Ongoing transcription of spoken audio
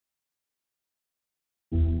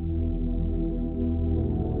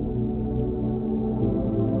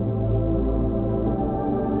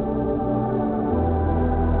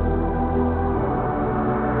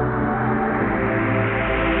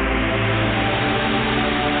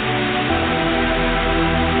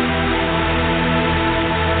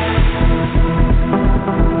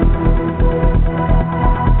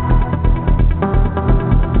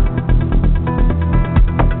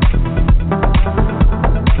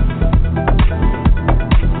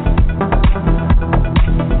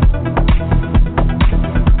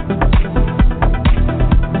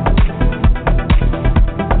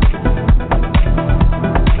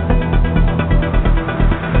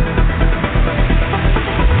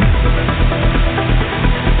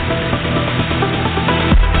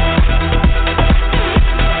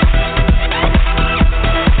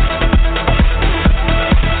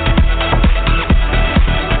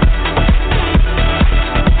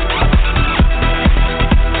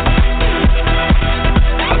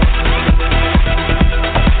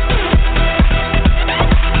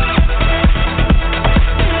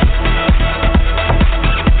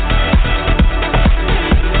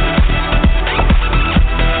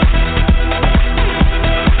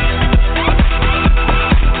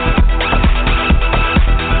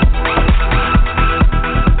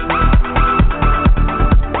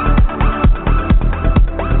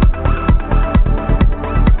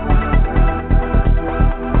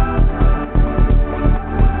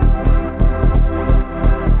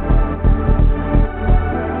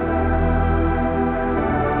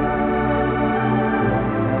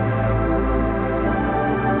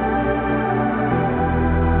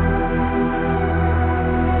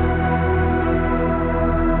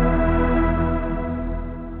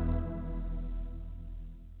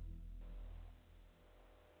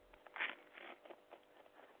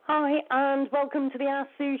welcome to the Ask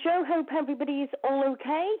Sue Show. Hope everybody's all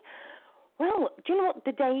okay. Well, do you know what?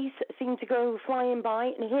 The days seem to go flying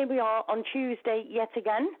by, and here we are on Tuesday yet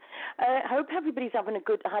again. Hope everybody's had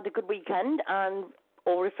a good weekend and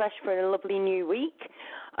all refreshed for a lovely new week.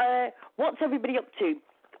 What's everybody up to?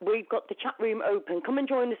 We've got the chat room open. Come and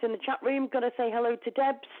join us in the chat room. Got to say hello to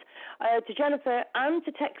Debs, to Jennifer, and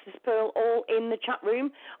to Texas Pearl, all in the chat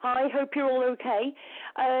room. Hi, hope you're all okay.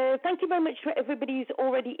 Thank you very much to everybody who's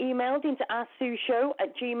already emailed into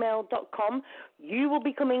asksueshow@gmail.com. You will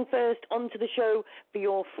be coming first onto the show for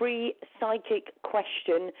your free psychic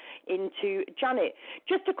question into Janet.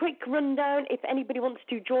 Just a quick rundown. If anybody wants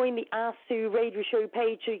to join the Ask Sue radio show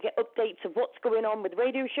page so you get updates of what's going on with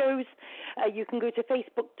radio shows, you can go to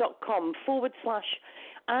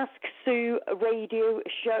facebook.com/Ask Sue Radio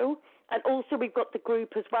Show. And also we've got the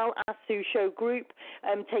group as well, Ask Sue Show Group.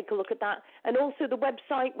 Take a look at that. And also the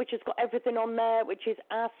website, which has got everything on there, which is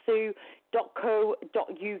asksue.co.uk.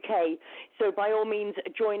 So by all means,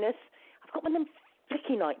 join us. I've got one of them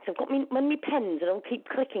clicky nights. I've got my pens and I'll keep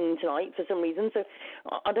clicking tonight for some reason, so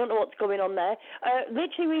I don't know what's going on there.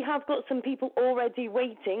 Literally, we have got some people already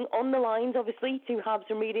waiting on the lines, obviously, to have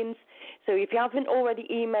some readings. So if you haven't already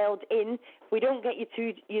emailed in, if we don't get you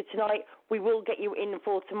to you tonight, we will get you in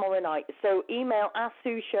for tomorrow night. So email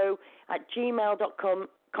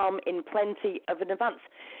asksueshow@gmail.com in plenty of an advance.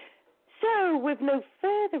 So with no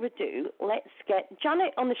further ado, let's get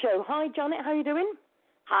Janet on the show. Hi, Janet, how are you doing?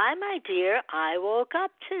 Hi, my dear. I woke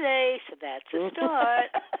up today, so that's a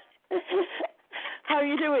start. How are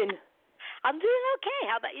you doing? I'm doing okay.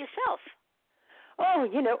 How about yourself? Oh,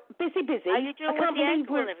 busy. How are you doing with the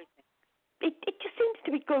ankle and everything? It just seems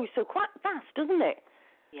to go so quite fast, doesn't it?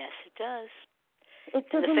 Yes, it does. It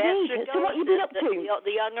does the indeed. faster it goes, so what have you been up to?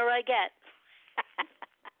 The younger I get.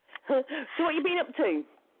 So what have you been up to?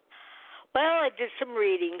 Well, I did some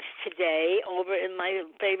readings today over in my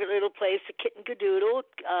favorite little place, the Kitten Cadoodle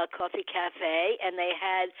Coffee Cafe, and they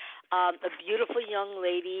had a beautiful young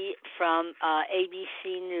lady from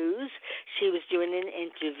ABC News. She was doing an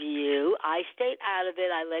interview. I stayed out of it.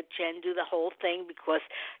 I let Jen do the whole thing because,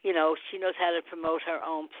 she knows how to promote her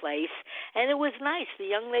own place. And it was nice. The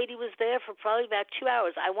young lady was there for probably about 2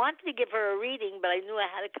 hours. I wanted to give her a reading, but I knew I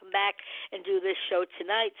had to come back and do this show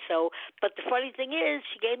tonight. But the funny thing is,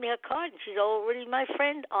 she gave me her card, and she's already my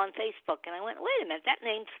friend on Facebook. And I went, wait a minute, that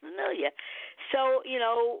name's familiar. So,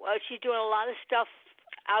 she's doing a lot of stuff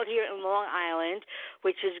out here in Long Island,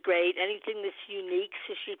 which is great. Anything that's unique.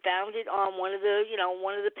 So she found it on one of the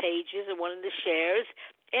pages or one of the shares.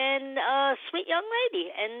 And sweet young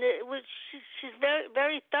lady, and she's very,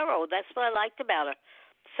 very thorough. That's what I liked about her.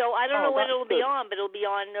 So I don't know when it'll be on, but it'll be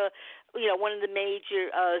on one of the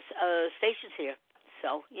major stations here.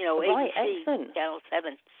 So, right, ABC, excellent. Channel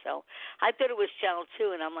 7. So I thought it was Channel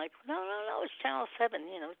 2, and I'm like, no, it's Channel 7.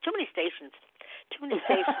 Too many stations.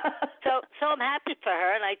 So I'm happy for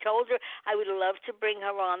her, and I told her I would love to bring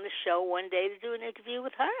her on the show one day to do an interview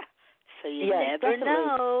with her. So you never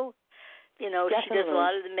know. She does a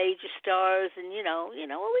lot of the major stars, and we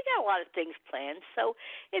got a lot of things planned. So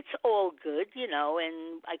it's all good,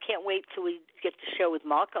 and I can't wait till we get the show with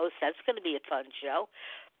Marcos. That's going to be a fun show.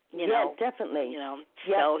 Definitely.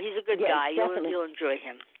 So he's a good guy. Definitely. You'll enjoy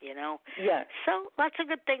him, Yeah. So lots of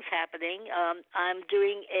good things happening. I'm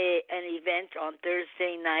doing an event on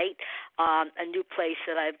Thursday night, a new place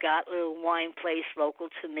that I've got, a little wine place local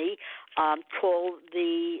to me, called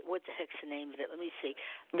what the heck's the name of it? Let me see.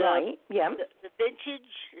 The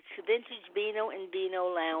It's the Vintage Beano and Beano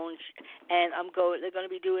Lounge, and they're going to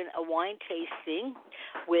be doing a wine tasting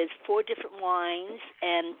with 4 different wines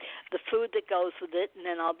and the food that goes with it, and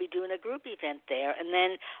then I'll be doing a group event there. And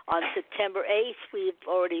then on September 8th, we've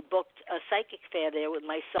already booked a psychic fair there with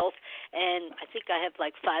myself, and I think I have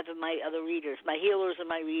like 5 of my other readers, my healers and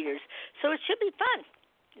my readers. So it should be fun.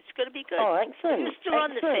 It's going to be good. Oh, excellent. I used to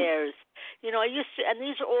run the fairs. And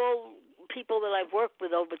these are all people that I've worked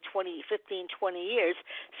with over 15, 20 years.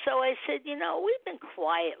 So I said, we've been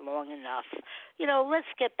quiet long enough. Let's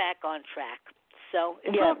get back on track. So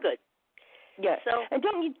it's all good. Yeah. So, and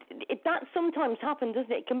that sometimes happens,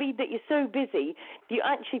 doesn't it? It can be that you're so busy that you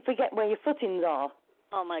actually forget where your footings are.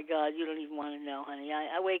 Oh, my God, you don't even want to know, honey.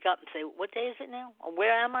 I wake up and say, what day is it now? Or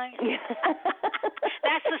where am I?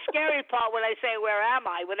 That's the scary part when I say, where am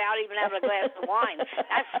I, without even having a glass of wine.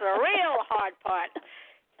 That's the real hard part.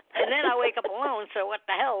 And then I wake up alone, so what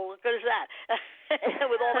the hell? What good is that?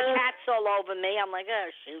 With all the cats all over me, I'm like,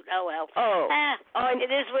 oh, shoot, oh, well.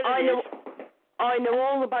 It is what it is. I know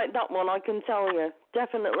all about that one, I can tell you.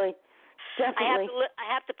 Definitely. Definitely. I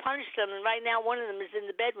have to punish them, and right now one of them is in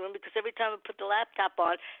the bedroom because every time I put the laptop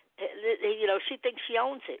on, she thinks she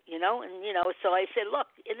owns it, and so I said, look,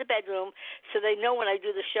 in the bedroom, so they know when I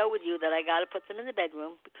do the show with you that I got to put them in the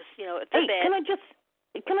bedroom because if they're bad.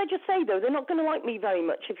 Can I just say though, they're not going to like me very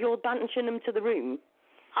much if you're banishing them to the room.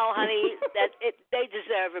 Oh, honey, they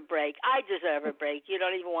deserve a break. I deserve a break. You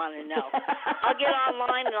don't even want to know. I'll get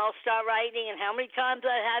online and I'll start writing, and how many times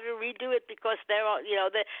I had to redo it because they're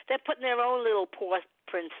putting their own little paw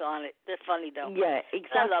prints on it. They're funny though. Yeah,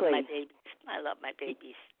 exactly. I love my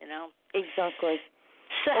babies. Exactly.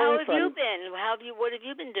 So how have you been? What have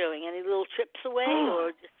you been doing? Any little trips away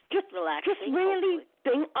or just relaxing? Just really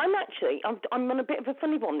I'm on a bit of a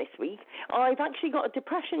funny one this week. I've actually got a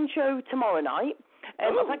depression show tomorrow night.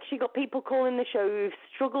 I've actually got people calling the show who've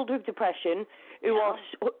struggled with depression,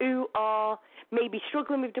 who are maybe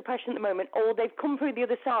struggling with depression at the moment, or they've come through the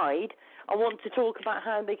other side and want to talk about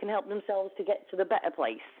how they can help themselves to get to the better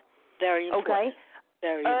place. Very important. Okay?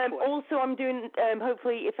 Very important. Also, I'm doing,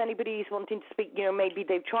 hopefully, if anybody's wanting to speak, maybe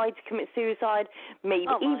they've tried to commit suicide, maybe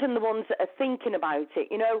even the ones that are thinking about it,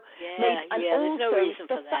 Yeah, and there's no also reason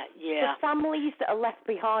for that. Yeah. The families that are left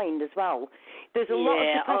behind as well. There's a lot of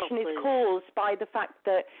depression is caused by the fact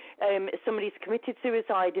that somebody's committed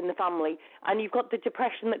suicide in the family, and you've got the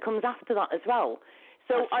depression that comes after that as well.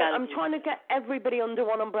 So I'm trying to get everybody under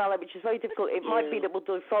one umbrella, which is very difficult. It might be that we'll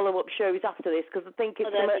do follow-up shows after this, because I think it's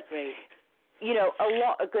that'd be great. A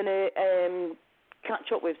lot are going to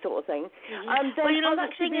catch up with, sort of thing. Mm-hmm. And then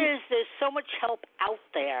the thing is, there's so much help out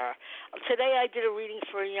there. Today I did a reading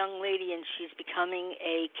for a young lady, and she's becoming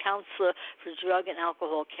a counselor for drug and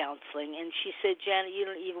alcohol counseling. And she said, Janet, you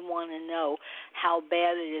don't even want to know how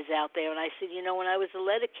bad it is out there. And I said, when I was a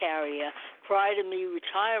letter carrier, prior to me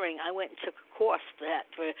retiring, I went and took a course for that,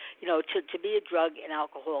 to be a drug and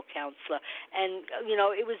alcohol counselor. And,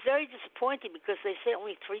 it was very disappointing because they say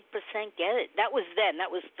only 3% get it. That was then.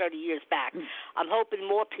 That was 30 years back. I'm hoping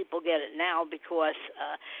more people get it now because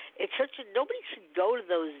it's nobody should go to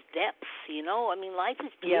those depths, I mean, life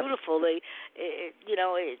is beautiful. Yep.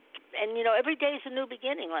 Every day is a new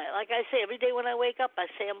beginning. Like I say, every day when I wake up, I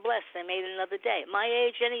say I'm blessed. I made another day. At my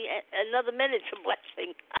age, another minute's a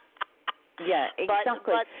blessing. Yeah,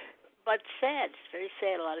 exactly. But sad. It's very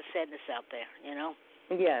sad. A lot of sadness out there,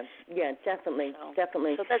 Yeah, definitely,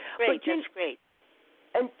 definitely. So that's great. That's great.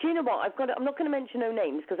 And do you know what? I'm not going to mention no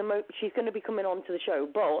names because she's going to be coming on to the show.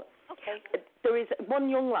 But there is one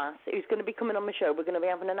young lass who's going to be coming on the show. We're going to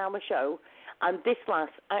be having an hour show, and this lass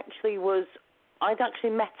I'd actually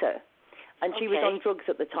met her, and she was on drugs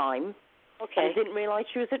at the time. Okay. And I didn't realise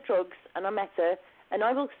she was at drugs, and I met her, and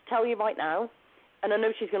I will tell you right now, and I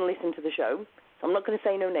know she's going to listen to the show, so I'm not going to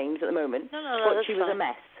say no names at the moment. No, but she was a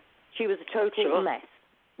mess. She was a total mess.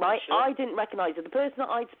 Right? Sure. I didn't recognise her. The person that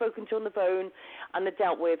I'd spoken to on the phone and had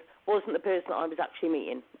dealt with wasn't the person that I was actually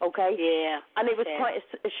meeting, okay? Yeah. And it was quite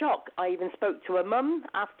a shock. I even spoke to her mum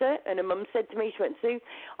after, and her mum said to me, she went, Sue,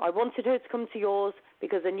 I wanted her to come to yours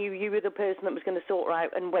because I knew you were the person that was going to sort her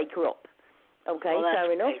out and wake her up. Okay,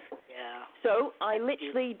 fair enough. Yeah. So I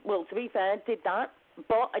literally, to be fair, did that,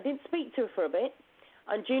 but I didn't speak to her for a bit.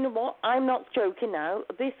 And do you know what? I'm not joking now.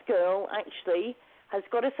 This girl actually has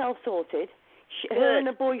got herself sorted. Her and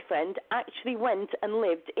her boyfriend actually went and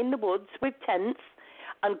lived in the woods with tents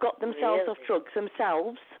and got themselves off drugs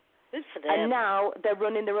themselves. Good for them. And now they're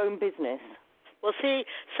running their own business. Well, see,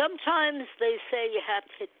 sometimes they say you have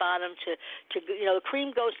to hit bottom to the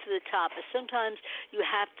cream goes to the top. But sometimes you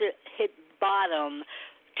have to hit bottom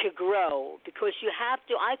to grow, because you have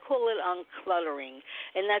to, I call it uncluttering,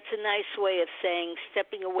 and that's a nice way of saying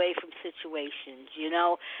stepping away from situations, Yep.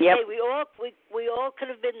 Hey, we all could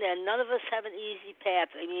have been there. None of us have an easy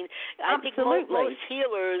path. I mean, I think most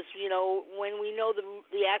healers, when we know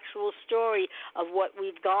the actual story of what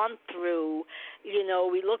we've gone through,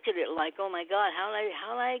 we look at it like, oh my God, how did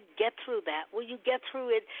I get through that? Well, you get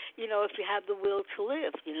through it, if you have the will to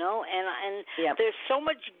live, and there's so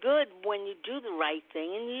much good when you do the right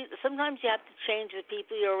thing. And sometimes you have to change the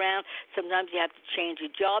people you're around. Sometimes you have to change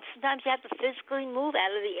your job. Sometimes you have to physically move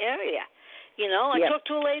out of the area. I talked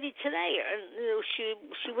to a lady today, and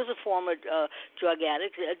she was a former drug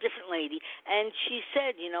addict, a different lady, and she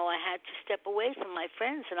said, I had to step away from my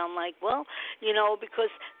friends, and I'm like, well,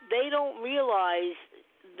 because they don't realize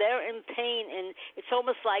they're in pain, and it's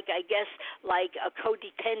almost like, I guess, like a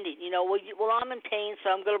codependent. Well, I'm in pain,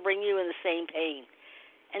 so I'm going to bring you in the same pain.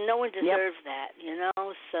 And no one deserves that,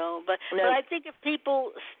 So, but I think if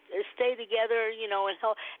people stay together, and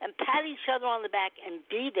help and pat each other on the back and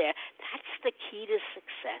be there, that's the key to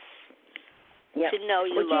success. Yeah. To know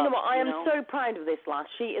you love. You know what? I am so proud of this lass.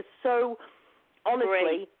 She is so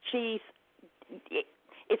honestly,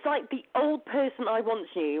 it's like the old person I once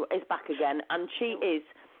knew is back again, and she is.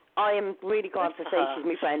 I am really glad to say she's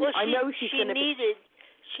my friend. Well, I know she's going to be.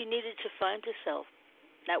 She needed to find herself.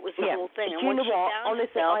 That was the Yeah. whole thing. Do you know what?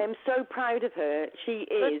 Honestly, herself, I am so proud of her. She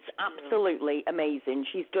is absolutely amazing.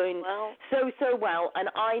 She's doing so well, and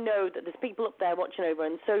I know that there's people up there watching over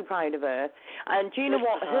and so proud of her. And do you know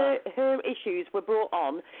what? Her issues were brought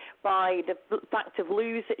on by the fact of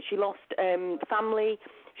she lost family,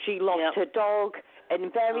 she lost her dog,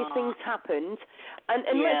 and various things happened. And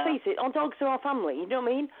let's face it, our dogs are our family. You know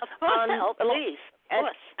what I mean? Of course, please.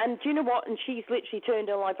 And do you know what? And she's literally turned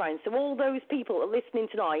her life around. So all those people are listening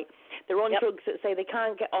tonight, they're on drugs that say they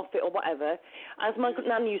can't get off it or whatever. As my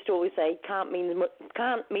nan used to always say, can't means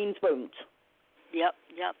won't. Yep.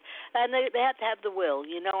 And they have to have the will,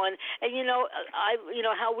 and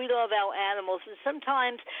how we love our animals. And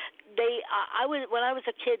sometimes when I was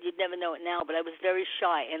a kid, you'd never know it now, but I was very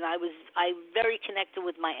shy, and I very connected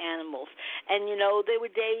with my animals. And there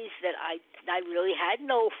were days that I really had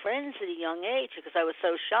no friends at a young age because I was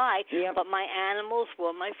so shy. Yep. But my animals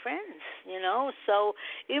were my friends, So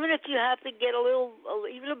even if you have to get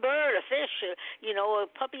even a bird, a fish, a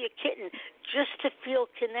puppy, a kitten, just to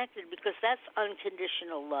feel connected, because that's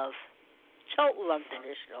unconditional love, total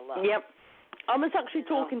unconditional love. Yep. I was actually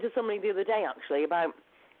talking to somebody the other day about.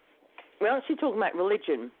 We're actually talking about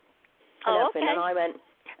religion. Okay.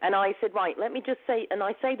 And I said, right, let me just say, and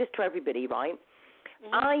I say this to everybody, right?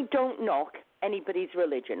 Mm-hmm. I don't knock anybody's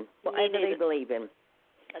religion, whatever they believe in.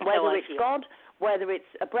 Whether it's God, whether it's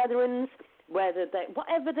a brethren's, whether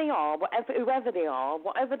whoever they are,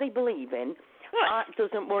 whatever they believe in, that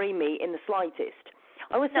doesn't worry me in the slightest.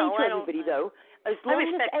 I would say to everybody, though, as long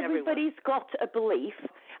as everybody's got a belief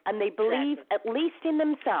and they believe at least in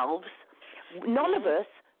themselves, none of us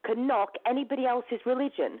can knock anybody else's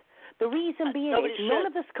religion. The reason being is none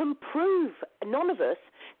of us can prove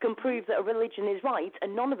that a religion is right,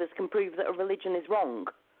 and none of us can prove that a religion is wrong.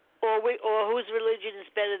 Or whose religion is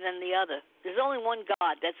better than the other. There's only one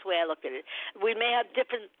God. That's the way I look at it. We may have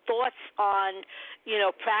different thoughts on,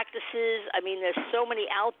 practices. I mean, there's so many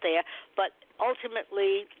out there, but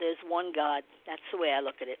ultimately there's one God. That's the way I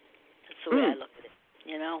look at it. That's the way I look at it.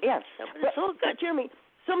 Yes. So, it's all good. But Jeremy,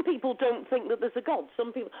 some people don't think that there's a God.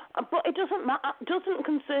 Some people, but it doesn't matter. It doesn't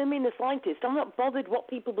concern me in the slightest. I'm not bothered what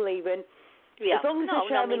people believe in. Yeah. As long as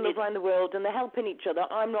they're sharing love around the world and they're helping each other,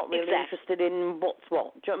 I'm not really interested in what's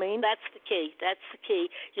what. Do you know what I mean? That's the key.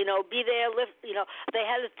 Be there. They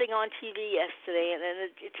had a thing on TV yesterday,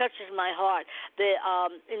 and it touches my heart.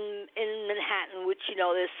 In Manhattan, which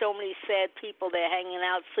there's so many sad people there hanging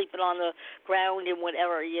out, sleeping on the ground and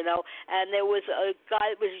whatever, And there was a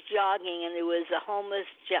guy that was jogging, and there was a homeless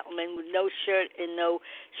gentleman with no shirt and no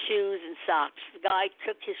shoes and socks. The guy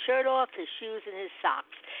took his shirt off, his shoes, and his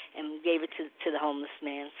socks, and gave it to the homeless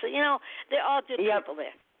man. So, there are good people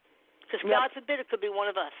there. Because God forbid it could be one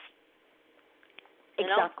of us.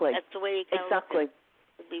 Exactly. That's the way you can Exactly. It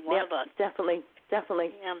could be one of us. Definitely.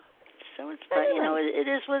 Yeah. So it's, it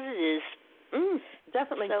is what it is.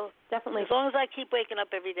 Definitely. So, definitely. As long as I keep waking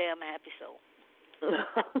up every day, I'm a happy soul.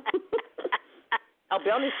 I'll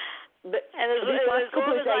be honest. And as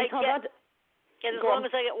long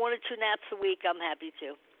as I get 1 or 2 naps a week, I'm happy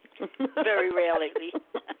too. Very rare lately.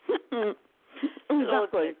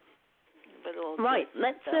 Exactly. Right,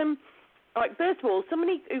 let's all right, first of all,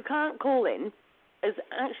 somebody who can't call in has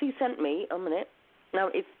actually sent me a minute. Now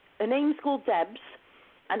her name's called Debs,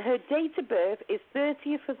 and her date of birth is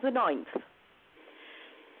 30th of the 9th.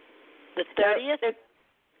 The 30th?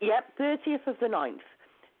 Yep, 30th of the 9th.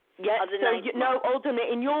 Yeah, of the 9th. No, hold on,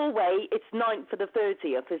 in your way, it's 9th for the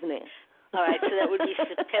 30th, isn't it? All right, so that would be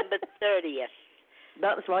September 30th.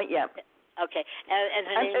 That's right, yeah. Okay, and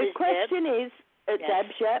her name is question is,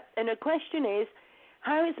 Debs, yeah, and her question is,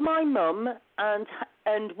 how is my mum,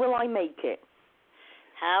 and will I make it?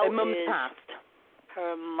 How her mum's is passed.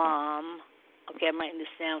 Her mom, okay, I'm writing this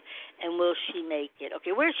down, and will she make it?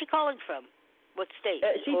 Okay, where is she calling from? What state?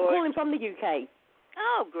 She's calling from the UK.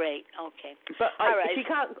 Oh, great. Okay. But she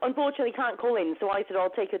unfortunately can't call in, so I said I'll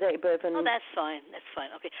take her date of birth. Oh, that's fine.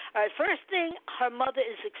 Okay. All right, first thing, her mother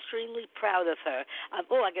is extremely proud of her. I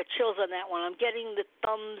got chills on that one. I'm getting the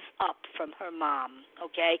thumbs up from her mom,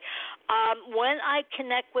 okay? When I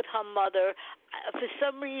connect with her mother, for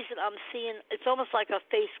some reason I'm seeing, it's almost like her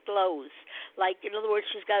face glows. Like, in other words,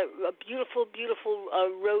 she's got a beautiful, beautiful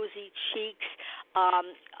rosy cheeks,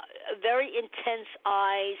 very intense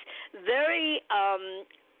eyes, very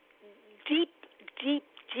deep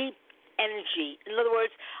energy. In other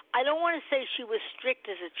words, I don't want to say she was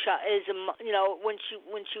strict as a child, when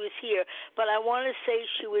she was here, but I want to say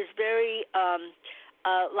she was very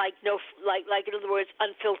like in other words,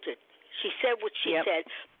 unfiltered. She said what she said,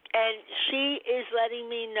 and she is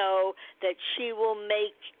letting me know that she will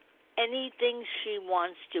make anything she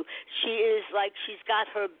wants to. She is like she's got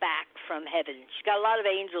her back from heaven. She's got a lot of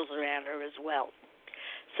angels around her as well.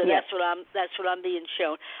 So that's what I'm being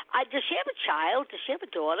shown. Does she have a child? Does she have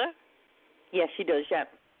a daughter? Yes, she does. Yeah.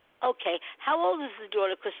 Okay. How old is the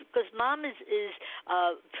daughter? Because Mom is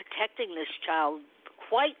protecting this child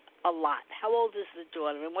quite a lot. How old is the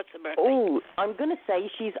daughter, and what's her birthday? Oh, I'm going to say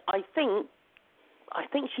she's. I think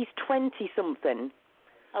she's 20-something.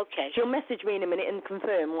 Okay. She'll message me in a minute and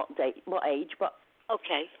confirm what age, but.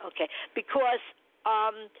 Okay. Because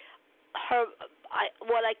I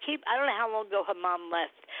don't know how long ago her mom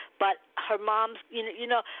left, but her mom's,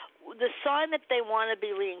 the sign that they want to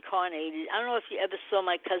be reincarnated. I don't know if you ever saw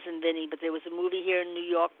My Cousin Vinny, but there was a movie here in New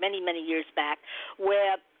York many, many years back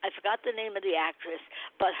where I forgot the name of the actress,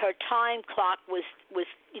 but her time clock was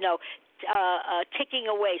ticking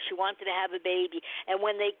away. She wanted to have a baby, and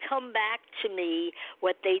when they come back to me,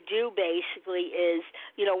 what they do basically is,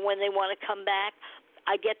 when they want to come back,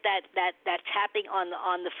 I get that tapping on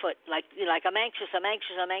the foot, like I'm anxious.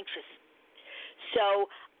 So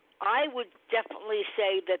I would definitely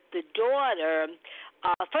say that the daughter.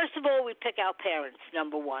 First of all, we pick our parents,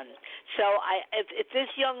 number one. So if this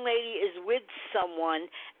young lady is with someone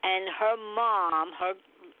and her mom,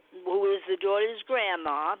 who is the daughter's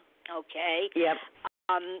grandma, okay. Yep.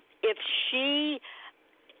 If she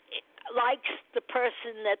likes the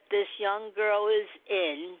person that this young girl is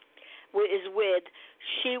with,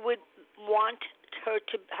 she would want her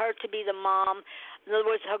to be the mom. In other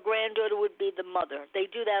words, her granddaughter would be the mother. They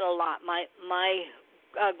do that a lot. My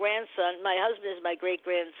grandson, my husband is my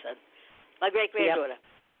great-grandson, my great-granddaughter,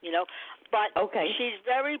 But she's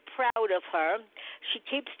very proud of her. She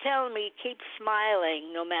keeps telling me, keep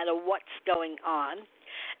smiling no matter what's going on.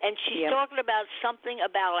 And she's talking about something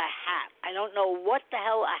about a hat. I don't know what the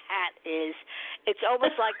hell a hat is. It's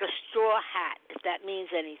almost like a straw hat, if that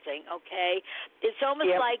means anything, okay? It's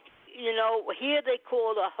almost like, here they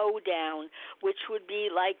call it a hoedown, which would be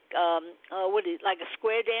like like a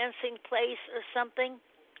square dancing place or something,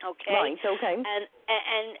 okay? Right, okay.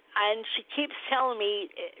 And she keeps telling me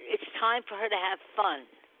it's time for her to have fun.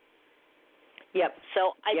 Yep.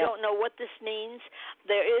 So I don't know what this means.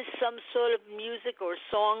 There is some sort of music or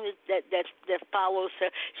song that follows her.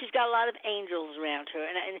 She's got a lot of angels around her,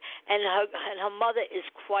 and her mother is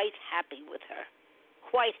quite happy with her.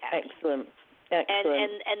 Quite happy. Excellent.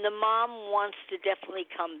 And the mom wants to definitely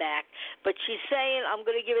come back, but she's saying I'm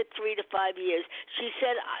going to give it 3 to 5 years. She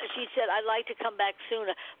said I'd like to come back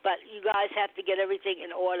sooner, but you guys have to get everything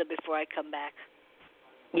in order before I come back.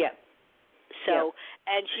 Yeah. So,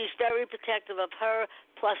 and she's very protective of her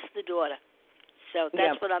plus the daughter. So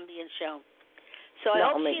that's what I'm being shown. So I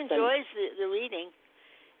hope she enjoys the reading.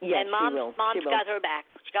 Yes, and Mom's she will. got her back.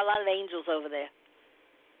 She's got a lot of angels over there.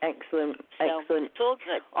 Excellent. So Excellent. It's all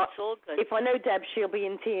good. It's all good. If I know Deb, she'll be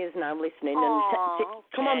in tears now listening.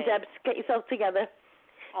 Come on, Deb, get yourself together.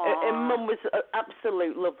 And Mum was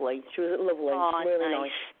absolute lovely. She was lovely. Really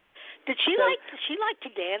nice. Did she like to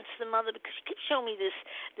dance, the mother? Because she keeps showing me this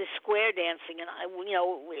square dancing, and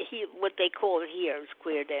what they call it here is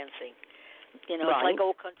square dancing. It's like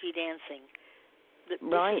old country dancing. This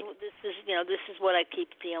is what I keep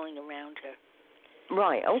feeling around her.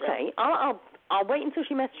 Right. Okay. So. I'll wait until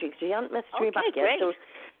she messages because she hasn't messaged me back yet. So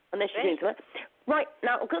unless she's into it. Right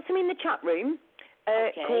now, I've got some in the chat room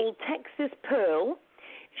called Texas Pearl.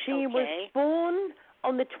 She was born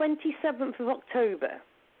on the 27th of October.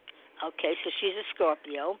 Okay, so she's a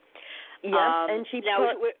Scorpio. Yeah, and she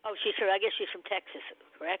I guess she's from Texas,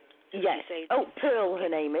 correct? Yes. Pearl, her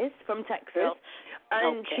name is, from Texas. Pearl.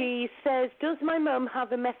 And she says, does my mum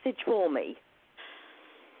have a message for me?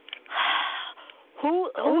 Who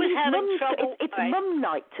is having trouble? It's Mum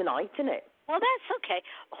night tonight, isn't it? Well, that's okay.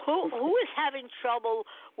 Who is having trouble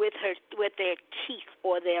with their teeth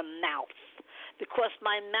or their mouth? Because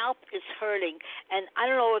my mouth is hurting, and I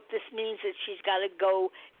don't know if this means that she's got to go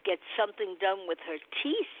get something done with her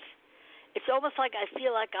teeth. It's almost like I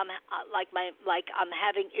feel like I'm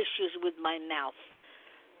having issues with my mouth.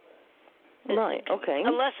 Right. Okay.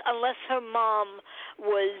 Unless her mom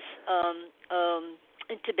was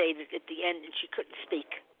intubated at the end and she couldn't speak.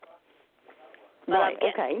 But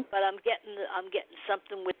But I'm getting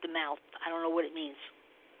something with the mouth. I don't know what it means.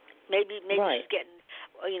 Maybe she's getting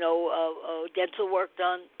dental work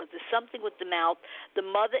done, but there's something with the mouth. The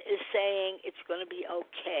mother is saying it's going to be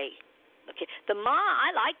okay. Okay. The mom,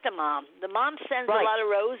 I like the mom. The mom sends Right. a lot of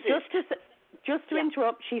roses. Just to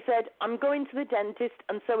interrupt, she said, I'm going to the dentist,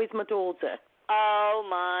 and so is my daughter. Oh,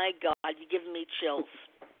 my God. You're giving me chills.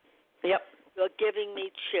 Yep. You're giving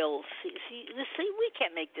me chills. See, we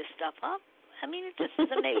can't make this stuff up. I mean, it just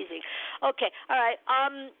is amazing. Okay. All right.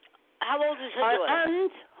 How old is her daughter?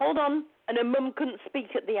 And, hold on, and her mum couldn't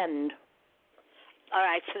speak at the end. All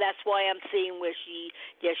right, so that's why I'm seeing where she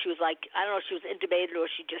was like, I don't know if she was intubated or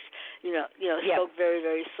she just, spoke very,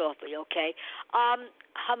 very softly, okay?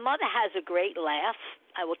 Her mother has a great laugh,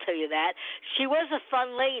 I will tell you that. She was a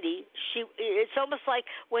fun lady. It's almost like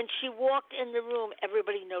when she walked in the room,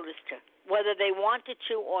 everybody noticed her, whether they wanted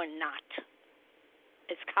to or not.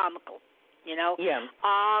 It's comical, you know? Yeah.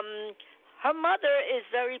 Her mother is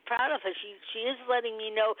very proud of her. She is letting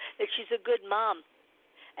me know that she's a good mom.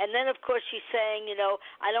 And then, of course, she's saying,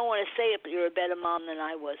 I don't want to say it, but you're a better mom than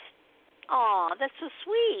I was. Aw, that's so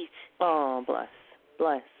sweet. Oh, bless.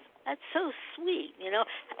 That's so sweet,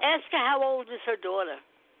 Ask her how old is her daughter.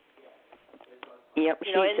 Yep,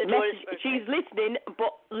 she's listening,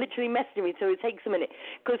 but literally messaging me, so it takes a minute.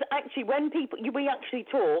 Because actually, when we actually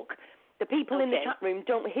talk, the people in the chat room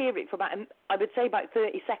don't hear it for about, I would say, about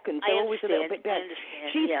 30 seconds. They're always a little bit behind.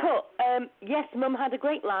 She's put, yes, Mum had a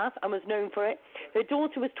great laugh and was known for it. Her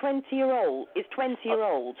daughter was 20 years old.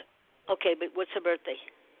 Okay, but what's her birthday?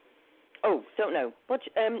 Oh, don't know. But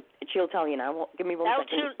she'll tell you now. Give me one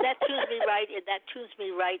second. That tunes me right in. That tunes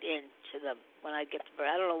me right in to them when I get to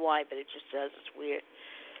birth. I don't know why, but it just does. It's weird.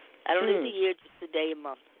 I don't need the year, just the day and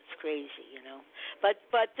month. It's crazy, But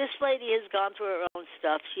this lady has gone through her own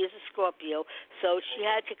stuff. She is a Scorpio, so she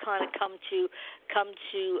had to kind of come to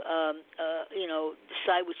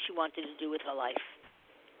decide what she wanted to do with her life.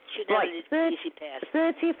 She never did an easy pass.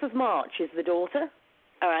 30th of March is the daughter.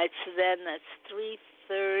 All right, so then that's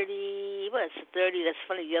 3:30. Well, it's 30. That's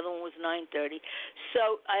funny. The other one was 9:30.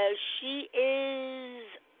 So she is.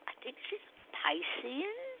 I think she's a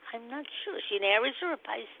Piscean. I'm not sure. Is she an Aries or a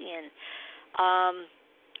Piscean?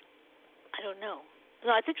 I don't know.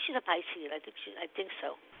 No, I think she's a Piscean. I think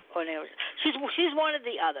so. Or an Aries. She's one or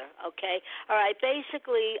the other. Okay. All right.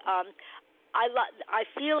 Basically, I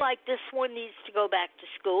feel like this one needs to go back to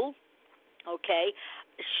school. Okay.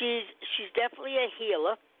 She's definitely a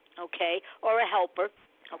healer. Okay, or a helper.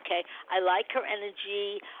 Okay. I like her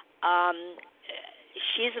energy.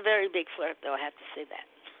 She's a very big flirt, though. I have to say that.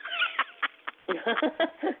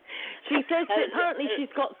 She says that apparently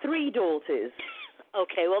she's got 3 daughters.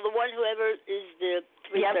 Okay, well, whoever is the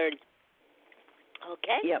 3:30. Yep.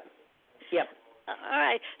 Okay? Yep. All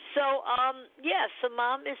right. So, so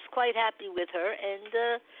Mom is quite happy with her,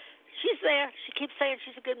 and she's there. She keeps saying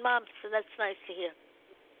she's a good mom, so that's nice to hear.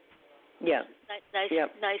 Yeah. Nice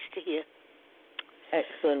to hear.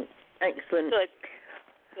 Excellent. Good.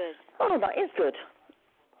 Oh, that is good.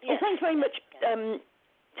 Yes. Well, thanks very much,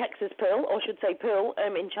 Texas Pearl, or should say Pearl,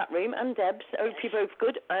 in chat room, and Debs. Hope you're both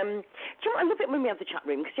good. Do you know what? I love it when we have the chat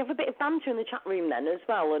room, because you have a bit of banter in the chat room then as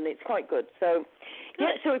well, and it's quite good. So,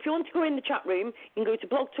 so if you want to go in the chat room, you can go to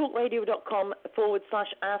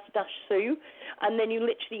blogtalkradio.com/ask-Sue, and then you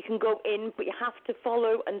literally can go in, but you have to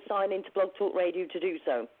follow and sign into Blog Talk Radio to do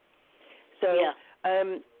so. So,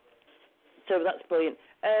 so that's brilliant.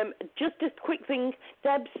 Just a quick thing,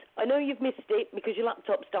 Debs, I know you've missed it because your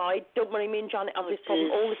laptop's died. Don't worry, me and Janet have this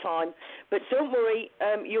problem all the time. But don't worry,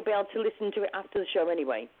 you'll be able to listen to it after the show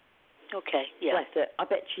anyway. Okay, yeah. Bless her. I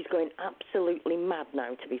bet she's going absolutely mad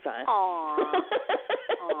now, to be fair. Aww.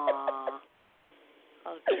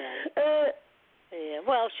 Okay. Yeah,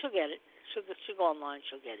 well, she'll get it. She'll go online,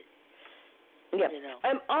 she'll get it. Yeah.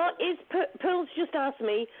 Pearl's just asked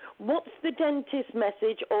me, what's the dentist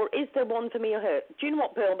message, or is there one for me or her? Do you know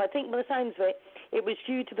what, Pearl? I think by the sounds of it, it was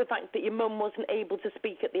due to the fact that your mum wasn't able to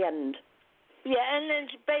speak at the end. Yeah, and then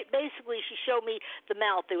basically she showed me the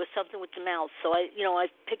mouth. There was something with the mouth. So I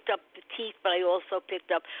picked up the teeth, but I also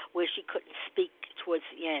picked up where she couldn't speak towards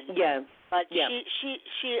the end. Yeah. But she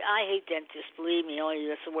I hate dentists, believe me. Oh,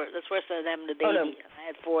 that's worse than them the baby. Oh, no.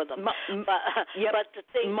 I had 4 of them. But the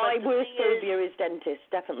thing, my worst phobia is dentists,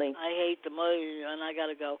 definitely. I hate them, and I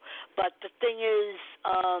gotta go. But the thing is,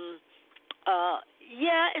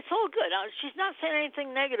 it's all good. She's not saying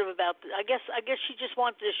anything negative about it. I guess she just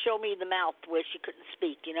wanted to show me the mouth where she couldn't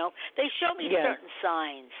speak. They show me certain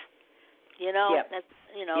signs. That's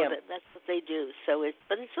that's what they do. So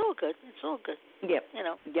but it's all good. It's all good. Yep.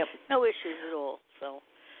 No issues at all. So.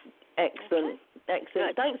 Excellent. Okay. Excellent.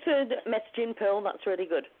 Good. Thanks for the messaging, Pearl. That's really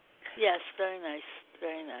good. Yes, very nice.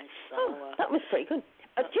 Very nice. So, that was pretty good.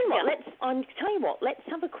 Do you know what? Tell you what. Let's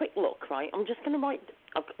have a quick look. Right. I'm just going to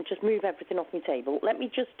I'll just move everything off my table. Let me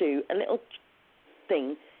just do a little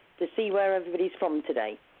thing. to see where everybody's from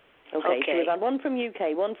today. Okay. So we've had one from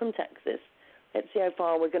UK, one from Texas. Let's see how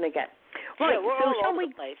far we're going to get. Right, we're so all shall over we?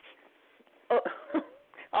 the place. Oh,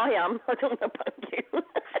 I am. I don't know about you.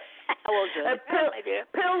 Well, good.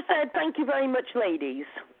 Pearl said, thank you very much, ladies.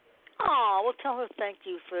 Oh, well, tell her thank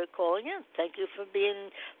you for calling in. Thank you for being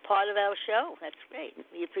part of our show. That's great.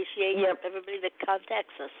 We appreciate everybody that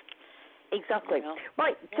contacts us. Exactly. You know?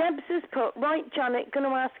 Right, Debs has put, right, Janet, going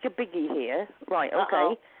to ask a biggie here. Right,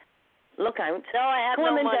 okay. Uh-oh. Look out. No, I have Come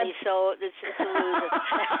no on, money, Debs. so it's a loser.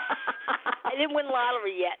 I didn't win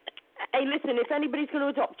lottery yet. Hey, listen, if anybody's going to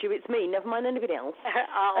adopt you, it's me. Never mind anybody else.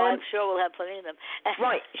 I'm sure we'll have plenty of them.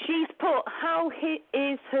 Right, she's put, how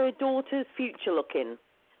is her daughter's future looking?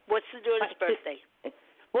 What's the daughter's birthday?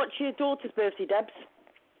 What's your daughter's birthday, Debs?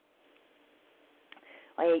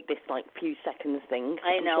 I hate this, few seconds thing.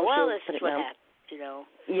 I know. Well, this is what happens, you know.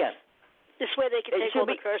 Yeah. This way they can take all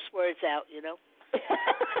the curse words out, you know.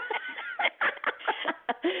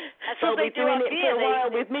 That's what they do doing up it here. for a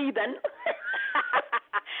while with me, then.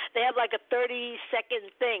 They have like a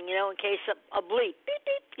 30-second thing, you know, in case a bleep, beep,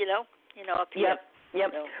 beep, you know, up here.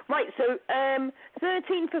 Yep. So. Right, so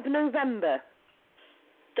 13th of November.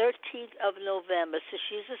 13th of November. So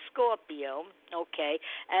she's a Scorpio, okay.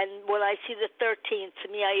 And when I see the 13th,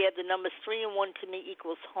 to me, I add the numbers 3 and 1 to me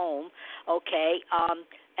equals home, okay.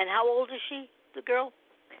 And how old is she, the girl?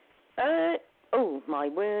 Oh, my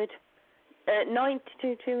word.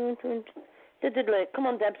 92. Come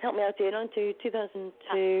on, Debs, help me out here. 92,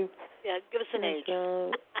 2002. Yeah, give us an age.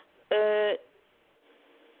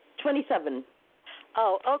 27.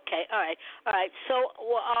 Oh, okay. All right. So,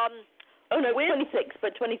 oh, no, 26,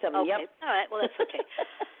 but 27, okay. Yep. All right, well, that's okay.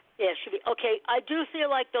 Yeah, should be. Okay, I do feel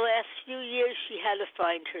like the last few years she had to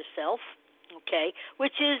find herself, okay,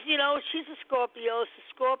 which is, you know, she's a Scorpio. So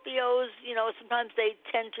Scorpios, you know, sometimes they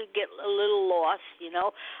tend to get a little lost, you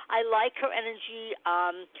know. I like her energy.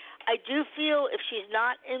 I do feel if she's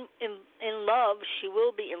not in love, she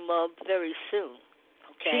will be in love very soon,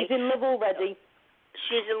 okay? She's in love already.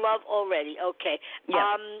 She's in love already. Okay.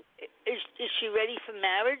 Yeah. Is she ready for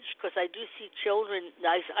marriage? Because I do see children.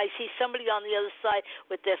 I see somebody on the other side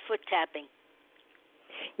with their foot tapping.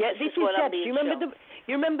 Yeah, this is what Debs. I'm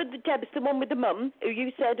You remember the Debs, the one with the mum, who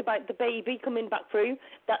you said about the baby coming back through?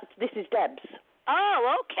 This is Debs.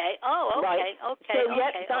 Oh, okay. Right. Okay. So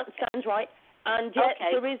that sounds right. And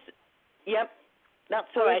there is. Yep. That's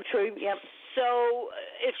all right. True. Yep. So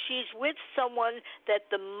if she's with someone that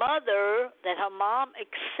her mom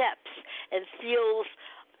accepts and feels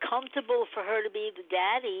comfortable for her to be the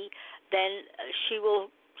daddy, then she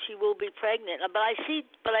will be pregnant. But I see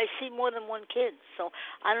more than one kid. So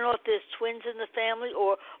I don't know if there's twins in the family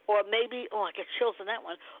or maybe I get chills on that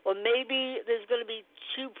one. Or maybe there's going to be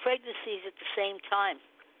 2 pregnancies at the same time.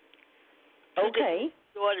 Okay.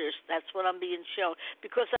 Daughters, that's what I'm being shown,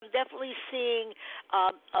 because I'm definitely seeing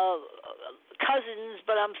cousins,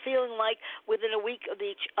 but I'm feeling like within a week of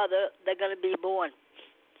each other they're going to be born.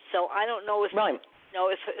 So I don't know if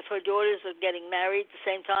if her daughters are getting married at the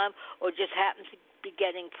same time or just happen to be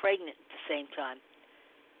getting pregnant at the same time.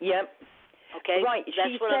 Yep. Okay. Right.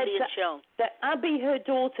 That's what I'm being shown. That Abby, her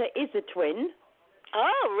daughter, is a twin.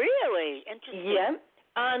 Oh, really? Interesting. Yeah.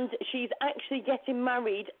 And she's actually getting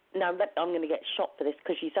married. Now, I'm going to get shot for this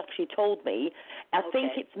because she's actually told me. I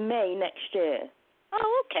think it's May next year.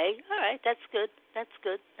 Oh, okay. All right. That's good.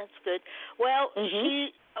 Well,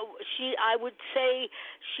 she I would say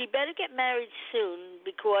she better get married soon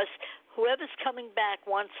because whoever's coming back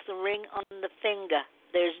wants the ring on the finger.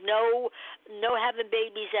 There's no having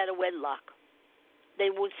babies out of wedlock.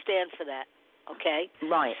 They won't stand for that. Okay?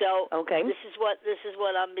 Right. So this is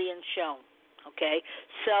what I'm being shown. Okay,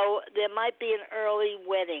 so there might be an early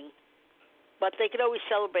wedding, but they could always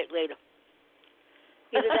celebrate later.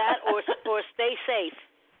 Either that or stay safe.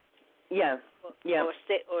 Yeah. Or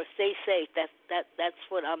stay safe. That's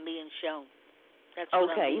what I'm being shown. That's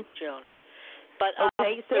what I'm being shown. But so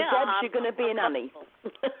Debs, you're going to be an Annie.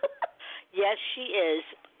 Yes, she is.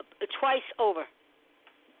 Twice over.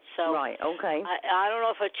 So right. Okay. I don't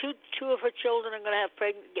know if two of her children are going to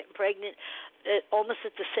get pregnant. Almost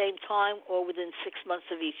at the same time or within 6 months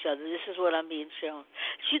of each other. This is what I'm being shown.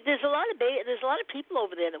 There's a lot of people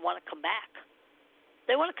over there that want to come back.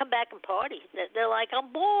 They want to come back and party. They're like,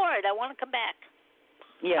 I'm bored. I want to come back.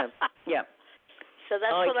 Yeah. So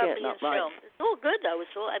that's what I'm being shown. Right. It's all good though.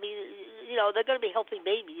 They're going to be healthy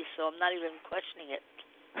babies, so I'm not even questioning it.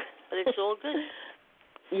 But it's all good.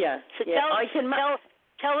 Yeah. So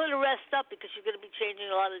tell her to rest up because she's going to be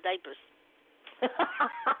changing a lot of diapers.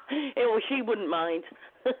 Well, she wouldn't mind.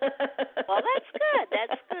 Well, that's good.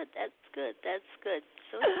 That's good. That's good. That's good.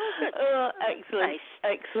 So it's all good. Excellent. Nice.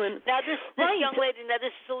 Excellent. Now this young lady. Now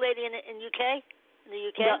this is a lady in UK. In the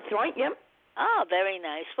UK. That's right. Yep. Oh, very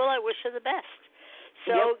nice. Well, I wish her the best.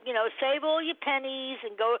 So save all your pennies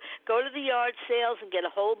and go to the yard sales and get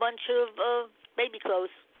a whole bunch of baby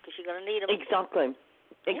clothes because you're gonna need them. Exactly.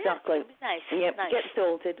 Exactly. Yeah, nice. Yep. Nice. Get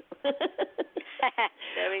sorted.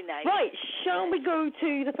 Very nice. Right. Shall we go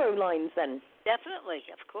to the phone lines then? Definitely,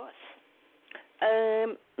 of course.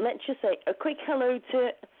 Let's just say a quick hello to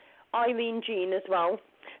Eileen Jean as well.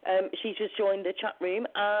 She's just joined the chat room,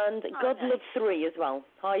 and God nice. Love 3 as well.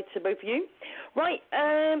 Hi to both of you. Right,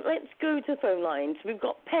 let's go to the phone lines. We've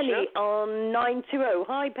got Penny on 920.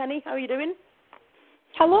 Hi, Penny. How are you doing?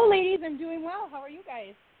 Hello, ladies. I'm doing well. How are you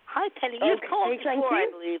guys? Hi, Penny. You've called before, I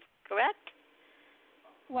believe, correct?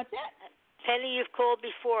 What's that? Penny, you've called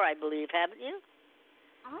before, I believe, haven't you?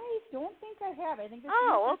 I don't think I have. I think this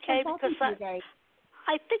okay, is because you guys.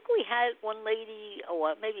 I think we had one lady,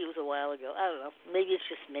 maybe it was a while ago. I don't know. Maybe it's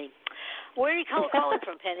just me. Where are you calling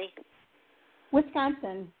from, Penny?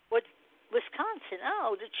 Wisconsin. What? Wisconsin.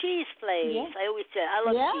 Oh, the cheese place. Yeah. I always say I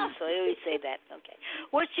love cheese, so I always say that. Okay.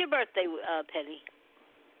 What's your birthday, Penny?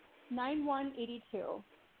 9182.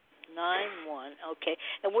 91. Okay.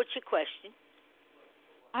 And what's your question?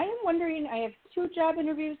 I am wondering, I have 2 job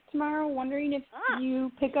interviews tomorrow, wondering if you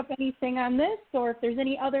pick up anything on this or if there's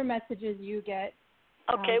any other messages you get.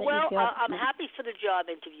 Okay, I'm happy for the job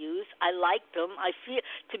interviews. I like them. I feel,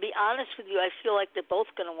 to be honest with you, I feel like they're both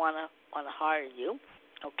going to want to hire you.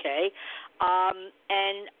 Okay,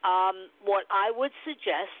 what I would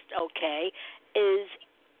suggest, okay, is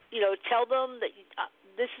tell them that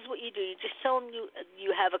this is what you do. You just tell them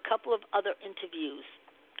you have a couple of other interviews.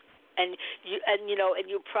 And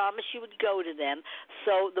you promise you would go to them.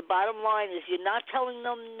 So the bottom line is you're not telling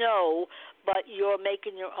them no, but you're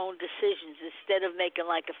making your own decisions instead of making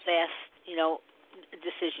like a fast,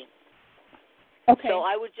 decision. Okay. So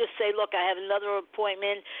I would just say, look, I have another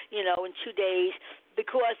appointment, in 2 days,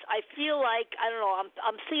 because I feel like, I don't know,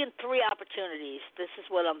 I'm seeing 3 opportunities. This is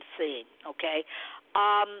what I'm seeing. Okay.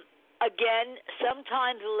 Again,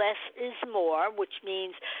 sometimes less is more, which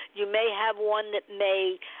means you may have one that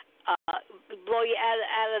may blow you out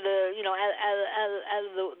of the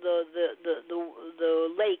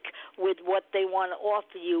the lake with what they want to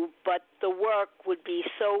offer you, but the work would be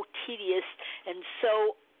so tedious, and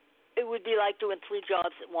so it would be like doing 3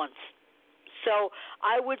 jobs at once. So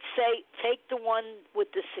I would say take the one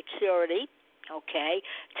with the security. Okay,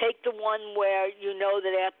 take the one where you know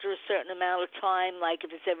that after a certain amount of time, like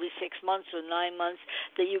if it's every 6 months or 9 months,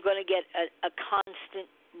 that you're going to get a constant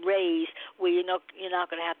raise where you're not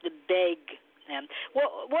going to have to beg them.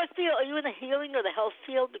 What field are you in, the healing or the health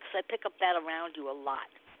field? Because I pick up that around you a lot.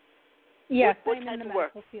 Yes, what I'm type in the of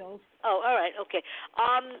work? medical field. Oh, all right, okay.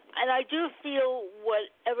 And I do feel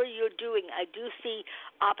whatever you're doing, I do see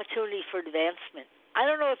opportunity for advancement. I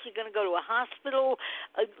don't know if you're going to go to a hospital.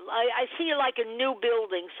 I see like a new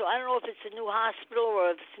building, so I don't know if it's a new hospital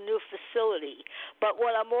or if it's a new facility. But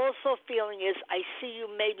what I'm also feeling is I see you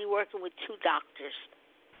maybe working with 2 doctors.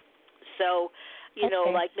 So,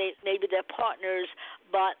 like maybe they're partners,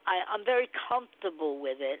 but I'm very comfortable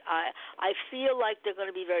with it. I feel like they're going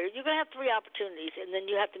to be you're going to have 3 opportunities, and then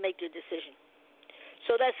you have to make your decision.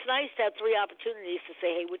 So that's nice to have 3 opportunities to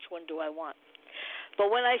say, hey, which one do I want? But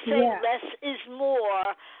when I say less is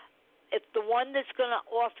more, if the one that's going to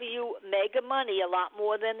offer you mega money, a lot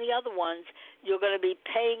more than the other ones, you're going to be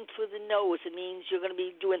paying through the nose. It means you're going to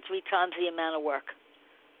be doing 3 times the amount of work.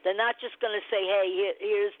 They're not just going to say, hey,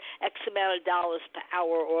 here's X amount of dollars per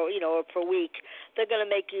hour or per week. They're going to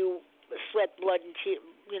make you sweat blood and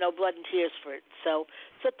tears for it. So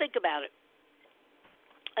think about it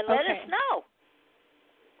and let us know.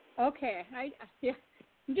 Okay.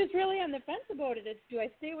 I'm just really on the fence about it. Do I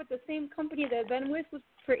stay with the same company that I've been with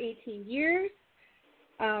for 18 years?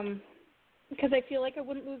 Because I feel like I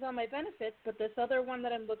wouldn't lose all my benefits, but this other one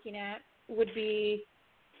that I'm looking at would be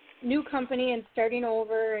new company and starting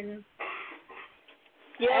over, and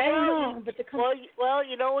I don't know. But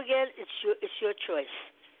again, it's your choice.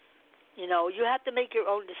 You have to make your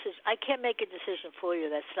own decision. I can't make a decision for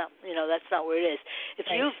you. That's not where it is. If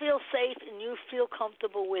you feel safe and you feel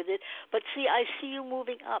comfortable with it, but see, I see you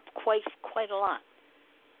moving up quite a lot.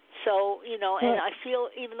 So, and I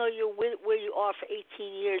feel even though you're where you are for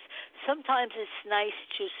 18 years, sometimes it's nice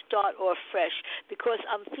to start off fresh because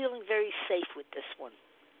I'm feeling very safe with this one.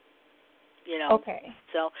 Okay.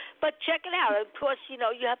 So, but check it out. Of course, you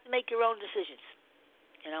have to make your own decisions.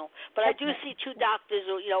 But I do see two doctors,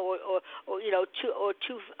 or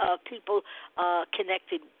two people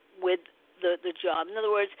connected with the job. In other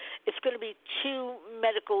words, it's going to be two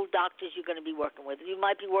medical doctors you're going to be working with. You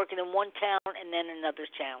might be working in one town and then another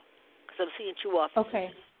town, because I'm seeing two offices. Okay.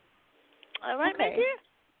 All right, my dear.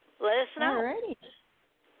 Let us know. All righty.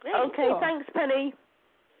 Great. Okay, cool. thanks, Penny.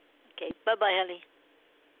 Okay, bye-bye, honey.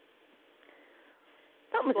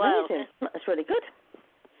 That was amazing. That's really good.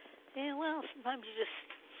 Yeah, well, sometimes you just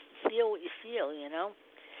feel what you feel,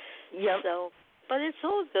 Yeah. So, but it's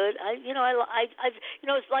all good.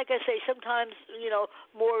 It's like I say, sometimes,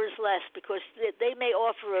 more is less, because they may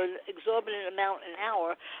offer an exorbitant amount an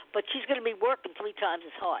hour, but she's going to be working 3 times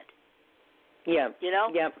as hard. Yeah. Yeah.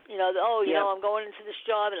 Yeah. I'm going into this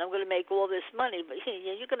job and I'm going to make all this money, but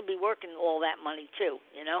you're going to be working all that money too,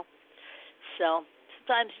 So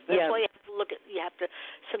sometimes that's why you have to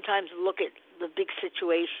sometimes look at the big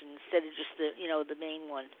situation instead of just the main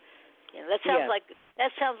one. That sounds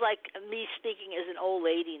like me speaking as an old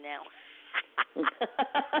lady now.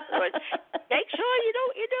 Make sure you know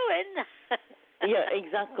what you're doing. Yeah,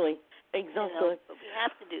 exactly. But we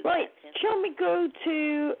have to do right. that. Shall we go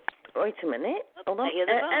to? Wait a minute. Hold on.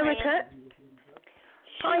 Erica.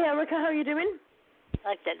 Hi, Erica. How are you doing?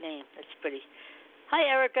 I like that name. That's pretty. Hi,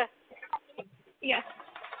 Erica. Yes.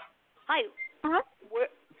 Hi. Uh-huh.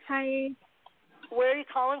 Hi. Where are you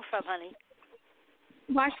calling from, honey?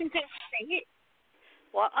 Washington State.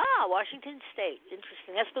 Washington State.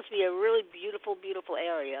 Interesting. That's supposed to be a really beautiful, beautiful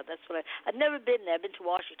area. That's what I've never been there. I've been to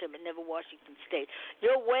Washington, but never Washington State.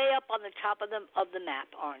 You're way up on the top of the map,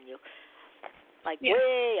 aren't you?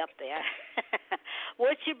 Way up there.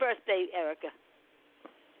 What's your birthday, Erica?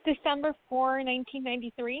 December 4,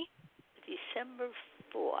 1993. December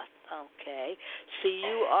 4th. Okay. So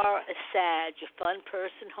you are a Sag, a fun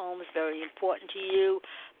person. Home is very important to you.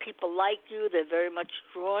 People like you. They're very much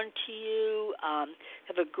drawn to you.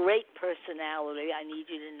 Have a great personality. I need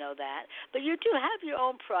you to know that. But you do have your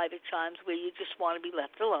own private times where you just want to be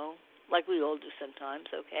left alone, like we all do sometimes,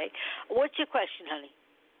 okay? What's your question, honey?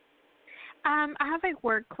 I have a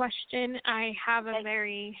work question. I have a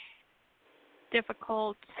very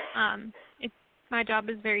difficult, my job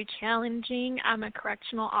is very challenging. I'm a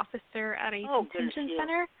correctional officer at a detention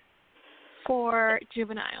center for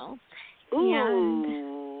juveniles.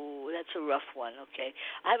 Ooh, that's a rough one. Okay,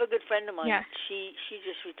 I have a good friend of mine. Yes. She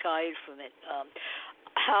just retired from it.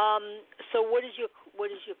 So what is your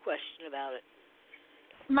question about it?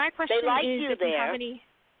 My question they like is you if there. you have any.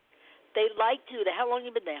 They liked you there. How long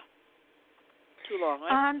you been there? Too long,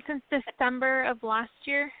 right? Since December of last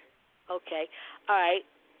year. Okay, all right.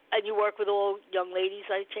 And you work with all young ladies,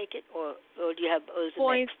 I take it, or do you have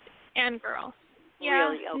boys mixed? And girls? Yeah,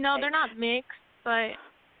 really? Okay. No, they're not mixed, but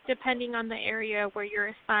depending on the area where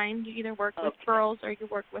you're assigned, you either work with girls or you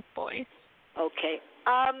work with boys. Okay.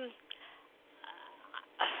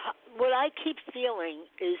 What I keep feeling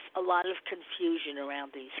is a lot of confusion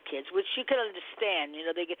around these kids, which you can understand.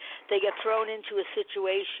 They get thrown into a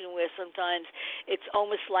situation where sometimes it's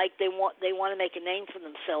almost like they want to make a name for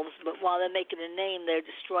themselves, but while they're making a name, they're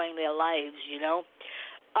destroying their lives.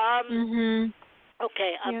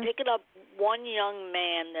 Okay, I'm picking up one young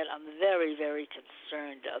man that I'm very, very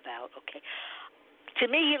concerned about. Okay. To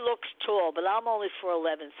me, he looks tall, but I'm only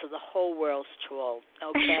 4'11", so the whole world's tall,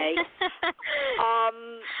 okay?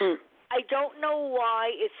 I don't know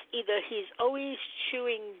why. It's either he's always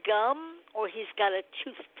chewing gum or he's got a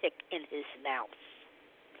toothpick in his mouth.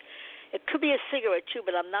 It could be a cigarette, too,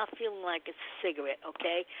 but I'm not feeling like it's a cigarette,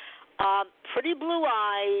 okay? Pretty blue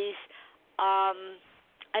eyes.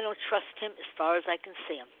 I don't trust him as far as I can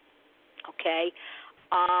see him, okay?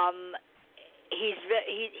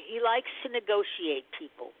 He likes to negotiate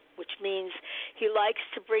people, which means he likes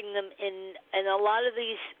to bring them in. And a lot of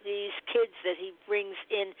these kids that he brings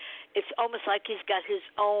in, it's almost like he's got his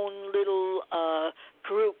own little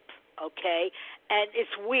group, okay? And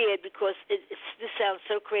it's weird because this sounds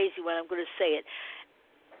so crazy when I'm going to say it.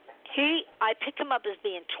 I pick him up as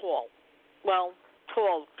being tall. Well,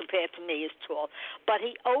 tall compared to me is tall, but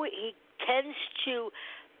he tends to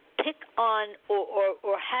pick on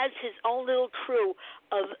or has his own little crew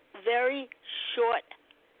of very short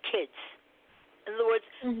kids. In other words,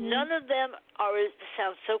 none of them are this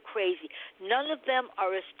sounds so crazy. None of them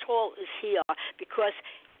are as tall as he are, because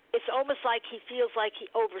it's almost like he feels like he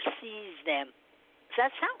oversees them. Does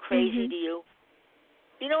that sound crazy to you?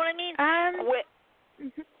 You know what I mean?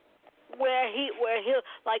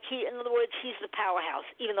 in other words, he's the powerhouse,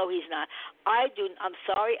 even though he's not. I'm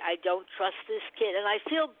sorry, I don't trust this kid, and I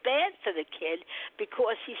feel bad for the kid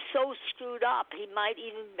because he's so screwed up. He might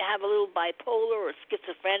even have a little bipolar or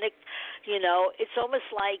schizophrenic. It's almost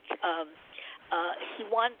like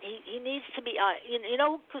he needs to be. You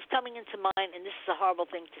know who's coming into mind, and this is a horrible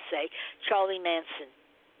thing to say, Charlie Manson.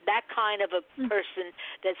 That kind of a person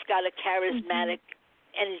that's got a charismatic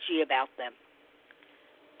energy about them.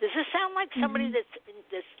 Does this sound like somebody that's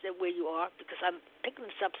where you are? Because I'm picking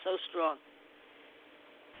this up so strong.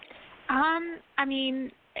 I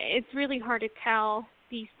mean, it's really hard to tell.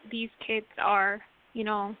 These kids are,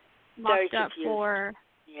 locked up for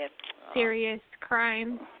serious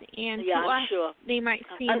crimes, and to us, sure. they might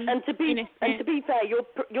seem and to be innocent. And to be fair,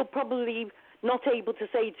 you're probably not able to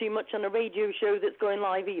say too much on a radio show that's going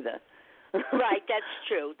live either. Right, that's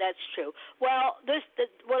true. Well,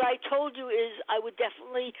 what I told you is I would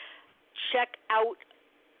definitely check out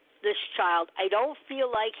this child. I don't feel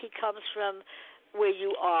like he comes from where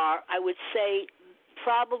you are. I would say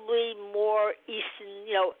probably more eastern,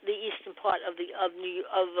 the eastern part of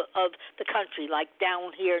the country, like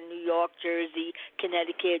down here, New York, Jersey,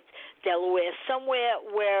 Connecticut, Delaware, somewhere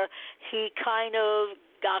where he kind of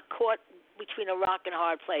got caught between a rock and a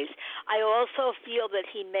hard place. I also feel that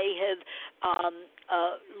he may have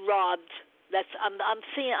robbed. I'm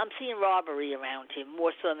seeing robbery around him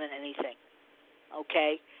more so than anything.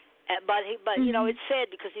 Okay, but it's sad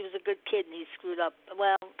because he was a good kid and he screwed up.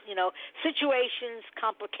 Well, situations,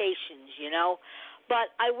 complications.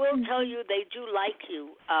 But I will tell you, they do like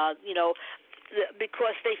you.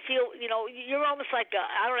 Because they feel, you're almost like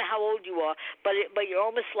I don't know how old you are, but you're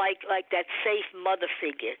almost like that safe mother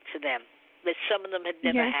figure to them that some of them had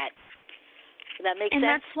never had. Does that make sense? And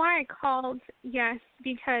that's why I called,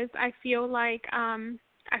 because I feel like I'm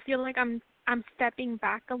stepping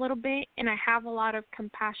back a little bit, and I have a lot of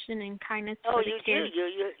compassion and kindness for the kids. Oh,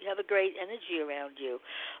 you do. You have a great energy around you.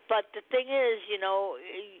 But the thing is,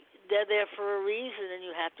 they're there for a reason, and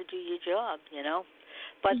you have to do your job.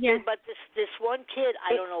 But this one kid,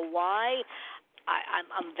 I don't know why.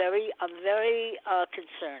 I'm very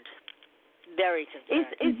concerned. Very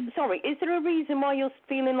concerned. Is there a reason why you're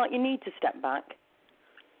feeling like you need to step back?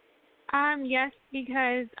 Yes,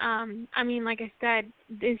 because like I said,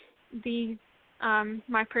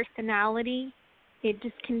 my personality, it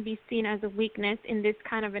just can be seen as a weakness in this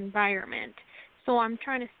kind of environment. So I'm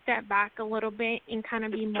trying to step back a little bit and kind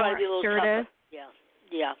of be more assertive. Tougher.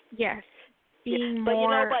 Yeah. Yes. Being but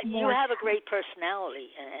more. But you have a great personality,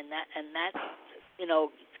 and that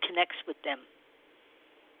connects with them.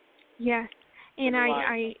 Yes, and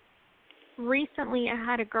I recently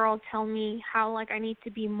had a girl tell me how I need to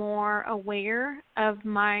be more aware of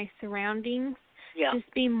my surroundings. Yeah.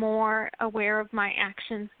 Just be more aware of my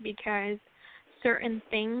actions because certain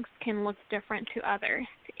things can look different to others.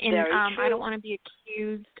 And Very true. I don't want to be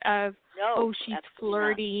accused of she's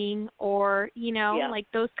flirting or like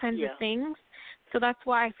those kinds of things. So that's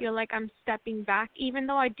why I feel like I'm stepping back. Even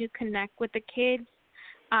though I do connect with the kids,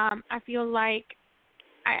 I feel like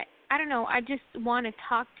I don't know, I just want to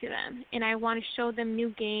talk to them and I want to show them new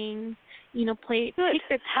games, take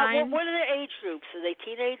the time. What are their age groups? Are they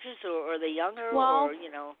teenagers or are they younger well, or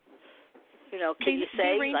can you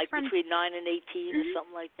say like from, between 9 and 18 or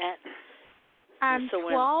something like that?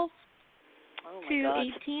 12 to God.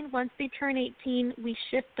 18. Once they turn 18, we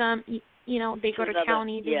shift them, they go to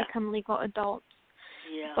county, they become legal adults.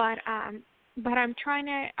 Yeah. But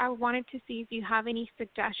I wanted to see if you have any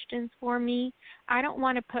suggestions for me. I don't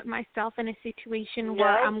want to put myself in a situation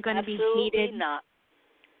where I'm going to be hated.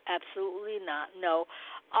 Absolutely not. No.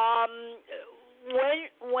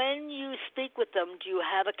 When you speak with them, do you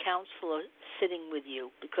have a counselor sitting with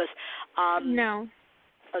you? Because no.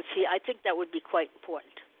 See, I think that would be quite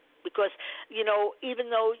important. Because, even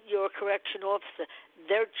though you're a correction officer,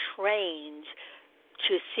 they're trained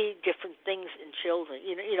to see different things in children,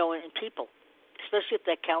 in people, especially if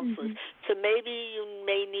they're counselors. So maybe you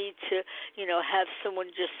may need to, have someone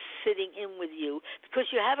just sitting in with you because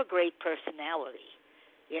you have a great personality.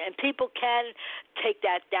 Yeah, and people can take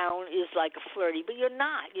that down as like a flirty, but you're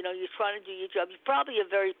not. You're trying to do your job. You're probably a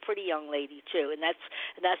very pretty young lady too, and that's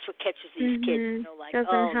what catches these kids.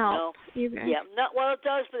 Doesn't help either. Yeah, well, it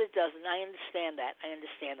does, but it doesn't. I understand that.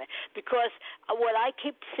 Because what I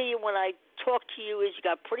keep seeing when I talk to you is you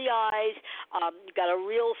got pretty eyes, you got a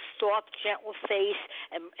real soft, gentle face,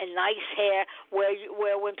 and nice hair.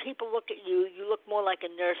 Where when people look at you, you look more like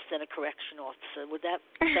a nurse than a correction officer. Would that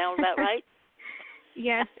sound about right?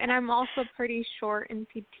 Yes, and I'm also pretty short and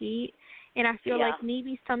petite, and I feel like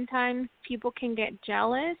maybe sometimes people can get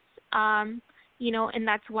jealous, and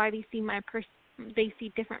that's why they see they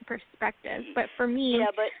see different perspectives. But for me,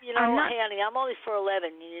 yeah, but hey, honey, I'm only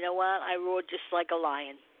 4'11". You know what? I roar just like a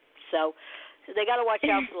lion. So they got to watch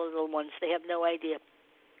out for the little ones. They have no idea.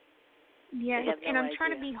 Yes, and I'm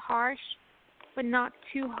trying to be harsh, but not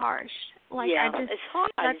too harsh. Like yeah, it's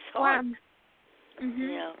hard. That's it's hard.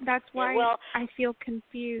 Why that's why I feel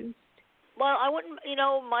confused. Well, I wouldn't.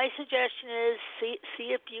 My suggestion is see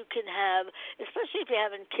if you can have, especially if you're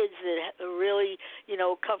having kids that really,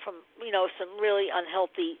 come from, some really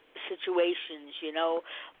unhealthy situations.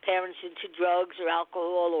 Parents into drugs or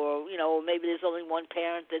alcohol, or maybe there's only one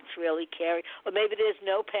parent that's really caring, or maybe there's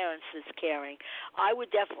no parents that's caring. I would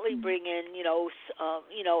definitely bring in,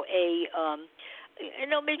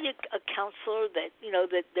 maybe a counselor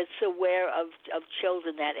that's aware of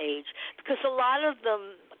children that age, because a lot of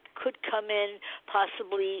them could come in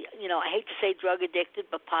possibly, I hate to say drug addicted,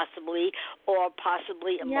 but possibly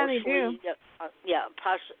emotionally,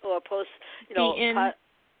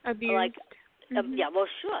 abused. like, well,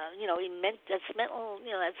 sure, that's mental,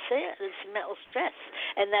 that's it, it's mental stress,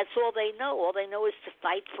 and that's all they know. All they know is to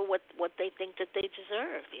fight for what they think that they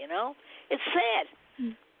deserve. It's sad.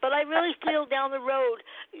 But I really feel down the road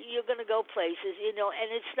you're going to go places, and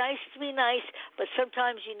it's nice to be nice, but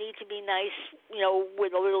sometimes you need to be nice,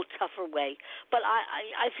 with a little tougher way. But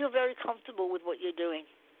I feel very comfortable with what you're doing,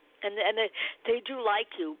 and they do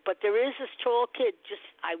like you. But there is this tall kid, just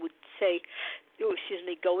I would say,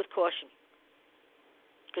 go with caution,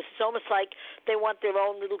 because it's almost like they want their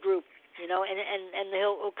own little group. And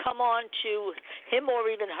he'll come on to him, or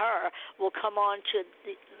even her will come on to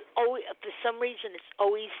for some reason it's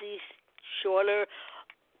always these shorter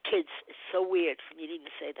kids. It's so weird for me to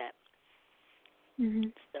even say that.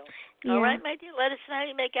 So, all right, my dear, let us know how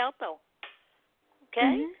you make out, though.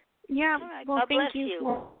 Okay? Yeah. All right. Well, God thank bless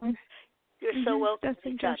you. You're so welcome.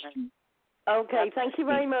 Okay, thank you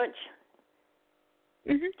very much.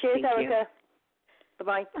 Cheers, thank Erica.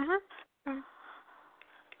 Bye-bye.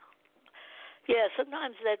 Yeah,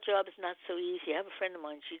 sometimes that job is not so easy. I have a friend of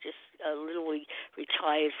mine. She just literally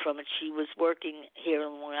retired from it. She was working here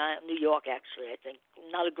in New York, actually, I think.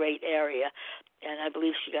 Not a great area. And I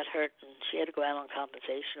believe she got hurt, and she had to go out on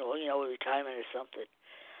compensation or, retirement or something.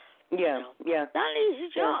 Yeah. Not an easy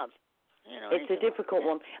job. It's a difficult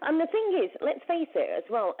one. And the thing is, let's face it as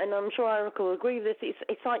well, and I'm sure Erica will agree with this,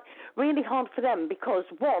 it's like really hard for them because,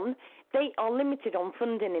 one, they are limited on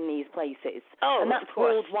funding in these places. And that's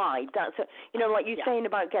worldwide. That's, like you're saying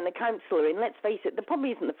about getting a counsellor in, let's face it, there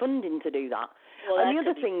probably isn't the funding to do that. Well, and the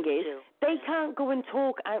other thing is, they can't go and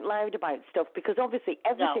talk out loud about stuff because obviously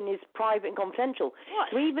everything is private and confidential.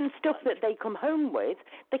 So even stuff that they come home with,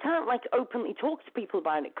 they can't openly talk to people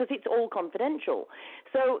about it because it's all confidential.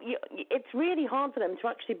 So it's really hard for them to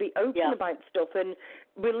actually be open about stuff and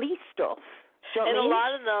release stuff. And a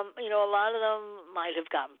lot of them, might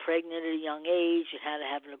have gotten pregnant at a young age and had to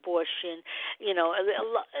have an abortion.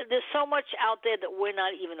 There's so much out there that we're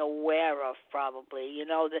not even aware of, probably.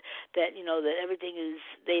 That everything is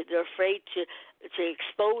they're afraid to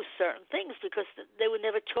expose certain things because they were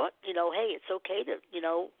never taught. Hey, it's okay to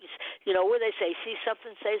where they say see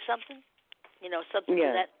something, say something. Something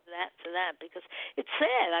to that, because it's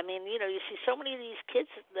sad. I mean, you see so many of these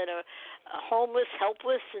kids that are homeless,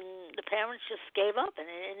 helpless, and the parents just gave up, and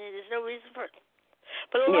there's no reason for it.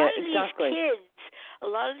 But a lot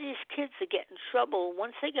of these kids that get in trouble,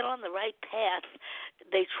 once they get on the right path,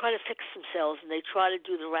 they try to fix themselves and they try to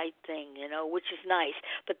do the right thing, which is nice.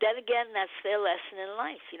 But then again, that's their lesson in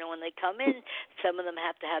life. When they come in, some of them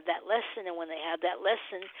have to have that lesson, and when they have that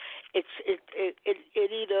lesson, it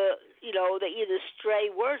either they either stray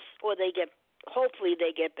worse or hopefully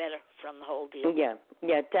they get better from the whole deal. Yeah,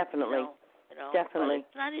 definitely. Definitely.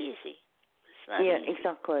 It's not easy.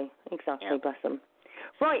 Exactly. Bless them.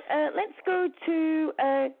 Right, let's go to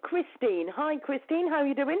Christine. Hi, Christine. How are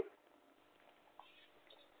you doing?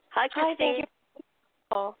 Hi, Christine.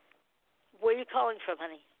 Hi, where are you calling from,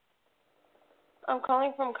 honey? I'm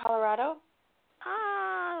calling from Colorado.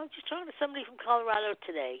 I was just talking to somebody from Colorado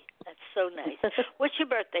today. That's so nice. What's your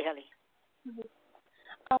birthday, honey?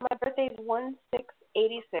 My birthday is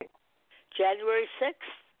 1/6/86. January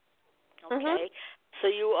 6th? Okay. So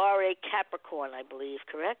you are a Capricorn, I believe,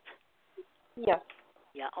 correct? Yes.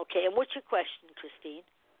 Yeah, okay. And what's your question, Christine?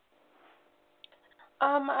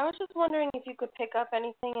 I was just wondering if you could pick up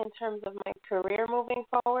anything in terms of my career moving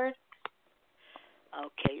forward.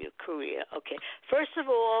 Okay, your career. Okay. First of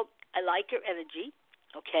all, I like your energy.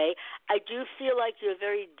 Okay. I do feel like you're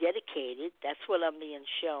very dedicated. That's what I'm being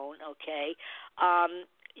shown. Okay.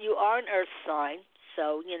 You are an earth sign.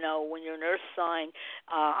 So, when you're an earth sign,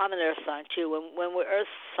 I'm an earth sign too. When we're earth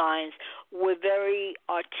signs, we're very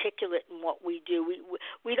articulate in what we do.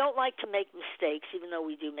 We don't like to make mistakes, even though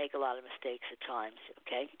we do make a lot of mistakes at times.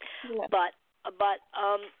 Okay, Yeah. but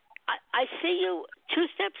I see you 2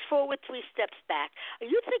 steps forward, 3 steps back. Are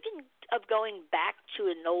you thinking of going back to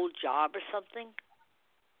an old job or something?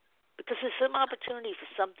 Because there's some opportunity for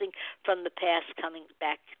something from the past coming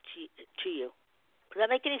back to you. Does that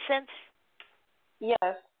make any sense?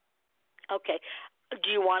 Yes. Okay. Do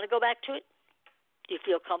you want to go back to it? Do you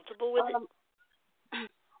feel comfortable with it?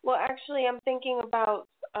 Well, actually, I'm thinking about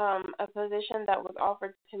a position that was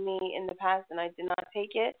offered to me in the past, and I did not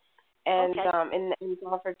take it. And Okay. And it's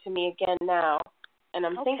offered to me again now, and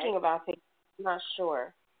I'm Okay. thinking about it. I'm not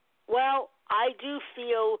sure. Well, I do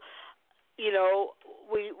feel,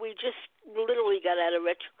 we just literally got out of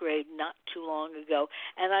retrograde not too long ago,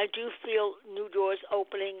 and I do feel new doors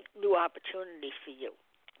opening, new opportunity for you.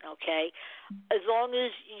 Okay, as long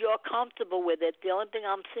as you're comfortable with it. The only thing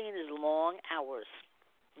I'm seeing is long hours.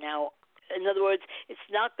 Now, in other words, it's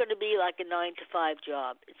not going to be like a 9-to-5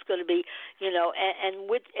 job. It's going to be, and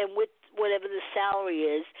with whatever the salary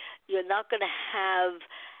is, you're not going to have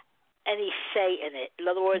any say in it. In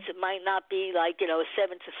other words, it might not be like 7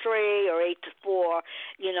 to 3 or 8 to 4.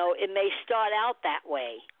 It may start out that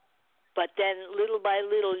way. But then little by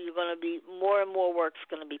little, you're going to be more and more work's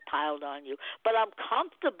going to be piled on you. But I'm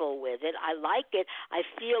comfortable with it. I like it. I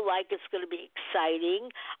feel like it's going to be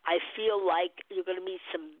exciting. I feel like you're going to meet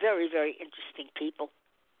some very, very interesting people.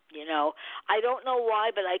 I don't know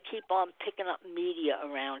why, but I keep on picking up media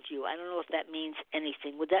around you. I don't know if that means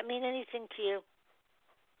anything. Would that mean anything to you?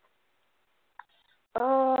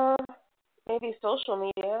 Maybe social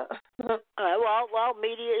media. All right. Well,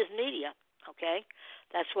 media is media. Okay.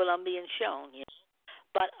 That's what I'm being shown,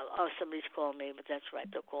 But somebody's calling me, but that's right.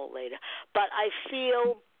 They'll call later. But I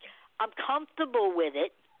feel I'm comfortable with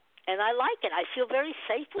it, and I like it. I feel very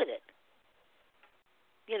safe with it.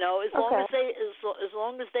 As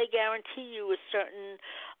long as they guarantee you a certain,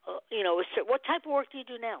 what type of work do you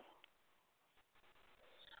do now?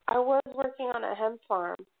 I was working on a hemp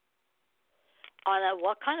farm. On a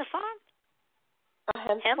what kind of farm?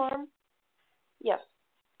 A hemp farm? Yes.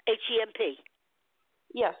 HEMP.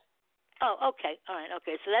 Yes. Oh, okay. All right.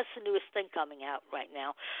 Okay. So that's the newest thing coming out right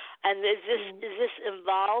now. And is this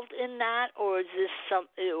involved in that, or is this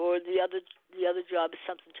or the other job is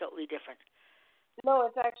something totally different? No,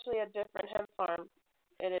 it's actually a different hemp farm.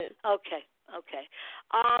 It is. Okay.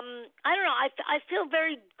 I don't know. I feel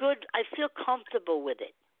very good. I feel comfortable with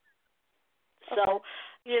it. So,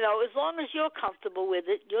 as long as you're comfortable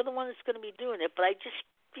with it, you're the one that's going to be doing it. But I just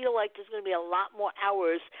feel like there's going to be a lot more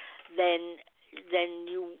hours than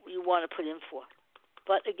you want to put in for.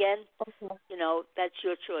 But again, that's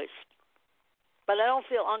your choice. But I don't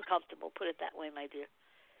feel uncomfortable, put it that way, my dear.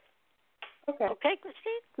 Okay. Okay,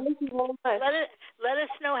 Christine? Thank you very much. Let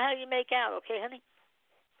us know how you make out, okay, honey?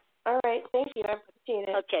 All right, thank you. I appreciate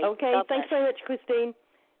it. Okay. Thanks very much, Christine.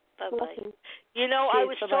 Bye-bye. Cheers, I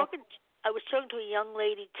was bye-bye. talking to a young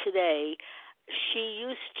lady today. She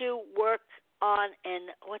used to work on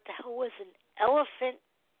what the hell was an elephant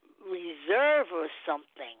reserve or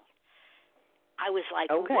something. I was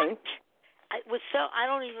like, okay. What? I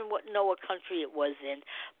don't even know what country it was in,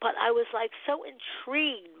 but I was like so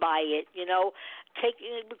intrigued by it,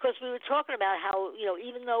 because we were talking about how,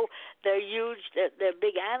 even though they're huge, they're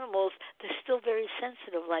big animals, they're still very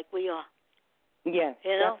sensitive like we are. Yeah,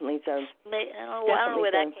 definitely so. I don't know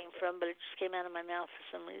where that came from, but it just came out of my mouth for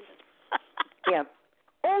some reason. Yeah.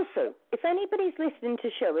 Also, if anybody's listening to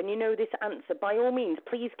the show and you know this answer, by all means,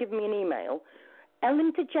 please give me an email.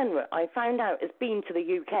 Ellen DeGeneres, I found out, has been to the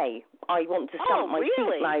UK. I want to stamp my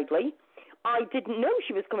feet loudly. I didn't know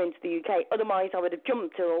she was coming to the UK, otherwise I would have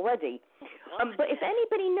jumped her already. But if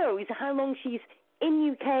anybody knows how long she's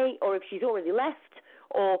in UK, or if she's already left,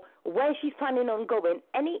 or where she's planning on going,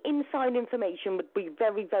 any inside information would be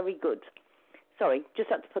very, very good. Sorry, just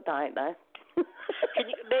had to put that out there.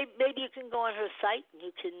 Maybe you can go on her site and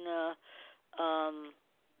you can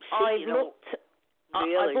see.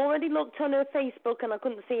 I've already looked on her Facebook and I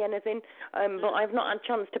couldn't see anything, but I've not had a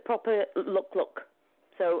chance to proper look.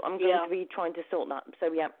 So I'm going to be trying to sort that.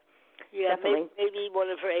 So yeah, definitely. Maybe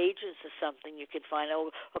one of her agents or something you could find,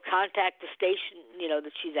 or contact the station,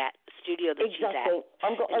 that she's at, the studio that she's at,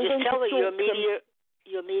 and just tell her your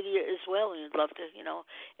media as well, and you'd love to,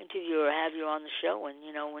 interview her, have you on the show, and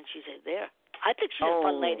when she's there. I think she's a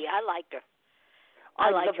fun lady. I like her.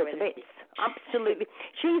 I love her to bits. Absolutely.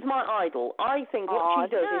 She's my idol. I think what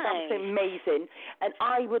she does is absolutely amazing, and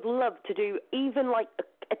I would love to do even like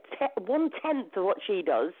 1/10 of what she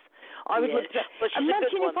does. I would love to. Well,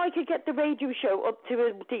 Imagine if I could get the radio show up to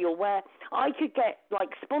a deal where I could get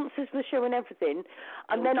like sponsors for the show and everything,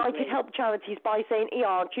 and then I could help charities by saying, do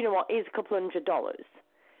you know what, here's a couple $100. Yeah.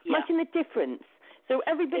 Imagine the difference. So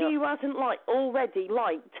everybody who hasn't already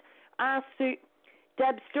liked our suit.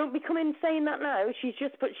 Debs, don't be coming saying that now. She's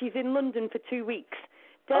just put she's in London for 2 weeks.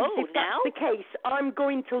 Debs, if that's the case, I'm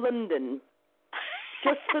going to London.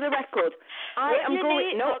 Just for the record. I am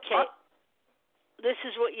going. No. Okay. This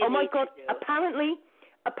is what you need. Oh my God! To do.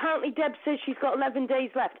 Apparently, Deb says she's got 11 days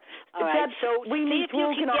left. All right. Deb, So we see need if to you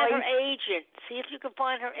organize. can get her agent. See if you can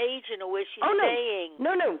find her agent or where she's staying.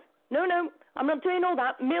 No. I'm not doing all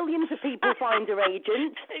that. Millions of people find her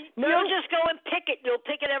agent. No. You'll just go and pick it. You'll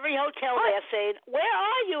pick at every hotel there saying, "Where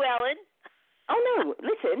are you, Ellen?" Oh no!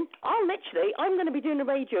 Listen, I'm going to be doing a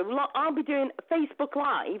radio. I'll be doing Facebook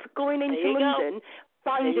Live, going into London.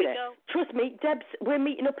 Finding it. Trust me, Debs, we're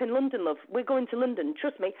meeting up in London, love. We're going to London.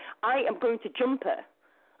 Trust me, I am going to jump her.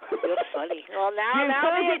 You're funny. Well, now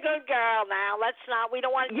be a good girl. Now, let's not. We don't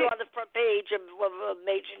want you on the front page of a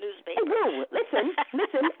major newspaper. Well, listen.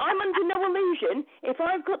 I'm under no illusion. If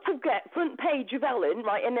I've got to get front page of Ellen,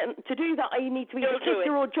 right, and to do that, I need to either kiss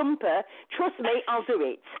her or jump her. Trust me, I'll do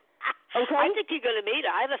it. Okay? I think you're going to meet her.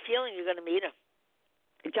 I have a feeling you're going to meet her.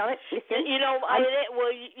 Janet, listen. I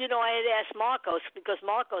had asked Marcos because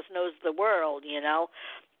Marcos knows the world, and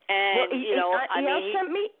he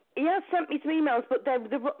has sent me some emails, but they're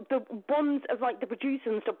the ones of like the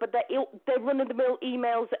producer and stuff, but they're run-of-the-mill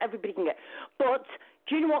emails that everybody can get. But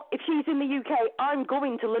do you know what? If she's in the UK, I'm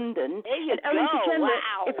going to London. There you go. Ellen DeGeneres,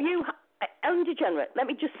 Wow. Ellen DeGeneres, let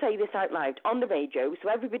me just say this out loud on the radio so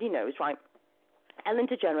everybody knows, right? Ellen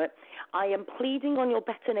DeGeneres, I am pleading on your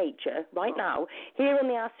better nature right now here on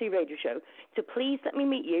the RC Radio Show to please let me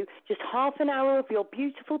meet you just half an hour of your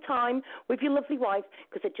beautiful time with your lovely wife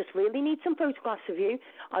because I just really need some photographs of you.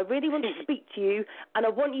 I really want to speak to you and I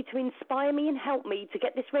want you to inspire me and help me to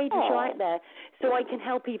get this radio show out there so I can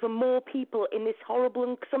help even more people in this horrible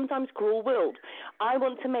and sometimes cruel world. I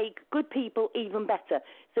want to make good people even better.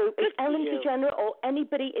 So if Ellen DeGeneres or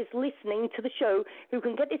anybody is listening to the show who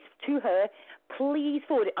can get this to her, please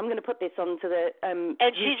forward it. I'm going to put this onto the and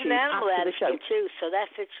YouTube she's an animal advocate too, so that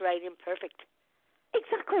fits right in perfect.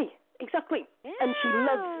 Exactly. Yeah. And she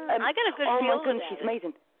loves. I got a good feeling my goodness, about she's it.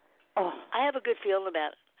 amazing. Oh, I have a good feeling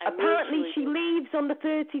about it. Apparently, she leaves on the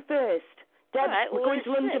 31st. Deb, we're going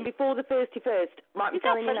to London before the 31st. Right, I'm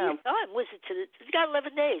telling you now. It's got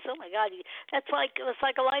 11 days. Oh my God, that's like a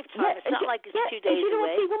lifetime. It's not like it's 2 days and you know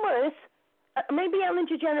away. What's even worse? Maybe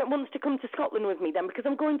Ellen DeGeneres wants to come to Scotland with me then, because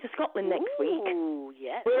I'm going to Scotland next week. Ooh,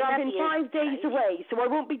 yeah. We're having 5 days away, so I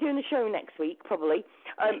won't be doing the show next week probably,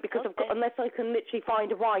 because I've got, unless I can literally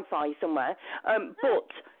find a Wi-Fi somewhere.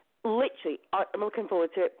 But literally, I'm looking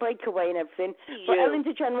forward to it. Breakaway and everything. But Ellen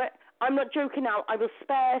DeGeneres, I'm not joking now. I will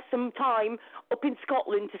spare some time up in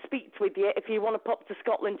Scotland to speak with you if you want to pop to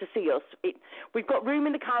Scotland to see us. We've got room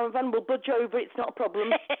in the caravan. We'll budge over. It's not a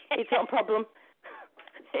problem. It's not a problem.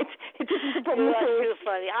 It isn't a problem. That's too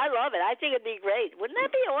funny. I love it. I think it'd be great. Wouldn't that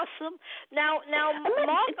be awesome? Now,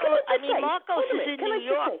 Marcos is in New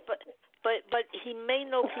York, but he may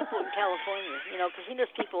know people in California, because he knows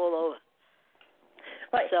people all over.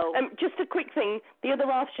 Right, so, just a quick thing. The other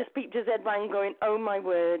half just peeped to Zed Wang going, oh my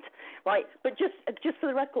word. Right, but just for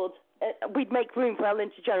the record, we'd make room for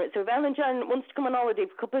Ellen DeGeneres. So if Ellen DeGeneres wants to come on holiday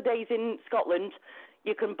for a couple of days in Scotland,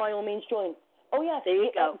 you can by all means join. Oh, yeah. There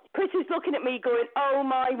you go. Chris is looking at me going, oh,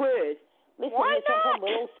 my word. Listen, why it's not a problem.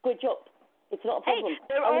 We'll all squidge up. It's not a problem. Hey,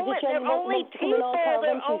 they're only people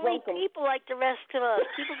like the rest of us.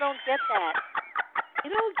 People don't get that.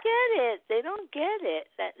 You don't get it. They don't get it.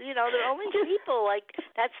 That they're only people. Like,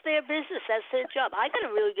 that's their business. That's their job. I got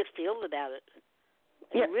a really good feeling about it.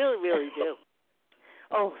 I really, really do.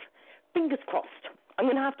 Oh, fingers crossed. I'm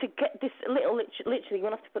going to have to get this literally, we're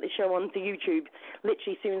going to have to put the show on to YouTube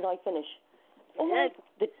literally as soon as I finish.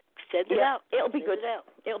 Send it out. It'll be good.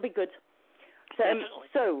 It'll be good.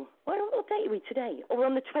 So what date are we today? We're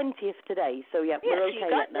on the 20th today, so we're okay. You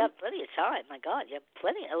got plenty of time. My God, you have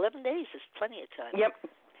 11 days is plenty of time. Yep.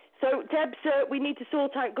 So, Debs, we need to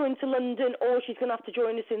sort out going to London, or she's going to have to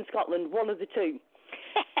join us in Scotland, one of the two.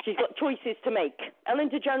 She's got choices to make. Ellen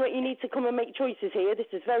DeGeneres, you need to come and make choices here. This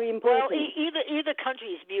is very important. Well, either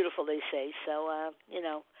country is beautiful, they say, so,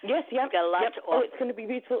 Yes, you've got a lot to offer. Oh, it's going to be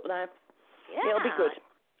beautiful now. Yeah. It'll be good.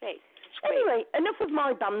 Great. Anyway, enough of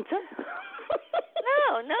my banter.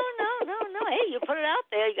 No. Hey, you put it out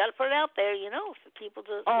there. You got to put it out there, for people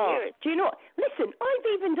to hear it. Do you know what? Listen, I've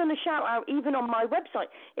even done a shout-out even on my website.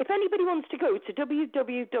 If anybody wants to go to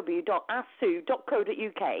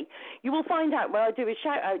www.assu.co.uk, you will find out where I do a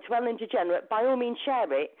shout-out to Ellen DeGeneres. By all means,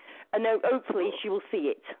 share it. and now hopefully she will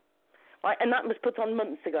see it. Right, and that was put on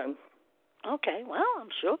months ago. Okay, well,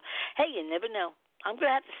 I'm sure. Hey, you never know. I'm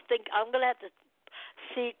gonna have to think. I'm gonna have to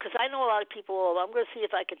see, because I know a lot of people. I'm gonna see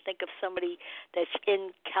if I can think of somebody that's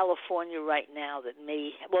in California right now that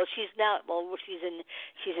may. Well, she's in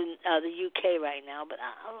the UK right now, but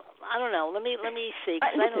I don't know. Let me see.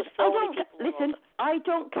 Cause I know so many people. Listen, I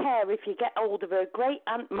don't care if you get hold of a great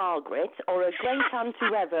Aunt Margaret or a great Aunt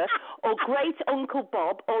whoever or great Uncle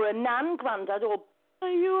Bob or a nan, granddad or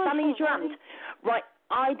Danny's your aunt. Right,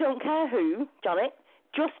 I don't care who, Janet.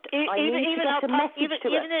 Just I need to get a message to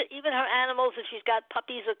her. Even her animals, if she's got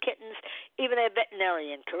puppies or kittens, even a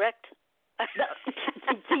veterinarian, correct?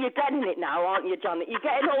 So you're getting it now, aren't you, Janet? You're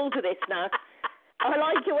getting hold of this now. I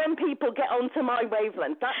like it when people get onto my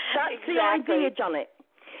wavelength. That's exactly the idea, Janet.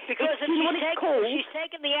 Because if she's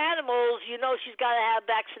taking the animals, she's got to have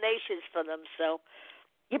vaccinations for them. So.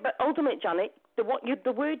 Yeah, but hold a minute, Janet. The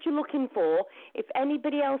word you're looking for, if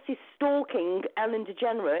anybody else is stalking Ellen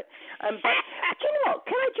DeGeneres, but do you know what?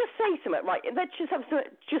 Can I just say something? Right, let's just have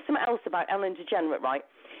something else about Ellen DeGeneres, right?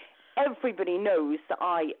 Everybody knows that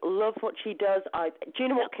I love what she does. Do you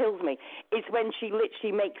know what kills me? Is when she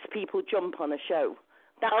literally makes people jump on a show.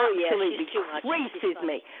 That absolutely freezes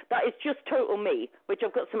me. That is just total me, which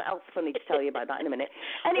I've got something else funny to tell you about that in a minute.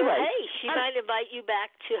 Anyway. Well, hey, she might invite you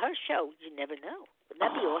back to her show. You never know. Wouldn't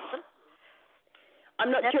that be awesome? I'm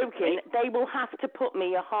not joking. They will have to put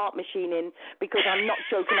me a heart machine in because I'm not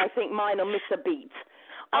joking. I think mine will miss a beat.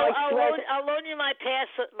 I'll loan you my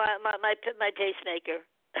my pacemaker.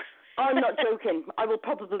 I'm not joking. I will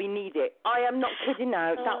probably need it. I am not kidding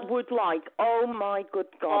now. That would oh my good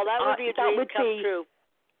God. Oh, that would be a dream come true.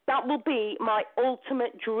 That will be my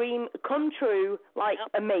ultimate dream come true.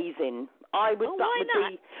 Amazing. I would. That would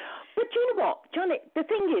be. But do you know what, Johnny? The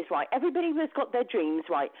thing is, right, everybody has got their dreams,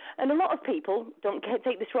 right? And a lot of people, don't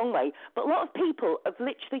take this wrong way, but a lot of people have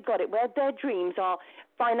literally got it where their dreams are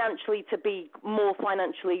financially to be more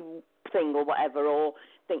financially thing or whatever, or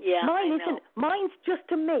think. Yeah, mine isn't. Mine's just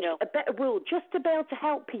to make a better world, just to be able to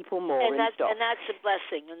help people more and stuff. And that's a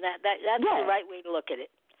blessing, and that's the right way to look at it.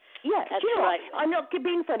 Yeah, that's you know right. I'm not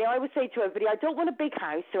being funny. I always say to everybody, I don't want a big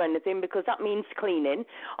house or anything because that means cleaning.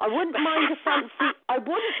 I wouldn't mind a fancy. I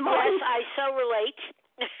wouldn't mind. Yes, I so relate.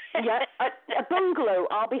 Yeah, a bungalow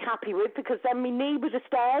I'll be happy with because then me knee with the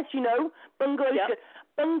stairs, bungalows. Yep.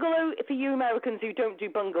 Bungalow, for you Americans who don't do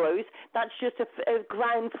bungalows, that's just a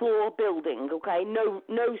ground floor building, okay? No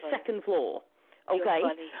second floor. Okay,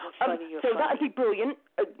 You're funny. So that'd be brilliant.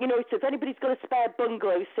 So if anybody's got a spare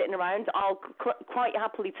bungalow sitting around, I'll quite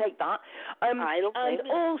happily take that. I don't blame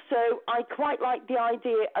you. Also, I quite like the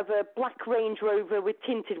idea of a black Range Rover with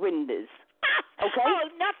tinted windows. Okay. Oh,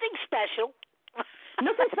 nothing special.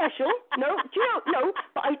 Nothing special. No, do you know? No,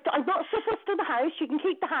 but I'm not so fussed to the house. You can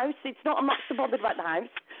keep the house. I'm not so bothered about the house.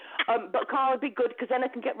 But a car would be good because then I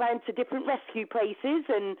can get round to different rescue places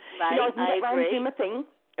and I can get round and do my thing.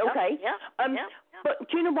 Okay. Yeah. But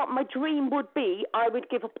do you know what my dream would be? I would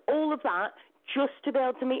give up all of that just to be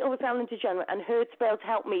able to meet up with Ellen DeGeneres and her to be able to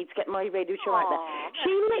help me to get my radio show out there. She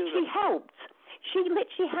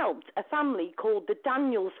literally helped a family called the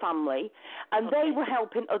Daniels family, and they were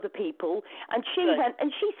helping other people. And she went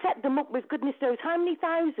and she set them up with goodness knows how many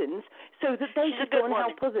thousands so that they could go and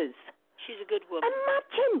help others. She's a good woman.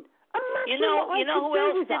 Imagine you know who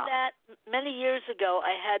else did that? Many years ago,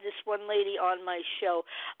 I had this one lady on my show.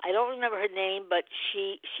 I don't remember her name, but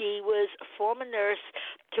she was a former nurse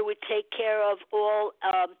who would take care of all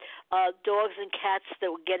dogs and cats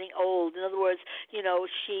that were getting old. In other words, she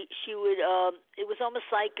would. It was almost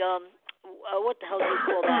like what the hell do you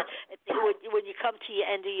call that? When you come to the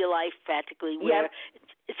end of your life, practically, where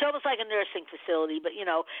it's almost like a nursing facility, but it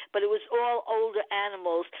was all older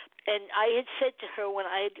animals. And I had said to her when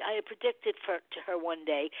I had predicted to her one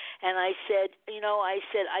day, and I said,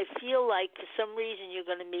 I feel like for some reason you're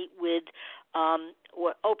going to meet with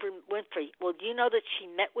Oprah Winfrey. Well, do you know that she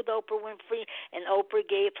met with Oprah Winfrey, and Oprah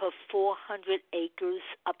gave her 400 acres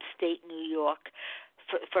upstate New York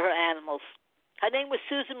for her animals. Her name was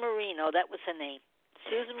Susan Marino. That was her name.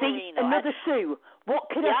 Susan Marino. Another Sue. What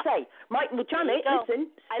can I say? Right, well, Janet, listen.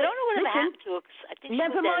 I don't know what happened to her. I think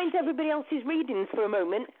never mind everybody else's readings for a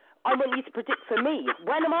moment. I want you to predict for me.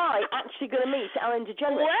 When am I actually going to meet Ellen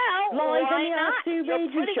DeGeneres? Well, live why on the not? Sue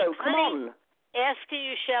radio show. Come on. Ask and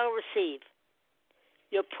you shall receive.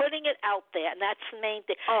 You're putting it out there, and that's the main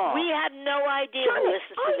thing. We have no idea who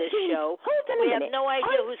listens to this show. We have no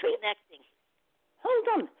idea who's connecting. Hold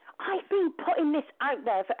on. I've been putting this out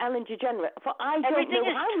there for Ellen DeGeneres for I don't Everything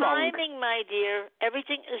know how long. Everything is timing, my dear.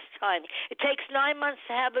 Everything is timing. It takes 9 months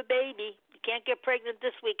to have a baby. You can't get pregnant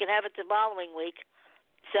this week and have it the following week.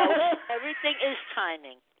 So everything is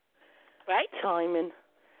timing, right? Timing.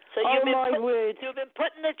 So Oh, my word. You've been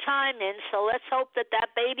putting the time in, so let's hope that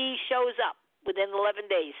baby shows up within 11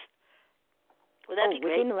 days. Would that be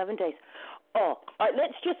great? Within 11 days. Oh, right,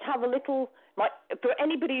 let's just have a little, right, for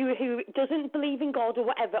anybody who doesn't believe in God or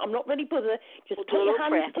whatever, I'm not really bothered, just put your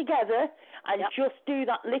hands together and just do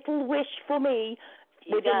that little wish for me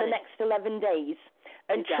within the next 11 days.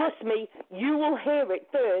 And trust me, you will hear it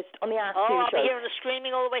first on the Ask Sue I'll show. be hearing the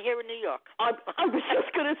screaming all the way here in New York. I was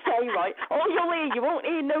just going to say, right, all you'll hear, you won't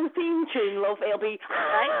hear no theme tune, love. It'll be,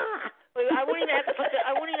 right? I won't even have to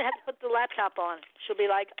put the laptop on. She'll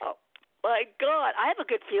be like, oh, my God. I have a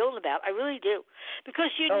good feeling about it. I really do.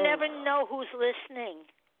 Because you never know who's listening.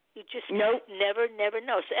 You just never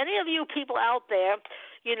know. So any of you people out there,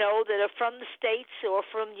 that are from the States or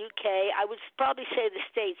from UK, I would probably say the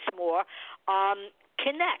States more,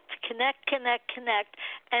 connect, and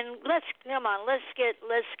let's get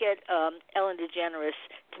Ellen DeGeneres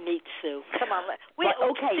to meet Sue. Come on,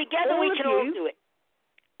 together we can all do it.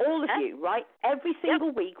 All of you, right? Every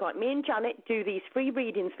single week, right? Me and Janet do these free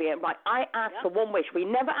readings for you. Right? I ask for one wish. We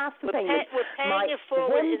never ask for payment. We're paying you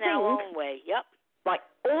forward in our own way. Yep. Right.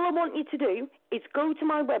 All I want you to do is go to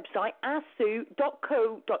my website,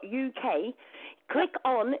 asksue.co.uk, click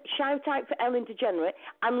on Shout Out for Ellen DeGeneres,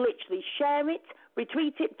 and literally share it,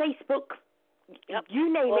 retweet it, Facebook, you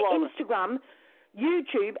name it, Instagram,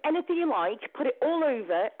 YouTube, anything you like, put it all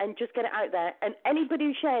over and just get it out there. And anybody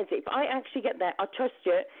who shares it, if I actually get there, I trust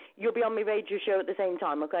you'll be on my radio show at the same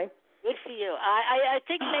time, okay? Good for you. I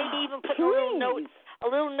think maybe even put a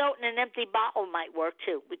little note in an empty bottle might work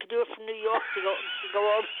too. We could do it from New York to go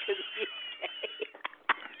over to the UK.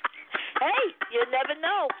 Hey, you never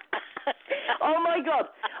know. Oh my God!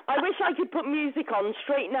 I wish I could put music on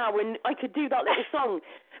straight now and I could do that little song.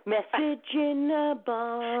 Message in a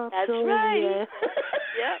bottle. That's right.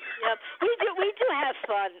 Yep. We do have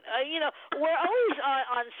fun. We're always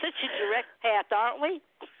on such a direct path, aren't we?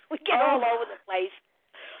 We get all over the place.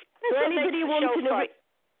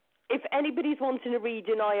 If anybody's wanting a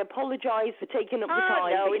reading, I apologise for taking up the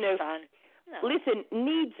time. No, but, it's fun. No. Listen,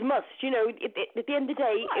 needs must. At the end of the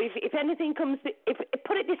day, if anything comes,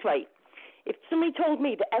 put it this way. If somebody told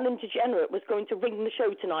me that Ellen DeGeneres was going to ring the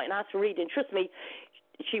show tonight and ask for a reading, trust me,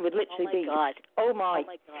 she would literally be. Oh my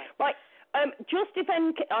God. Right.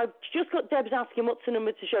 I've just got Deb's asking what's the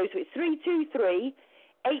number to show. So it's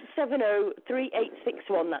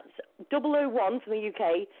 323-870-3861. That's 001 from the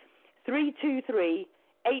UK.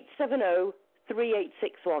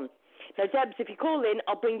 323-870-3861. Now, Debs, if you call in,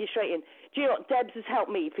 I'll bring you straight in. Do you know what? Debs has helped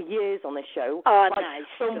me for years on this show. Oh, nice.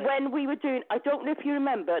 From when we were doing, I don't know if you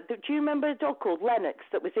remember, do you remember a dog called Lennox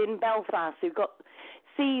that was in Belfast who got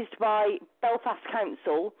seized by Belfast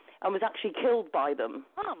Council and was actually killed by them?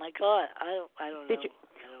 Oh, my God. I don't know.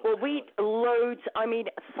 Well,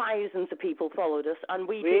 thousands of people followed us, and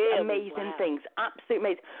we did amazing things. Absolutely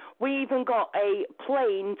amazing. We even got a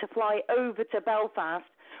plane to fly over to Belfast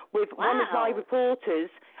with one of my reporters,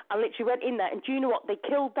 and literally went in there. And do you know what? They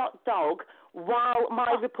killed that dog while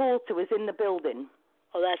my reporter was in the building.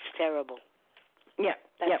 Oh, that's terrible. Yeah.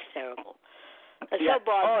 That's terrible. That's so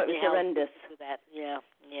bothersome. Oh, it was horrendous. That. Yeah.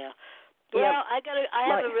 Well, I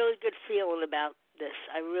have a really good feeling about this.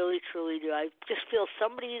 I really, truly do. I just feel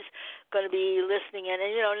somebody's going to be listening in.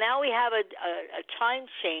 And, now we have a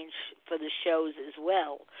time change for the shows as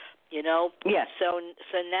well, Yes. So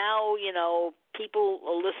now, people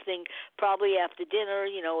are listening probably after dinner,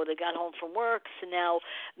 they got home from work. So now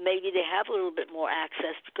maybe they have a little bit more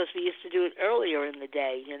access because we used to do it earlier in the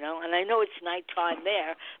day, And I know it's nighttime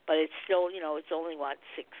there, but it's still, it's only, a little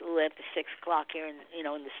after 6 o'clock here in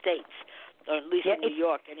the States. Or at least in New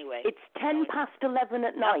York, anyway. It's 10 past 11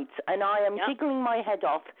 at night, and I am giggling my head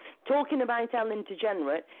off, talking about Ellen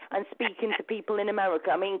DeGeneres and speaking to people in America.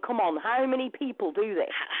 I mean, come on, how many people do this?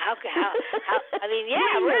 How I mean,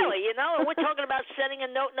 really, and we're talking about sending a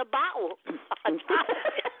note in a bottle.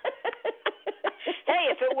 Hey,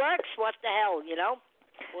 if it works, what the hell,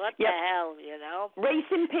 What the hell,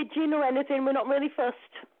 Racing pigeon or anything, we're not really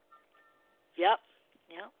fussed. Yep.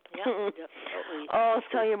 I'll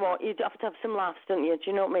tell you what, you'd have to have some laughs, don't you? Do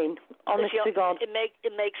you know what I mean? Honest to God. It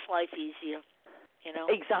makes life easier,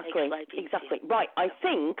 Exactly. Easier. Right, I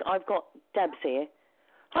think I've got Debs here.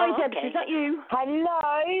 Hi, Debs, is that you?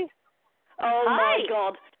 Hello. Oh, my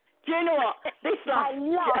God. Do you know what?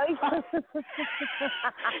 Hello.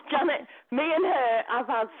 Janet, me and her have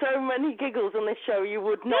had so many giggles on this show you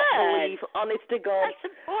would not believe, honest to God. That's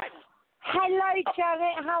important. Hello,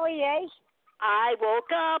 Janet, how are you? I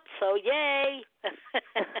woke up, so yay.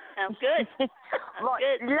 I'm good.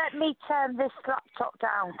 Right, let me turn this laptop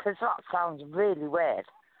down because that sounds really weird.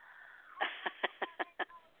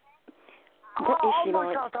 What is she my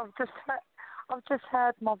like? God! I've just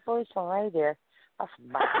heard my voice on radio. That's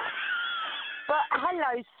mad. But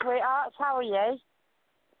hello, sweethearts. How are you?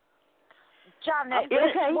 Janet,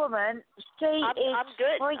 this woman, she is I'm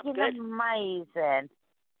good. freaking amazing.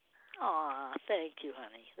 Aw, thank you,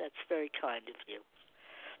 honey. That's very kind of you.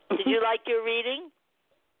 Did you like your reading?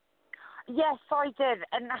 Yes, I did.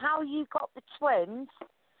 And how you got the twins,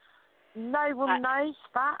 no one knows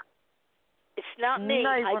that. It's not me.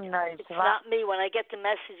 No one knows that. It's not me. When I get the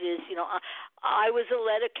messages, I was a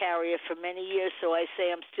letter carrier for many years, so I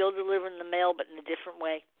say I'm still delivering the mail, but in a different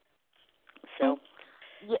way. So,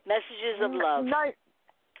 messages of love. No,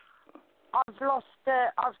 I've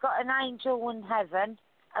got an angel in heaven,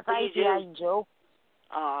 a baby angel.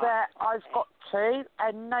 But I've got two,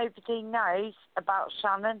 and nobody knows about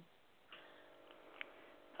Shannon.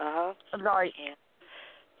 Right. Yeah.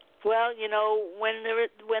 Well, when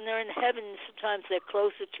they're in heaven, sometimes they're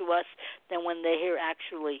closer to us than when they're here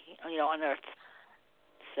actually, on earth.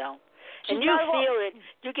 So, and you feel it.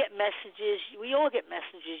 You get messages. We all get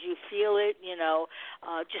messages. You feel it.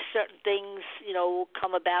 Just certain things,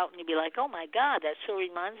 come about, and you be like, "Oh my God, that so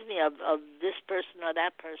reminds me of this person or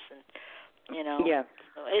that person." Yeah.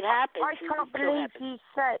 It happens. I can't believe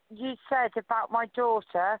you said about my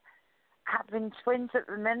daughter having twins at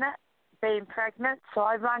the minute, being pregnant. So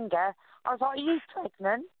I rang her. I was like, "Are you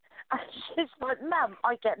pregnant?" And she's like, "Mum,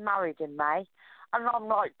 I get married in May." And I'm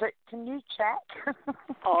like, "But can you check?"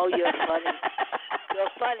 Oh, you're funny.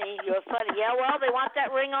 You're funny. Yeah, well, they want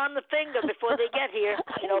that ring on the finger before they get here.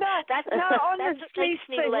 That's what makes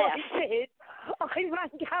me laugh. I rang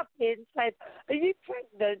Gabby and said, "Are you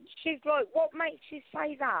pregnant?" She's like, "What makes you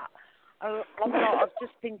say that?" I'm like, "I've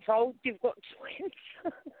just been told you've got twins."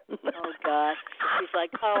 Oh, God. She's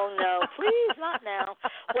like, "Oh, no, please, not now."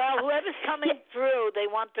 Well, whoever's coming through, they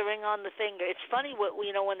want the ring on the finger. It's funny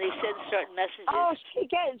when they send certain messages. Oh, she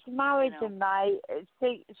gets married in May.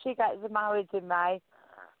 She gets married in May.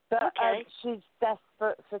 But she's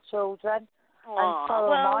desperate for children. And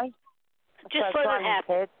so am I. Just let it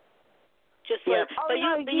happen. Just let. But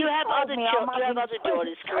you have other children. You have other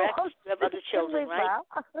daughters, correct? You have other children, right?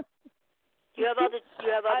 You have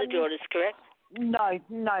other daughters, correct? No,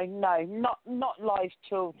 not live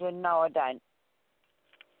children. No, I don't.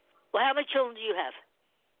 Well, how many children do you have?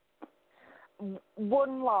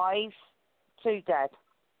 One live, two dead.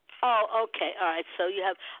 Oh, okay, all right. So you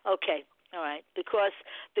have all right, because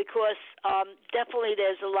definitely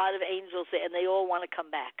there's a lot of angels there, and they all want to come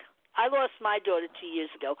back. I lost my daughter 2 years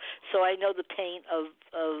ago, so I know the pain of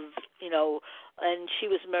and she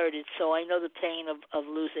was murdered, so I know the pain of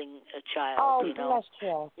losing a child. Oh, bless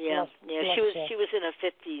you. Yeah, she was in her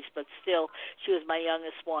 50s, but still, she was my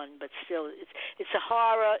youngest one. But still, it's a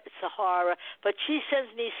horror. It's a horror. But she sends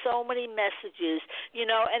me so many messages,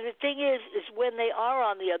 And the thing is when they are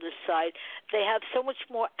on the other side, they have so much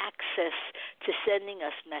more access to sending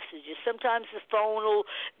us messages. Sometimes the phone will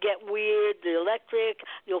get weird, the electric.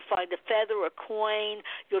 You'll find a feather, a coin.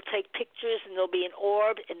 You'll take pictures, and there'll be an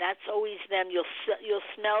orb, and that's always them. You'll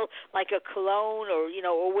smell like a cologne or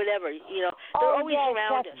whatever. They're always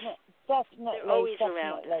around us. Definitely. They're always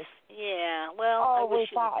around us. Yeah. Well, I wish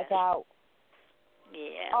without a doubt.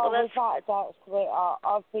 Yeah. Oh, without a doubt, sweetheart.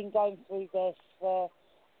 I've been going through this for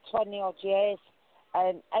 20-odd years,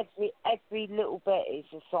 and every little bit is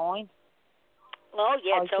a sign. Oh,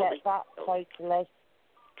 yeah, totally. I get that, totally.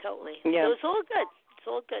 Totally. Yeah. So it's all good. It's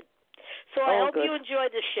all good. So I hope you enjoy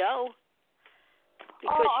the show,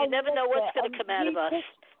 because you never know what's going to come out of us.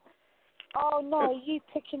 Oh, no, you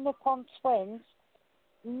picking up on twins?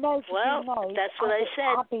 Nobody knows. That's what I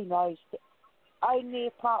said. Abby knows. Only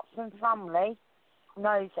apart from family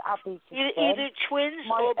knows Abby's a twin. Either twins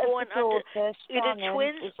or born under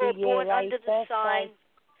the sign.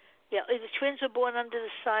 Yeah, either twins are born under the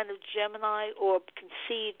sign of Gemini or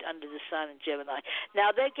conceived under the sign of Gemini.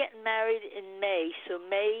 Now they're getting married in May, so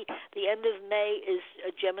the end of May is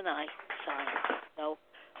a Gemini sign. No.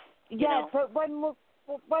 But when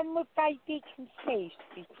would they be conceived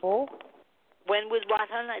before? When would what,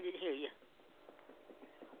 hon? I didn't hear you.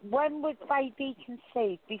 When would they be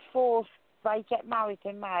conceived? Before they get married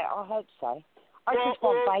in May? I hope so. I just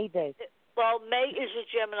want babies. Well, May is a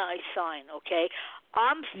Gemini sign, okay?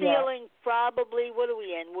 I'm feeling probably, what are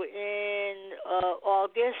we in? We're in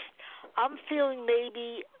August. I'm feeling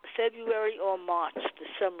maybe February or March for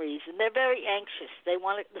some reason. They're very anxious. They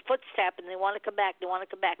want the foot's tapping. They want to come back. They want to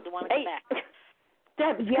come back. They want to come back.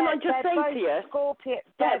 Deb, can I just say to you? Scorpio,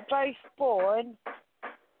 they're both born.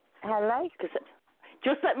 Hello?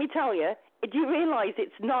 Just let me tell you, do you realise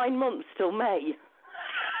it's 9 months till May?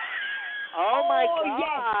 Oh, my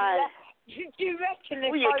God. Do you reckon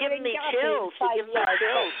if you're I giving ring me Gabby chills. and say, You're giving me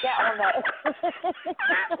chills. get on it?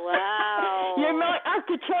 Wow. You might have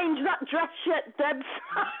to change that dress shirt, Debs.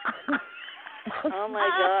 Oh, my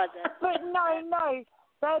God. But no,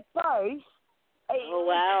 they're both. Oh,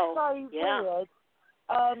 wow. It's so weird.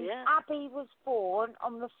 Abby was born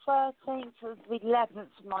on the 13th of the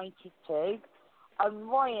 11th, 92,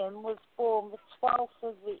 and Ryan was born the 12th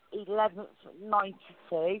of the 11th,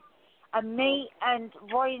 92, and me and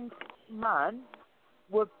Ryan's mum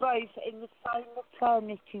were both in the same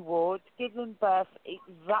maternity ward, giving birth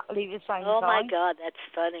exactly the same time. Oh, my God, that's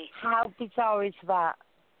funny. How bizarre is that?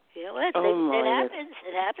 Yeah, well, it happens.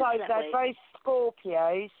 It happens so that they're way. both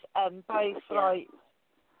Scorpios and both, like,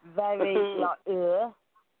 very, like,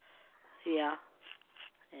 Yeah.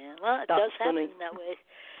 Yeah. Well, it That's does happen funny. that way.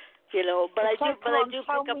 You know, but I do pick up pregnancy.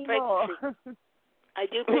 I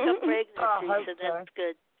do pick up pregnancy, so that's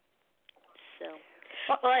good. So,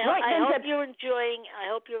 well, I hope you're enjoying. I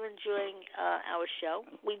hope you're enjoying our show.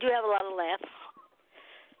 We do have a lot of laughs,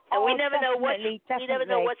 and we never know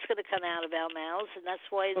what's going to come out of our mouths, and that's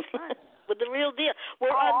why it's fun. With the real deal,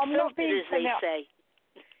 we're unfiltered, as they say.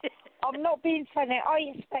 I'm not being funny.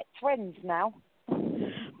 I expect twins now.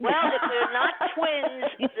 Well, if they're not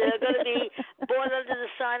twins, they're going to be born under the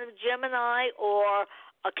sign of Gemini or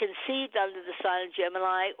conceived under the sign of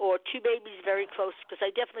Gemini or two babies very close, because I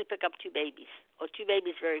definitely pick up two babies or two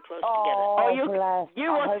babies very close together. You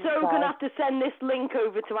are so going to have to send this link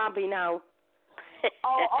over to Abby now.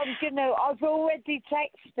 I've already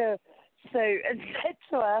texted her, Sue, and said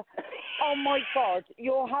to her, oh, my God,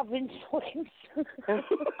 you're having twins.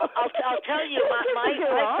 I'll tell you,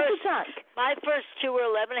 my first two were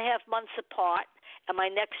 11 and a half months apart, and my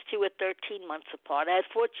next two are 13 months apart. I had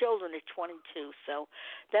 4 children at 22, so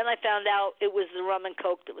then I found out it was the rum and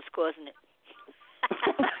coke that was causing it.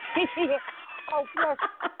 Oh,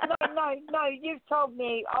 no, you've told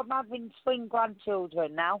me I'm having twin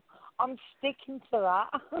grandchildren now. I'm sticking to that.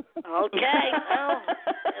 Okay, well,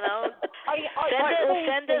 you know,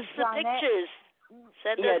 send us the pictures.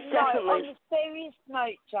 Definitely. On a serious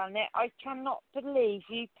note, Janet, I cannot believe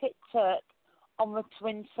you picked up on the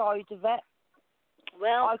twin side of it.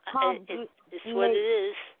 Well, I can't it's what it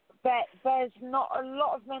is. But there's not a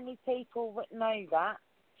lot of many people that know that.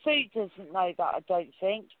 Sue doesn't know that, I don't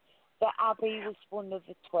think, that Abby was one of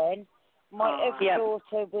the twin. My other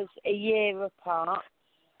daughter was a year apart.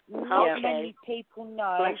 Not many people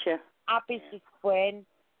know Abby's a twin.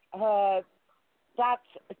 Her dad's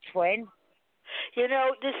a twin. You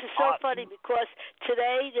know, this is so funny because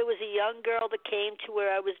today there was a young girl that came to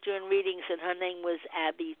where I was doing readings, and her name was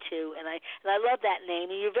Abby too, and I love that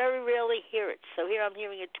name, and you very rarely hear it. So here I'm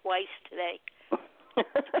hearing it twice today.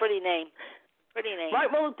 It's a pretty name. Pretty name.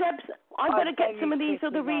 Right, well, Debs, I better get some of these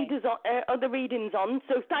other readings on.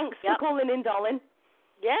 So thanks for calling in, darling.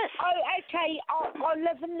 Yes. Oh, okay. I'll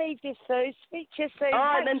love and leave you, Sue. Speak to you soon.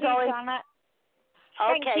 All right, then, darling. Janet.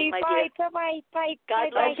 Okay, Thank you. my Bye. dear. Bye.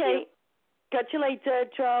 God bless you. Catch you later,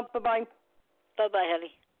 Bye-bye. Bye-bye,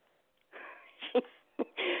 honey.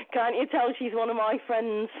 Can't you tell she's one of my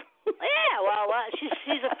friends? Yeah, well,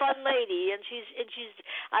 she's a fun lady, and she's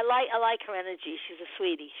I like her energy. She's a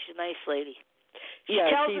sweetie. She's a nice lady.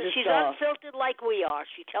 She's unfiltered like we are.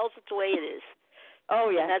 She tells it the way it is.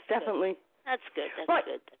 Oh yeah, that's definitely. Good. That's good. That's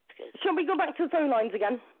good. Shall we go back to the phone lines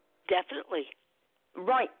again? Definitely.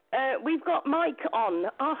 Right. We've got Mike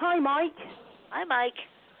on. Hi, Mike. Hi, Mike.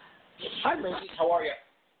 Hi, Lindsay. How are you?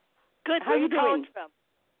 Good. How are you doing? From?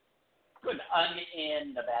 Good. I'm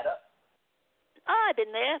in Nevada. Oh, I've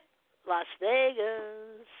been there. Las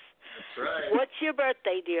Vegas. That's right. What's your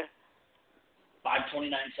birthday, dear?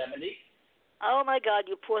 5/29/70. Oh, my God,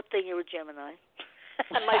 you poor thing. You're a Gemini.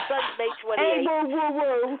 And my son's May 28. Hey,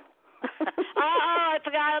 whoa. I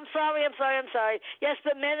forgot. I'm sorry. Yes,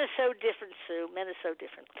 but men are so different, Sue. Men are so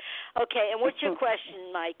different. Okay, and what's your question,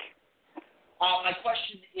 Mike? My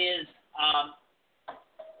question is, I'm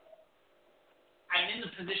in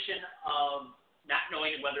the position of not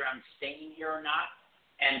knowing whether I'm staying here or not,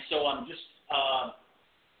 and so I'm just,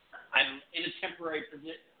 I'm in a temporary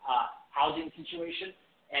housing situation,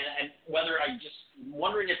 and whether I'm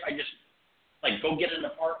wondering if I just, go get an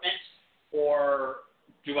apartment, or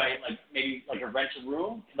do I, maybe rent a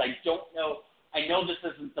room? Because I don't know. I know this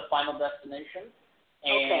isn't the final destination,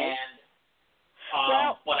 and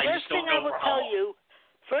but I just don't know for how long.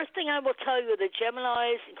 First thing I will tell you, the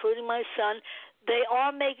Geminis, including my son, they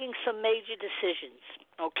are making some major decisions,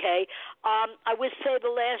 Okay, I would say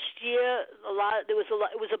the last year it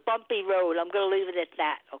was a bumpy road. I'm going to leave it at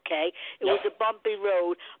that. Okay, it was a bumpy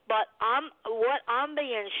road. But what I'm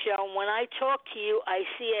being shown when I talk to you, I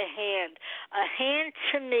see a hand. A hand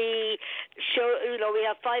to me we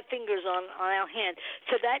have 5 fingers on our hand,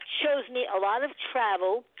 so that shows me a lot of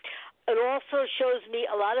travel. It also shows me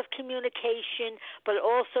a lot of communication, but it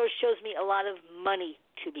also shows me a lot of money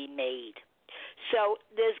to be made. So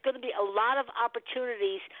there's going to be a lot of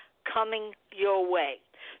opportunities coming your way.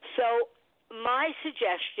 So my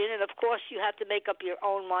suggestion, and of course you have to make up your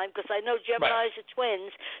own mind, because I know Geminis are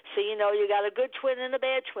twins, so you got a good twin and a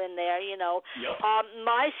bad twin there, Yep.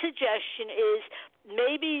 My suggestion is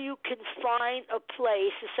maybe you can find a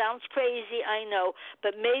place. It sounds crazy, I know,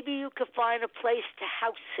 but maybe you could find a place to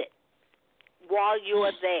house it while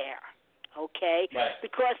you're there. Okay,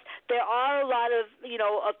 because there are a lot of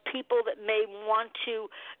of people that may want to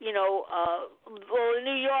well, in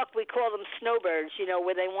New York we call them snowbirds,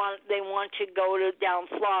 where they want to go down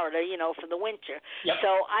Florida, for the winter. Yep.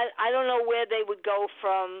 So I don't know where they would go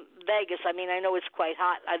from Vegas. I mean, I know it's quite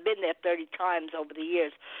hot. I've been there 30 times over the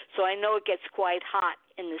years, so I know it gets quite hot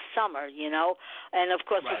in the summer, and of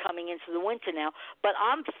course we're coming into the winter now. But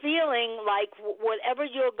I'm feeling like whatever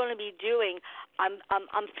you're going to be doing,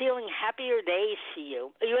 I'm feeling happier days for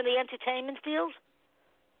you. Are you in the entertainment field?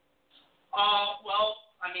 Well,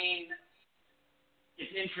 I mean,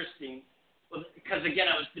 it's interesting because again,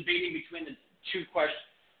 I was debating between the 2 questions.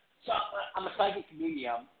 So I'm a psychic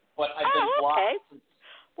medium, but I've been blocked. Okay.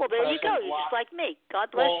 Well, there you go. You're just like me.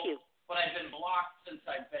 God bless you. But I've been blocked since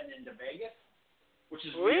I've been into Vegas, which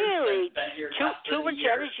is really weird. I've been here too much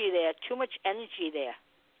energy there. Too much energy there.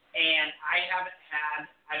 And I've had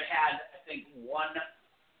I think one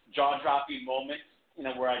jaw-dropping moment,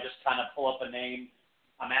 where I just kind of pull up a name.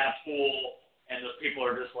 I'm at a pool, and the people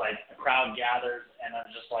are just like, a crowd gathers, and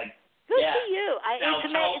I'm just like, good for you.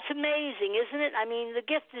 It's amazing, isn't it? I mean, the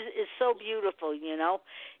gift is so beautiful,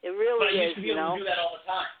 It really but I is, used to be able to do that all the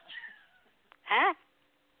time. Huh?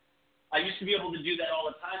 I used to be able to do that all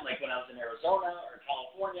the time, like when I was in Arizona or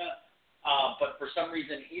California. But for some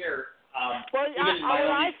reason here, what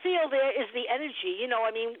I feel there is the energy.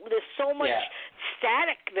 I mean, there's so much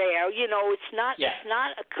static there. It's not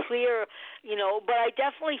a clear. But I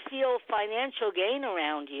definitely feel financial gain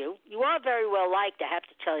around you. You are very well liked. I have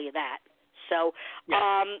to tell you that. So,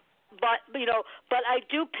 but I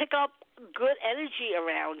do pick up good energy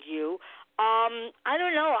around you. I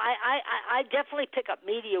don't know. I definitely pick up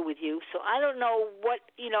media with you, so I don't know what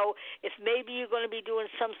if maybe you're going to be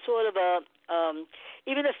doing some sort of a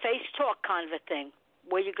even a face talk kind of a thing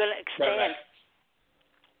where you're going to expand. Right.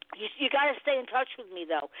 You got to stay in touch with me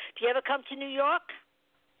though. Do you ever come to New York?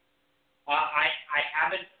 I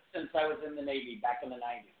haven't since I was in the Navy back in the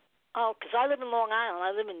 90s. Oh, because I live in Long Island. I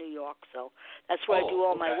live in New York, so that's where I do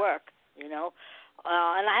all my work. And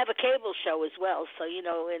I have a cable show as well, so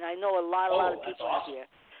and I know a lot of people out here.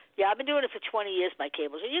 Yeah, I've been doing it for 20 years. My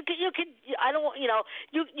cable show. You can. I don't. You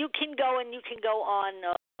can go and you can go on.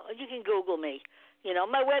 You can Google me.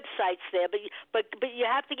 My website's there, but you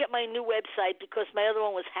have to get my new website because my other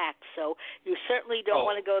one was hacked. So you certainly don't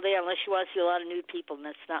want to go there unless you want to see a lot of nude people, and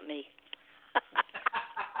that's not me.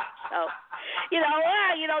 So, they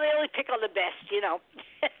only pick on the best,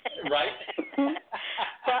 Right.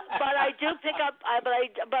 but I do pick up.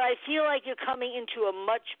 But I feel like you're coming into a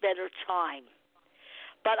much better time.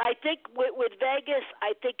 But I think with Vegas,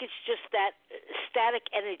 I think it's just that static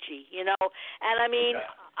energy, And I mean,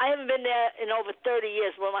 I haven't been there in over 30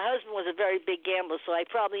 years. Well, my husband was a very big gambler, so I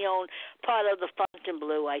probably own part of the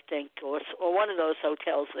Fontainebleau, I think, or one of those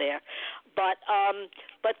hotels there. But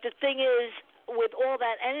the thing is, with all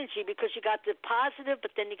that energy, because you got the positive,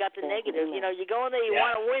 but then you got the negative. You go in there, you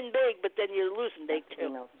want to win big, but then you're losing big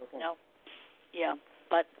too. Yeah.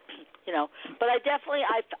 But but I definitely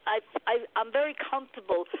I'm very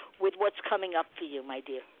comfortable with what's coming up for you, my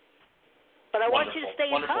dear. But I want you to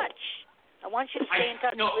stay in touch. I want you to stay in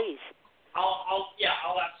touch, please.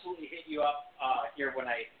 I'll absolutely hit you up here when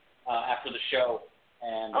I after the show,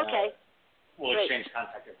 and we'll exchange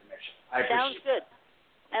contact information. I appreciate Sounds good.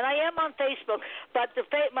 And I am on Facebook, but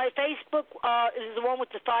my Facebook is the one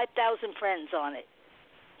with the 5,000 friends on it.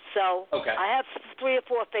 So I have 3 or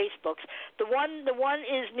 4 Facebooks. The one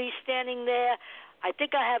is me standing there. I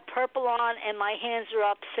think I have purple on, and my hands are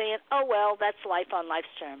up, saying, "Oh well, that's life on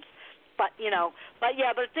life's terms." But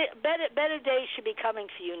better days should be coming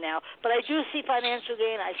for you now. But I do see financial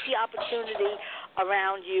gain. I see opportunity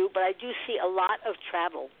around you. But I do see a lot of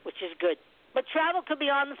travel, which is good. But travel could be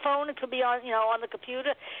on the phone. It could be on on the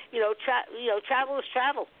computer. Travel is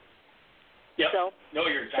travel. Yep. So,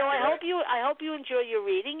 no, you're exactly so I right. hope you enjoy your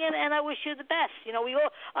reading, and I wish you the best. You know, we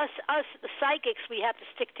all us psychics, we have to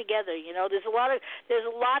stick together. You know, there's a lot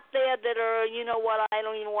there that are, you know what, I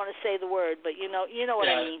don't even want to say the word, but you know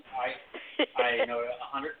what I mean. I know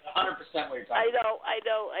 100% what you're talking about. I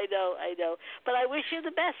know. But I wish you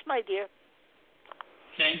the best, my dear.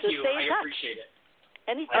 Thank you. I appreciate it.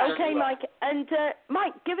 Anytime. Okay, Mike. And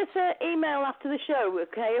Mike, give us an email after the show,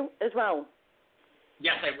 okay, as well.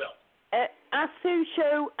 Yes, I will.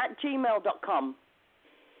 AskSueShow@gmail.com.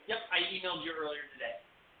 Yep, I emailed you earlier today.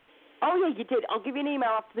 Oh, yeah, you did. I'll give you an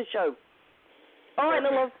email after the show. All right,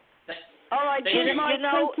 my love. All right, cheers, Mike.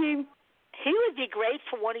 Thank you. He would be great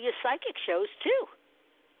for one of your psychic shows, too.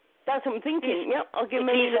 That's what I'm thinking. Yep, I'll give him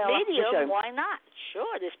an email after the show. Why not?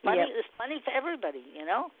 Sure, there's plenty. There's plenty for everybody, you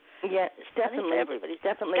know. Yeah, definitely. For everybody.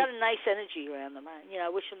 Definitely. He's got a nice energy around him. You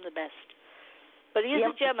know, I wish him the best. But he is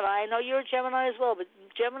a Gemini. I know you're a Gemini as well, but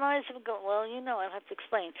Geminis have gone, well, you know, I don't have to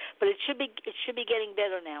explain. But it should be getting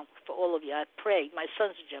better now for all of you. I pray. My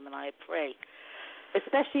son's a Gemini. I pray.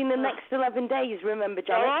 Especially in the next 11 days, remember,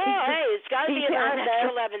 Janet. Oh, hey, it's got to be in the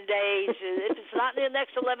next 11 days. If it's not in the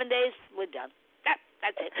next 11 days, we're done.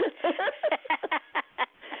 That's it.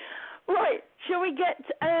 Right. Shall we get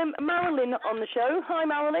Marilyn on the show? Hi,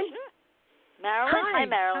 Marilyn. Sure. Marilyn? Hi,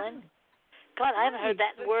 Marilyn. God, I haven't heard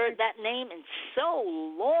that name in so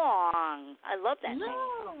long. I love that name.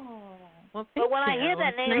 Well, but when I hear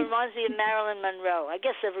that name, it reminds me of Marilyn Monroe. I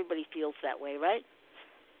guess everybody feels that way, right?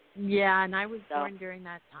 Yeah, and I was born during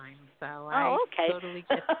that time, so I totally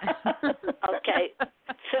get that. Okay.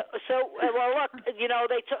 So, well, look, you know,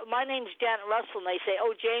 my name's Janet Russell, and they say,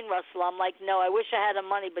 oh, Jane Russell. I'm like, no, I wish I had the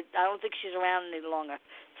money, but I don't think she's around any longer.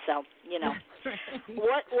 So, you know. Right.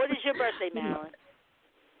 What is your birthday, Marilyn?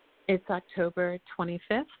 It's October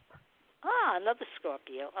 25th. Ah, another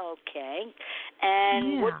Scorpio. Okay.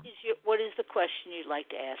 And what is the question you'd like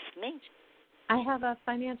to ask me? I have a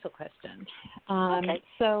financial question. Okay.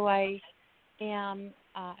 So I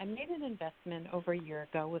made an investment over a year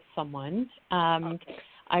ago with someone.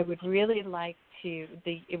 I would really like to.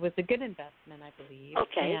 It was a good investment, I believe.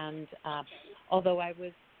 Okay. And although it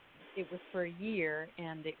was for a year,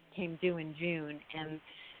 and it came due in June, and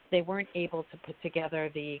they weren't able to put together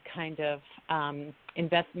the kind of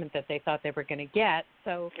investment that they thought they were going to get.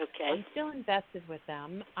 So I'm still invested with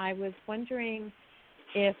them. I was wondering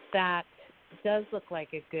if that does look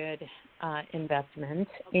like a good investment.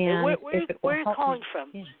 Okay. And where are you calling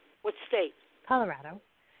from? Yeah. What state? Colorado.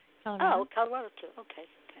 Oh, Colorado too. Okay.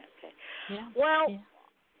 Yeah. Well,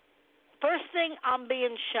 first thing I'm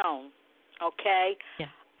being shown, okay?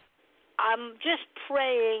 Yeah. I'm just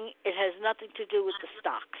praying it has nothing to do with the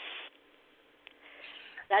stocks.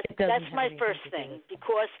 That's my first thing,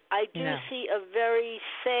 because I do see a very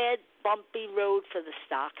sad, bumpy road for the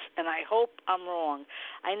stocks, and I hope I'm wrong.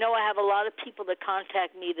 I know I have a lot of people that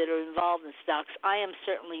contact me that are involved in stocks. I am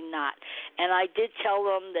certainly not, and I did tell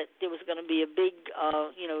them that there was going to be a big,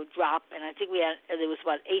 drop, and I think there was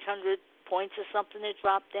about 800 points or something that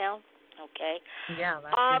dropped down. Okay. Yeah.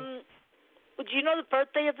 Do you know the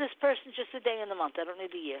birthday of this person? Just the day and the month. I don't know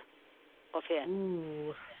the year. Offhand.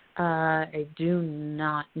 Ooh. I do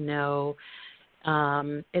not know.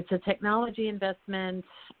 It's a technology investment.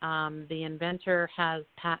 The inventor has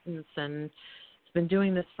patents and has been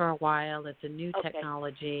doing this for a while. It's a new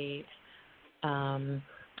technology. And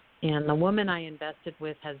the woman I invested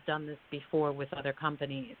with has done this before with other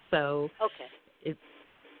companies. So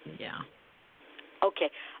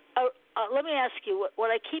Okay. Let me ask you,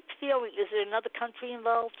 what I keep feeling, is there another country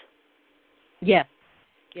involved? Yes.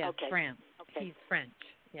 Yes, Okay. France. Okay. He's French.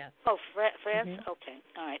 Yes. Oh, France? Mm-hmm. Okay.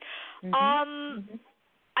 All right. Mm-hmm.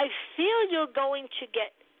 I feel you're going to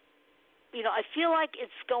get, I feel like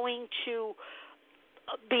it's going to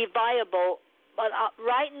be viable, but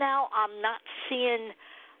right now I'm not seeing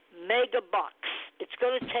mega bucks. It's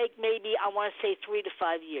going to take maybe, I want to say, 3 to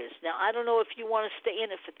 5 years. Now, I don't know if you want to stay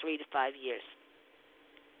in it for 3 to 5 years.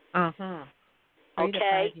 3 to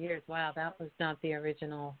 5 years. Wow, that was not the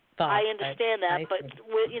original thought. I understand that, but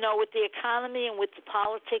with the economy and with the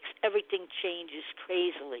politics, everything changes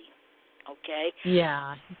crazily. Okay.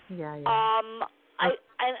 Yeah.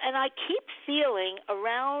 I keep feeling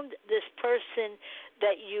around this person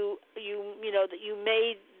that you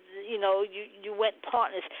made, you went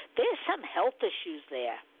partners. There's some health issues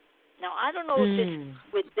there. Now, I don't know if it's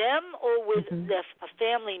with them or with a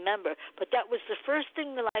family member, but that was the first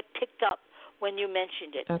thing that I picked up when you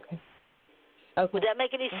mentioned it. Okay. Would that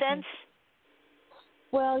make any sense?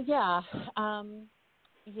 Well, yeah. I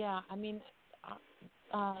mean,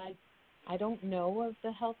 I don't know of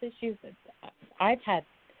the health issues. I've had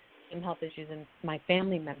some health issues, and my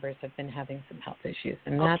family members have been having some health issues,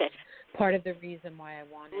 and Okay. that's part of the reason why I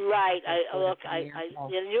wanted. Right.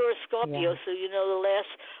 You're a Scorpio, Yeah. so you know the last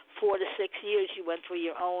 4 to 6 years you went through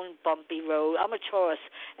your own bumpy road. I'm a Taurus,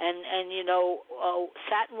 and you know,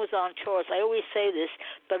 Saturn was on Taurus. I always say this,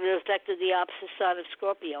 but it affected the opposite side of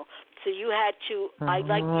Scorpio. So you had to, I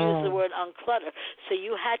like to use the word unclutter, so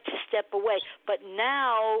you had to step away. But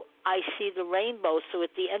now I see the rainbow, so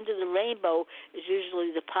at the end of the rainbow is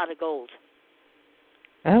usually the pot of gold.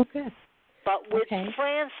 Oh, good. But with Okay.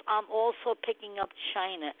 France, I'm also picking up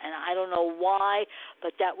China, and I don't know why,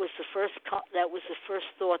 but that was the first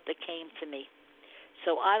thought that came to me.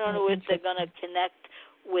 So I don't know if they're going to connect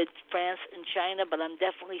with France and China, but I'm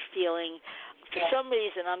definitely feeling, for some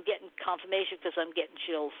reason, I'm getting confirmation because I'm getting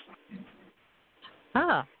chills.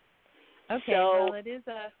 Ah. Okay. So, well,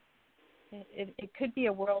 it could be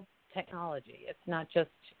a world technology. It's not just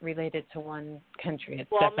related to one country. It's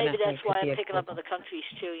well, definitely maybe that's could why be I'm a picking up global. other countries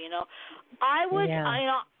too. You know, I would. Yeah.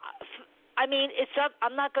 I mean, it's up.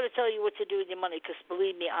 I'm not going to tell you what to do with your money because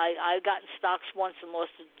believe me, I've gotten stocks once and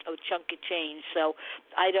lost a chunk of change. So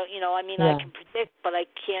I don't. You know, I mean, I can predict, but I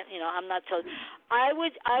can't. You know, I'm not telling. I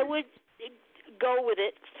would go with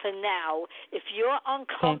it for now. If you're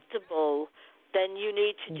uncomfortable, then you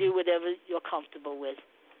need to do whatever you're comfortable with.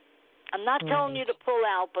 I'm not telling you to pull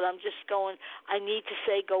out, but I'm just going, I need to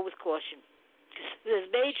say go with caution. There's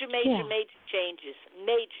major changes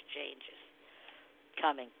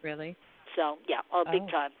coming. Really? So, yeah, big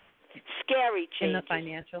time. Scary changes. In the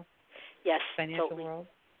financial? Yes, financial totally. world?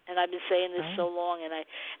 And I've been saying this so long,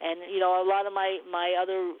 and you know, a lot of my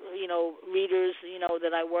other, you know, readers, you know,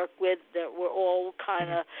 that I work with, that we're all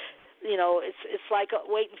kind of, you know, it's like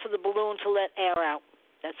waiting for the balloon to let air out.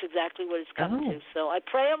 That's exactly what it's coming to. So I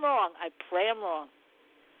pray I'm wrong.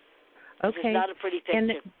 Okay. It's not a pretty picture.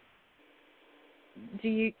 And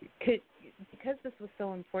because this was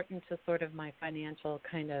so important to sort of my financial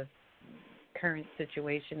kind of current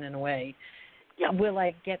situation in a way, will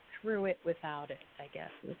I get through it without it, I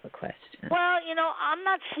guess, is the question. Well, you know, I'm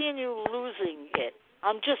not seeing you losing it.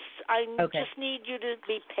 I just need you to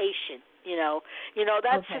be patient. You know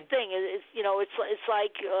that's the thing. It's you know, it's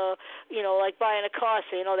like you know, like buying a car.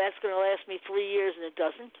 Say, you know, that's going to last me 3 years, and it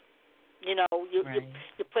doesn't. You know, you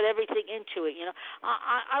put everything into it. You know,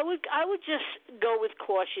 I would just go with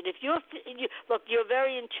caution. If look, you're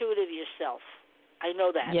very intuitive yourself. I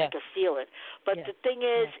know that. I can feel it. But the thing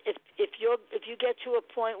is, if you get to a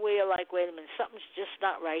point where you're like, wait a minute, something's just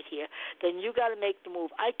not right here, then you got to make the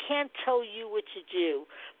move. I can't tell you what to do,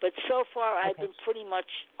 but so far I've been pretty much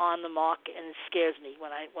on the market, and it scares me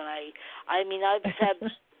when I mean, I've had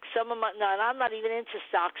some of my, and I'm not even into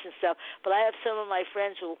stocks and stuff, but I have some of my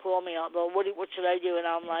friends who will call me up, well, what should I do? And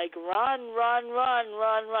I'm like, run.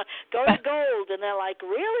 Go to gold. And they're like,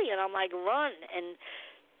 really? And I'm like, run. And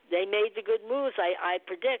they made the good moves, I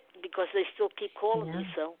predict, because they still keep calling me.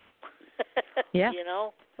 So, you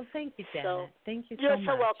know. Well, thank you, Janet. So, thank you so You're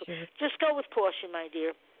much. so welcome. Just go with caution, my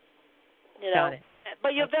dear. You know. Got it.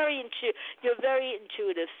 But you're very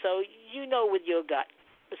intuitive, so you know with your gut.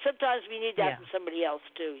 But sometimes we need that from somebody else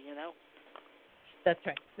too. You know. That's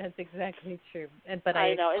right. That's exactly true. But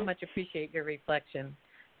I so much appreciate your reflection.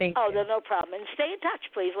 Thank you. Oh, no problem. And stay in touch,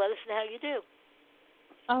 please. Let us know how you do.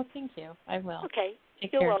 Oh, thank you. I will. Okay.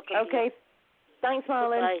 Take You're care. welcome. Okay. Thanks,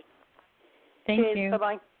 Marlon. Bye. Thank Cheers. you.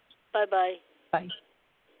 Bye-bye. Bye-bye. Bye.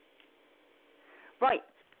 Right.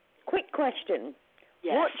 Quick question.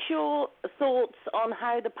 Yes. What's your thoughts on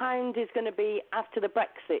how the pound is going to be after the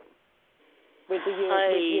Brexit with the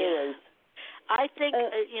euros? I think,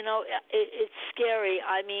 you know, it's scary.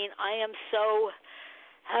 I mean, I am so...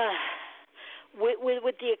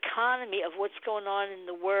 With the economy of what's going on in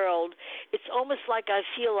the world, it's almost like I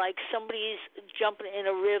feel like somebody's jumping in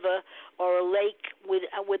a river or a lake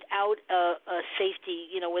without a safety,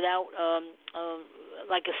 you know, without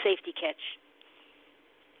like a safety catch.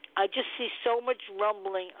 I just see so much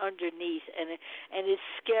rumbling underneath, and it's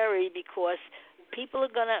scary because people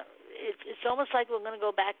are gonna. It's almost like we're gonna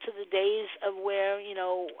go back to the days of where, you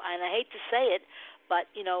know, and I hate to say it, but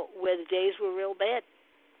you know, where the days were real bad.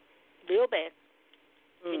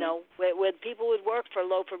 You know, where people would work for a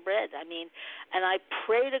loaf of bread. I mean, and I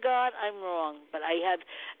pray to God I'm wrong, but I have,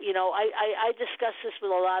 you know, I discuss this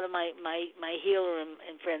with a lot of my healer and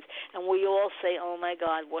friends, and we all say, oh my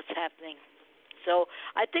God, what's happening? So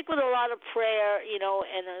I think with a lot of prayer, you know,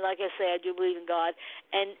 and like I say, I do believe in God,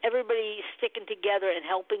 and everybody sticking together and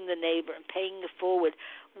helping the neighbor and paying it forward,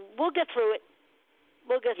 we'll get through it.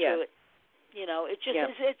 Through it. You know, it's just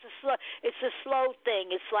it's a slow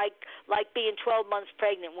thing. It's like being 12 months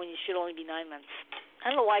pregnant when you should only be 9 months.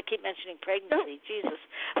 I don't know why I keep mentioning pregnancy. Jesus.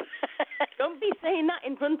 Don't be saying that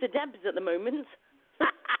in front of Debs at the moment. No.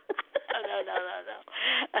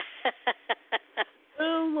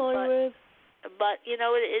 Oh my word! But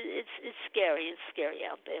it's scary. It's scary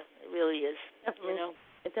out there. It really is. Definitely.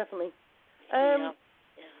 It definitely. Yeah.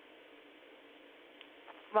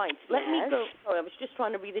 Right. Let me go. Sorry, I was just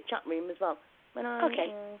trying to read the chat room as well.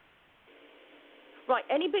 Okay. Right.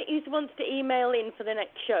 Anybody who wants to email in for the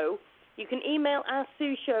next show, you can email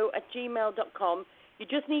asksueshow@gmail.com. You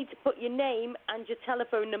just need to put your name and your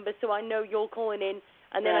telephone number so I know you're calling in,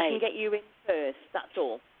 and then I can get you in first. That's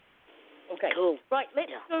all. Okay. Cool. Right.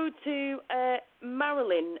 Let's go to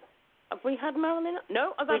Marilyn. Have we had Marilyn?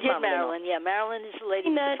 No, I've had Marilyn. Yeah, Marilyn is the lady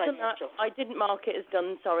with the financial. I didn't mark it as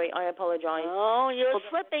done. Sorry, I apologize. Oh, you're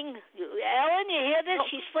slipping. Ellen, you hear this?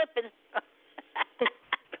 She's slipping.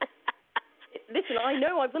 Listen, I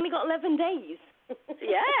know. I've only got 11 days.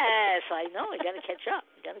 Yes, I know. You got to catch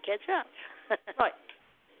up. Right.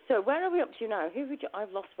 So where are we up to now?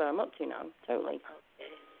 I've lost where I'm up to now. Totally.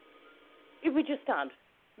 Okay. Who we just had?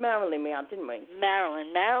 Marilyn we had, didn't we?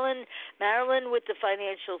 Marilyn with the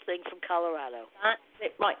financial thing from Colorado. That's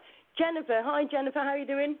it. Right. Jennifer. Hi, Jennifer. How are you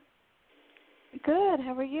doing? Good.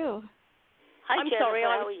 How are you? Hi, I'm Jennifer. sorry.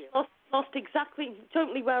 How are you? Lost exactly,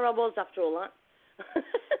 totally where I was after all that.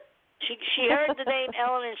 She heard the name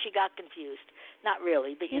Ellen and she got confused. Not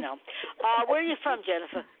really, but where are you from,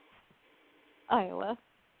 Jennifer? Iowa.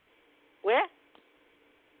 Where?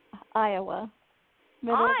 Iowa.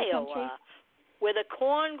 Middle of the country. Where the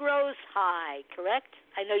corn grows high, correct?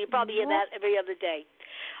 I know you probably hear that every other day.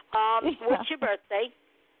 What's your birthday?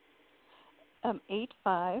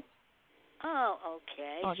 8/5. Oh,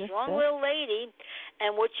 okay. August Strong-willed lady.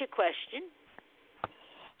 And what's your question?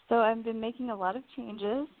 So I've been making a lot of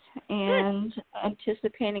changes and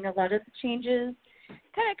anticipating a lot of the changes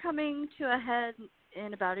kind of coming to a head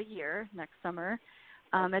in about a year, next summer.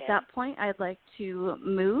 At that point, I'd like to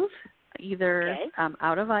move either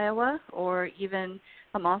out of Iowa or even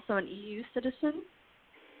I'm also an EU citizen.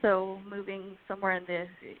 So moving somewhere in the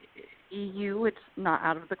EU, it's not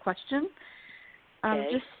out of the question.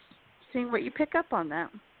 Just seeing what you pick up on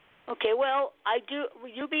that. Okay, well, I do.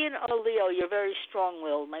 You being a Leo, you're very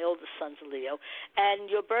strong-willed. My oldest son's a Leo, and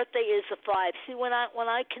your birthday is a 5. See, when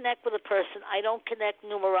I connect with a person, I don't connect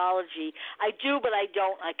numerology. I do, but I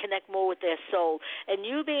don't. I connect more with their soul. And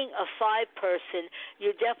you being a 5 person,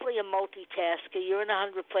 you're definitely a multitasker. You're in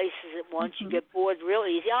 100 places at once. You get bored real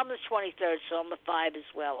easy. I'm the 23rd, so I'm a 5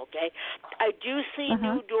 as well. Okay, I do see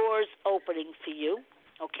new doors opening for you.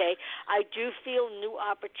 Okay, I do feel new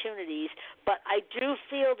opportunities, but I do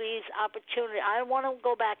feel these opportunities. I want to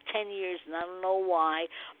go back 10 years, and I don't know why,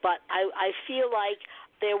 but I feel like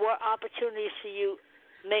there were opportunities for you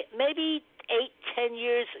maybe 8-10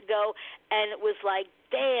 years ago, and it was like,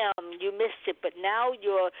 damn, you missed it, but now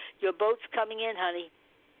your boat's coming in, honey.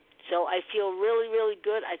 So I feel really, really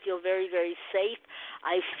good. I feel very, very safe.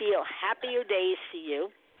 I feel happier days for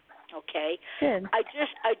you. Okay. Good. I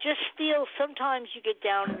just feel sometimes you get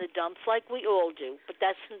down in the dumps, like we all do, but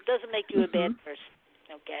that doesn't make you a bad person.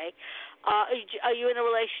 Okay. Are you in a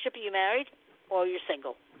relationship? Are you married, or you're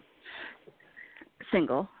single?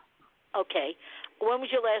 Single. Okay. When was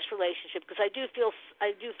your last relationship? Because I do feel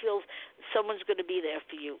someone's going to be there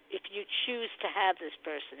for you if you choose to have this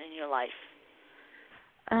person in your life.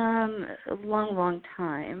 A long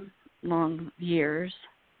time, long years.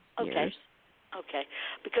 Okay. Okay,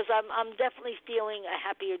 because I'm definitely feeling a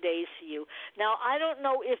happier days for you. Now, I don't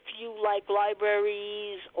know if you like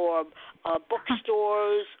libraries or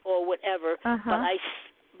bookstores or whatever,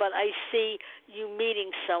 but I see you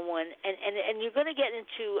meeting someone, and you're going to get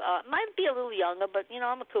into might be a little younger, but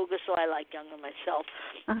I'm a cougar, so I like younger myself.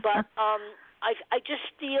 But I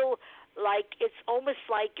just feel like it's almost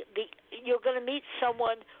like you're going to meet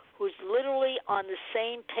someone who's literally on the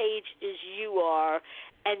same page as you are,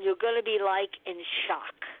 and you're going to be like in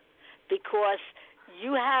shock because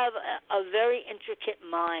you have a very intricate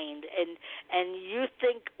mind, and you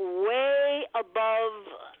think way above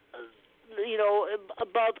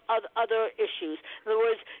other issues. In other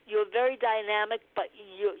words, you're very dynamic, but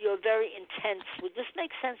you're very intense. Would this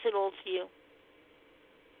make sense at all to you?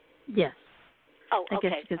 Yes. Oh, okay.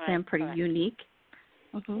 I guess you could say I'm pretty unique.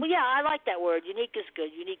 Well, yeah, I like that word. Unique is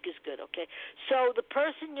good. Unique is good. Okay. So the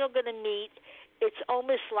person you're going to meet, it's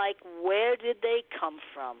almost like, where did they come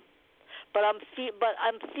from? But I'm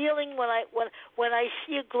feeling when I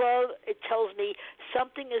see a glove, it tells me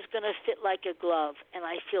something is going to fit like a glove, and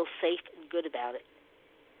I feel safe and good about it.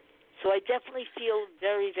 So I definitely feel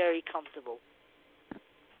very, very comfortable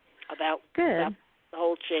about the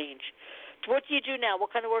whole change. So what do you do now?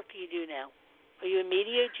 What kind of work do you do now? Are you in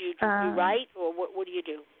media? Do you write, or what do you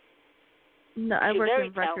do? No, I You're work very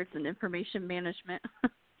in records and information management.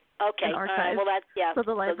 Okay, and all archives. right. Well, that's So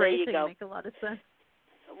the library there you thing go. makes a lot of sense.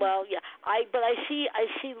 Well, yeah. But I see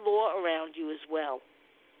law around you as well.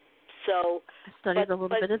 So I studied a little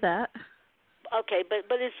bit of that. Okay,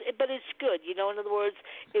 but it's good. You know, in other words,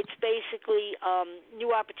 it's basically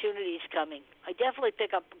new opportunities coming. I definitely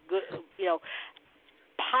pick up good,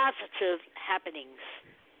 positive happenings.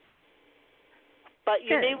 But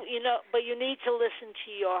you need to listen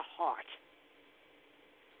to your heart.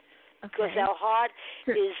 Okay. Because our heart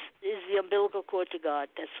is the umbilical cord to God.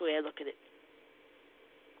 That's the way I look at it.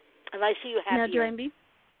 And I see you happy. Now, do I be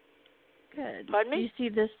good? Pardon me?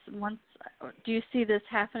 Do you see this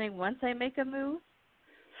happening once I make a move?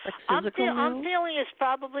 Like physical move? I'm feeling it's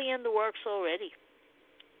probably in the works already.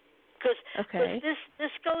 Because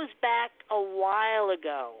this goes back a while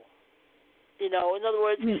ago. You know, in other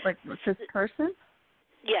words, you mean like with this person?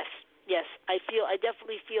 Yes. I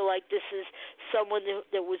definitely feel like this is someone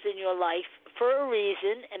that was in your life for a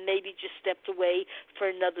reason and maybe just stepped away for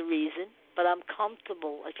another reason. But I'm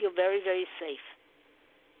comfortable. I feel very, very safe.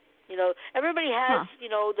 You know, everybody has,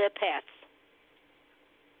 their paths.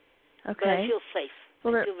 Okay. But I feel safe.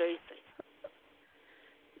 Well, I feel very safe.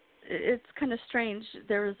 It's kind of strange.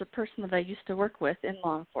 There was a person that I used to work with in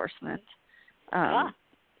law enforcement.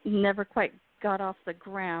 Never quite got off the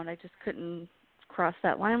ground. I just couldn't cross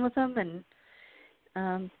that line with him, and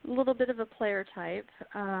a little bit of a player type.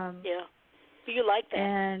 Yeah. You like that.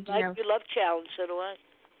 And, you love challenge, so do I.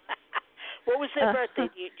 What was their birthday?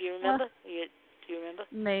 Do you remember? Do you remember?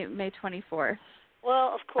 May 24th.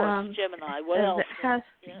 Well, of course, Gemini. What else?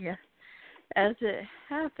 As it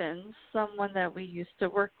happens, someone that we used to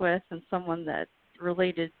work with and someone that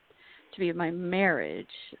related to be my marriage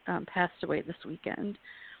passed away this weekend.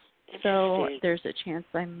 So there's a chance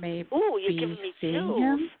I may be seeing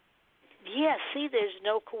him. Yeah, see, there's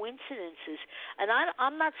no coincidences, and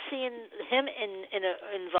I'm not seeing him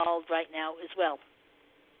involved right now as well.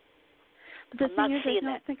 But the thing is, I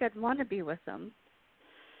don't think I'd want to be with him.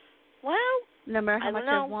 Well, no matter how much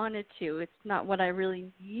I wanted to, it's not what I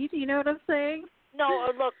really need. You know what I'm saying? No,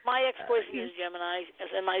 look, my ex-boyfriend is Gemini,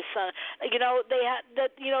 and my son. You know, they're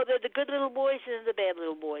the good little boys and the bad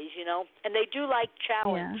little boys. You know, and they do like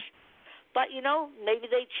challenge. Yeah. But maybe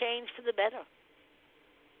they change for the better.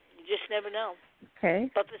 You just never know.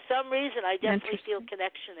 Okay. But for some reason, I definitely feel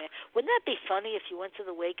connection there. Wouldn't that be funny if you went to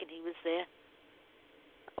the wake and he was there?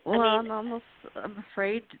 Well, I'm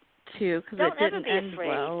afraid to because it didn't end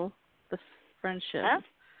well. The friendship. Huh?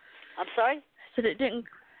 I'm sorry? I said it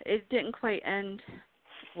didn't quite end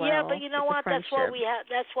well. Yeah, but you know what? That's why we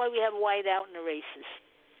have white out in the races.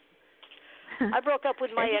 I broke up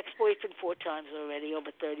with my ex-boyfriend 4 times already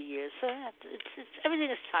over 30 years. So it's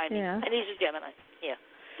everything is timing. Yeah. And he's a Gemini. Yeah.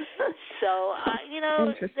 So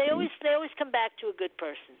they always come back to a good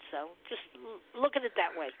person. So just look at it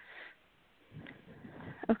that way.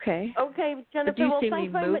 Okay. Okay, Jennifer. Well,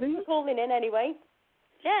 thanks very much for calling in anyway.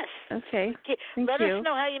 Yes. Okay. Let us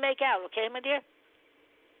know how you make out, okay, my dear?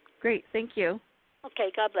 Great. Thank you.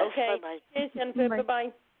 Okay. God bless. Okay. Bye-bye. Cheers, Jennifer.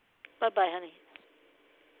 Bye-bye. Bye-bye, honey.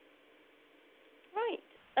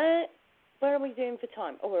 Right. Where are we doing for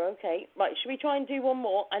time? Oh, we're okay. Right. Should we try and do one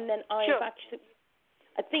more? And then I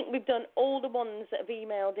think we've done all the ones that have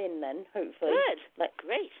emailed in then, hopefully. Good.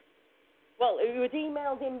 Great. Well, it was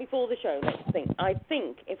emailed in before the show, let's think. I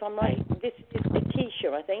think, if I'm right, this is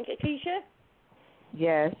Akeisha, I think. Akeisha?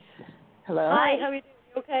 Yes. Hello? Hi, how are you doing?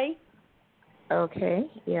 You okay? Okay,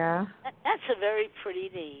 yeah. That's a very pretty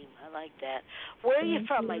name. I like that. Where are you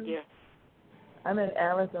from, my dear? I'm in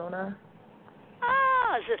Arizona.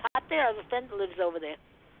 Ah, is it hot there? I have a friend that lives over there.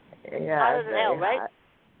 Yeah, hotter than hell, right? Hot.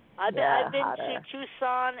 I've been to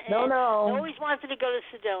Tucson, and I always wanted to go to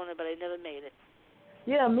Sedona, but I never made it.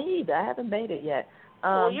 Yeah, me either. I haven't made it yet.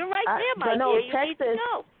 Well, you're right there, my dear. You need to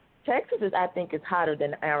go. Texas is hotter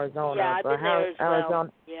than Arizona. Yeah, I've been there as well.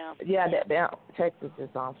 Arizona, yeah. Texas is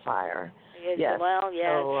on fire. Yes. Well, yes.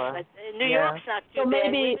 So, New York's not too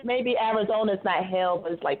bad. So maybe Arizona's not hell,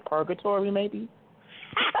 but it's like purgatory, maybe.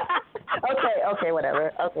 Okay,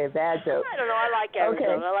 whatever. Okay, bad joke. I don't know. I like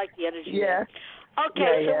Arizona. Okay. I like the energy. Yeah.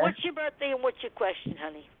 Okay, so what's your birthday and what's your question,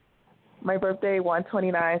 honey? My birthday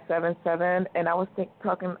 1/29/77, and I was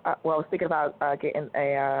thinking about getting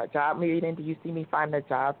a job meeting. Do you see me finding a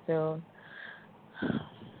job soon?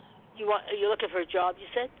 You're looking for a job? You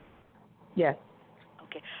said? Yes.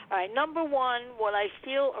 Okay. All right. Number one, what I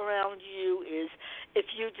feel around you is if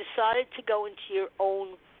you decided to go into your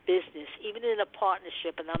own business, even in a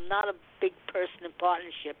partnership, and I'm not a big person in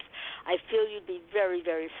partnerships, I feel you'd be very,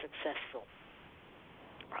 very successful.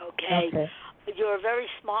 Okay. You're a very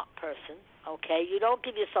smart person. Okay, you don't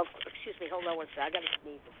give yourself. Excuse me. Hold on one second. I got to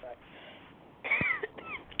sneeze before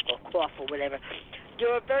or cough or whatever.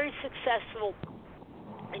 You're very successful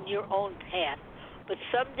in your own path, but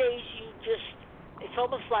some days you just—it's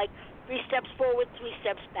almost like 3 steps forward, 3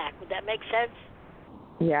 steps back. Would that make sense?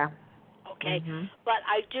 Yeah. Okay, but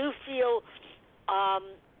I do feel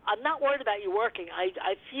I'm not worried about you working.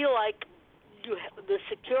 I feel like the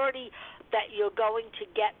security that you're going to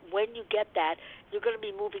get when you get that, you're going to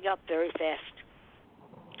be moving up very fast.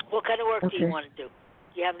 What kind of work do you want to do?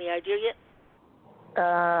 Do you have any idea yet?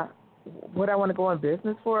 What I want to go in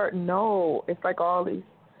business for? No, it's like all these.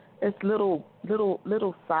 It's little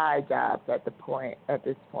side jobs at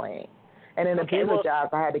this point. And in the bigger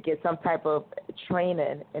jobs, I had to get some type of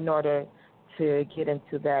training in order to get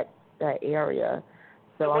into that area.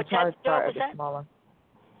 So I'm trying to start at the smaller.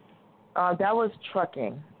 That was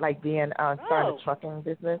trucking, like being starting a trucking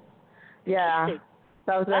business. Yeah.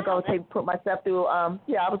 So I was going to put myself through. I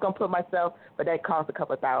was going to put myself, but that cost a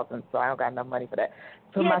couple of $1,000, so I don't got enough money for that.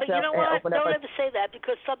 But you know what? Don't ever say that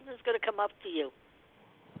because something's going to come up to you.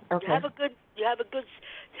 Okay. You have a good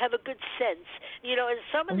sense. You know, in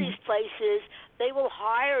some of these places, they will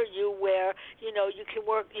hire you where you can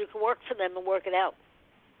work for them and work it out.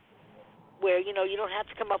 Where you don't have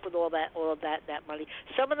to come up with all that money.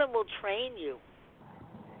 Some of them will train you,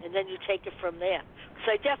 and then you take it from there.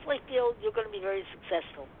 So I definitely feel you're going to be very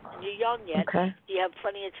successful. And you're young yet. Okay. You have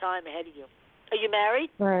plenty of time ahead of you. Are you married?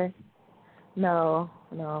 Right. No.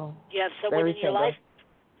 Do you have someone in your life?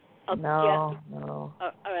 No.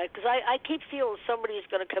 All right, because I keep feeling somebody is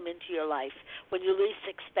going to come into your life when you least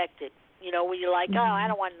expect it. You know, when you're like, I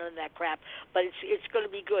don't want none of that crap, but it's going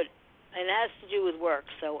to be good, and it has to do with work,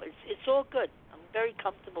 so it's all good. I'm very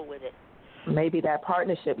comfortable with it. Maybe that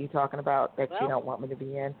partnership you're talking about that you don't want me to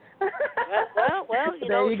be in. well,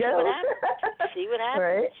 there you go. See what happens,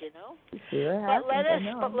 right. you know. See what happens.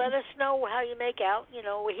 But let us know how you make out. You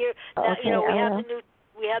know, we're here. Okay, Now,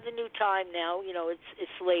 we have the new time now. You know,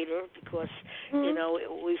 it's later because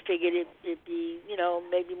we figured it'd be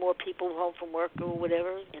maybe more people home from work or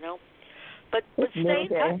whatever. You know, but stay in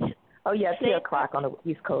touch. Oh yeah, 3 o'clock on the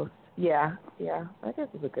East Coast. Yeah. I guess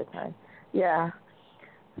it's a good time. Yeah.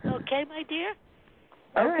 Okay, my dear.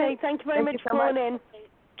 Okay, right. Thank you very much for calling in.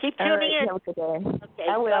 Keep tuning in. Have a good day. Okay,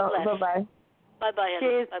 I will. God bless. Bye-bye. Bye-bye.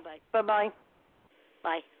 Cheers. Bye-bye. Bye-bye.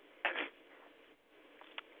 Bye.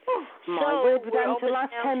 My word, we're down to the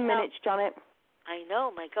last 10 minutes, Janet. I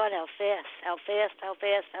know. My God, how fast.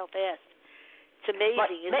 It's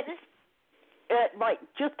amazing, isn't it? Right,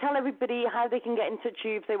 just tell everybody how they can get in touch with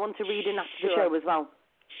you if they want to read in after the show as well.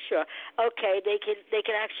 Sure. Okay, they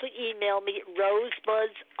can actually email me at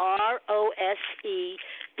Rosebuds, ROSEBUDS,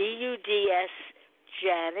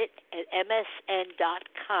 Janet at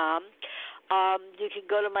MSN.com. You can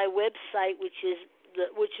go to my website, which is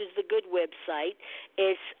the good website.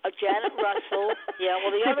 It's Janet Russell. Yeah,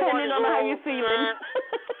 well, the other one is on how you're feeling.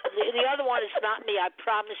 The other one is not me. I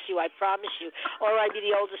promise you. Or I'd be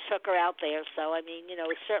the oldest hooker out there. So I mean,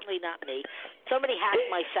 it's certainly not me. Somebody hacked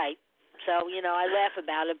my site. So, I laugh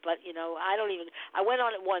about it, but, I went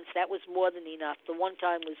on it once. That was more than enough. The one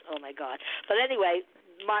time was, oh, my God. But anyway,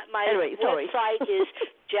 my website is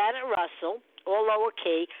Janet Russell, all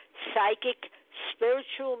lowercase,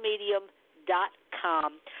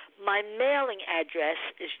 psychicspiritualmedium.com. My mailing address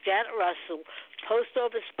is Janet Russell, Post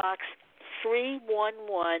Office Box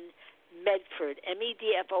 311, Medford,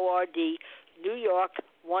 Medford, New York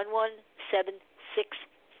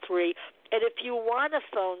 11763. And if you want a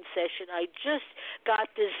phone session, I just got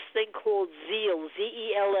this thing called Zelle,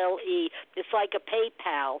 Zelle. It's like a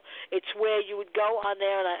PayPal. It's where you would go on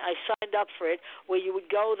there, and I signed up for it, where you would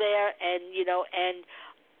go there and,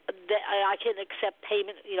 I can accept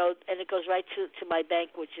payment, and it goes right to my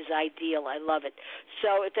bank, which is ideal. I love it.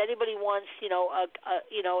 So if anybody wants, a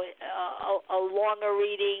longer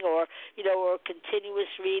reading or a continuous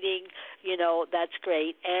reading, that's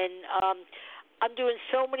great. And I'm doing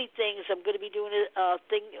so many things. I'm going to be doing a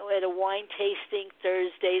thing at a wine tasting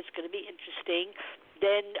Thursday. It's going to be interesting.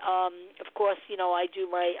 Then, of course, I do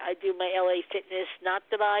my LA Fitness. Not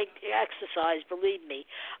that I exercise, believe me.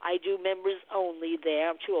 I do members only there.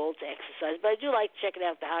 I'm too old to exercise, but I do like checking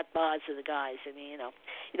out the hot bars of the guys. I mean, that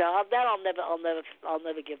I'll never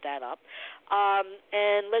give that up.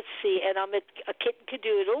 And let's see. And I'm at a Kitten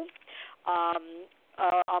Cadoodle.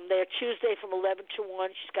 I'm there Tuesday from 11 to 1.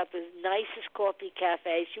 She's got the nicest coffee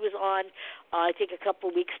cafe. She was on, I think, a couple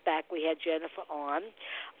of weeks back. We had Jennifer on.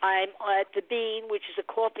 I'm at the Bean, which is a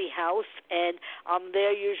coffee house, and I'm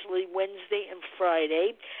there usually Wednesday and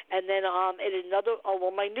Friday. And then at another,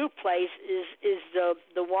 my new place is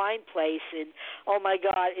the wine place, and oh my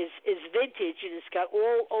God, is vintage, and it's got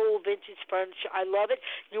all old vintage furniture. I love it.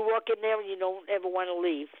 You walk in there and you don't ever want to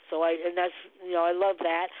leave. So I love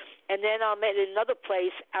that. And then I'm at another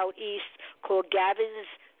place out east called Gavin's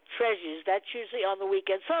Treasures. That's usually on the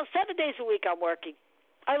weekend. So 7 days a week I'm working.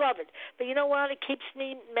 I love it. But you know what? It keeps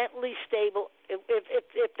me mentally stable.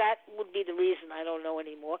 If that would be the reason, I don't know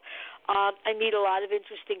anymore. I meet a lot of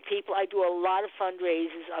interesting people. I do a lot of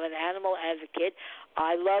fundraisers. I'm an animal advocate.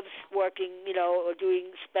 I love working, or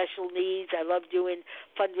doing special needs. I love doing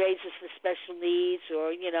fundraisers for special needs,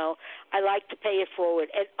 or, I like to pay it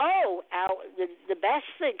forward. And, the best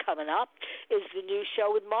thing coming up is the new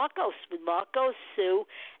show with Marcos Sue.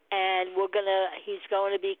 And he's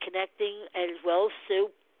going to be connecting as well as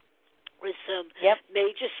Sue with some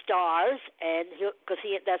major stars, and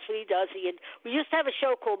that's what he does. We used to have a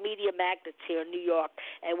show called Media Magnets here in New York,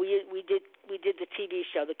 and we did the TV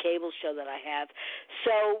show, the cable show that I have.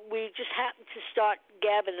 So we just happened to start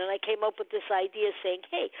Gavin, and I came up with this idea saying,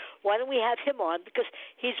 hey, why don't we have him on? Because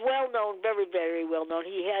he's well known, very, very well known.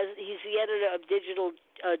 He's the editor of Digital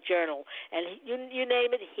Journal, and you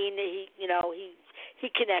name it, he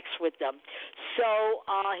connects with them. So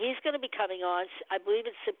he's going to be coming on, I believe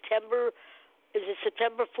it's September. Is it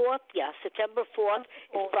September 4th? Yeah, September 4th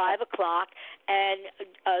at 5 o'clock. And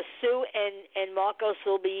Sue and Marcos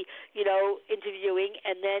will be, interviewing.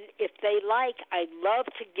 And then if they like, I'd love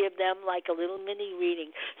to give them like a little mini reading.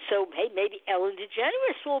 So, hey, maybe Ellen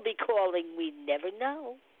DeGeneres will be calling. We never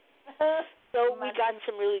know. So we got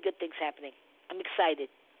some really good things happening. I'm excited.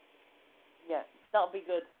 Yeah, that'll be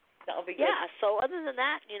good. That'll be good. Yeah, so other than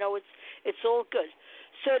that, it's all good.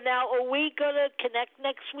 So now, are we going to connect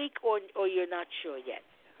next week, or you're not sure yet?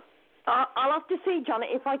 I'll have to see,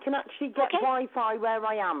 Janet, if I can actually get Wi-Fi where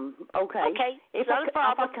I am. Okay. Okay, if not a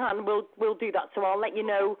problem. If I can, we'll do that. So I'll let you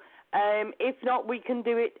know. If not, we can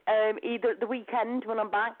do it either at the weekend when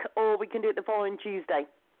I'm back, or we can do it the following Tuesday.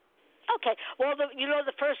 Okay. Well,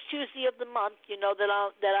 the first Tuesday of the month,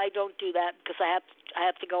 that I don't do that because I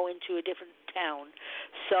have to go into a different town.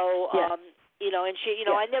 So, and she,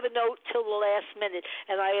 I never know till the last minute.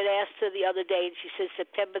 And I had asked her the other day, and she said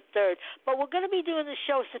September 3rd. But we're going to be doing the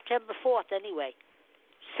show September 4th anyway.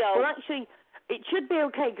 So. Well, actually, it should be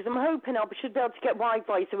okay because I'm hoping I should be able to get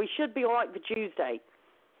Wi-Fi, so we should be all right for Tuesday.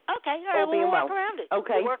 Okay. All right. We'll work around it.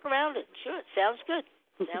 Okay. We'll work around it. Sure. Sounds good.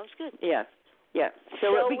 Sounds good. Yeah. Yeah.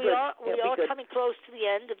 So it'll be we good. are coming close to the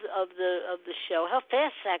end of the show. How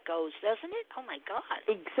fast that goes, doesn't it? Oh my God.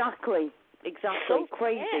 Exactly. So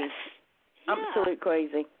crazy. Fast. Yeah. Absolute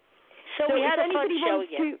crazy. So we had a fun show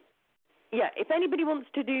again. If anybody wants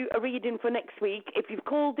to do a reading for next week, if you've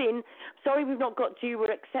called in, sorry we've not got to you,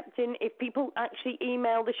 we're accepting if people actually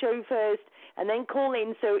email the show first and then call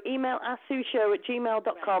in. So email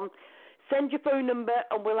asksueshow@gmail.com, send your phone number,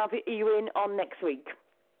 and we'll have you in on next week.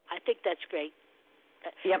 I think that's great.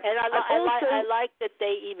 Yep. And I like that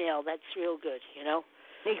they email. That's real good,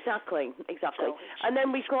 Exactly. So, and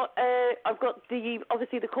then we've got, I've got the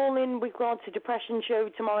call-in with regards to Depression show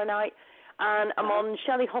tomorrow night, and I'm on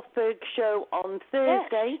Shelley Hoffberg's show on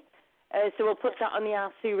Thursday, so we'll put that on the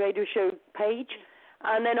Ask Sue Radio Show page,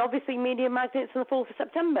 and then obviously Media Magnets on the 4th of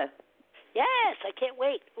September. Yes, I can't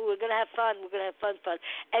wait. We're going to have fun. We're going to have fun.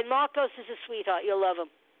 And Marcos is a sweetheart. You'll love him.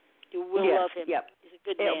 You will love him. Yep. He's a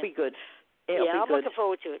good man. It'll be good. I'm looking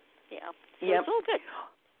forward to it. Yeah. So it's all good.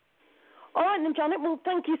 All right, then, Janet. Well,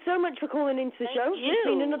 thank you so much for calling into the show. You. It's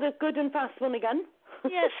been another good and fast one again.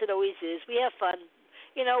 Yes, it always is. We have fun.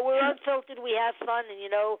 We're unfiltered. We have fun, and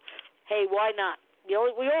hey, why not? We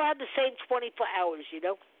all have the same 24 hours.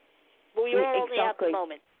 But we all only have the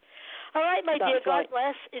moment. All right, my dear. God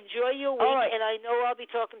bless. Enjoy your week, and I know I'll be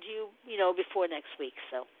talking to you, before next week.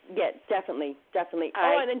 So. Yeah, definitely.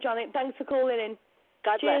 All right, then, Janet. Thanks for calling in.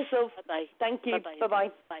 God Cheers, bless. love. Bye-bye. Thank you. Bye-bye.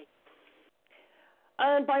 Bye.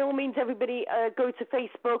 And by all means, everybody, go to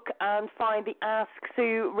Facebook and find the Ask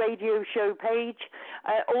Sue Radio Show page.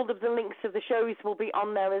 All of the links of the shows will be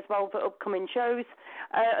on there as well for upcoming shows.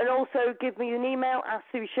 And also give me an email,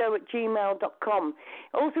 asksueshow@gmail.com.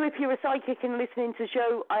 Also, if you're a psychic and listening to the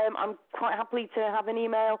show, I'm quite happy to have an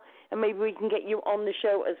email, and maybe we can get you on the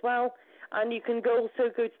show as well. And you can also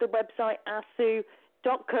go to the website,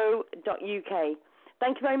 asksue.co.uk.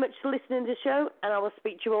 Thank you very much for listening to the show, and I will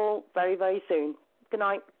speak to you all very, very soon. Good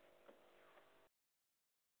night.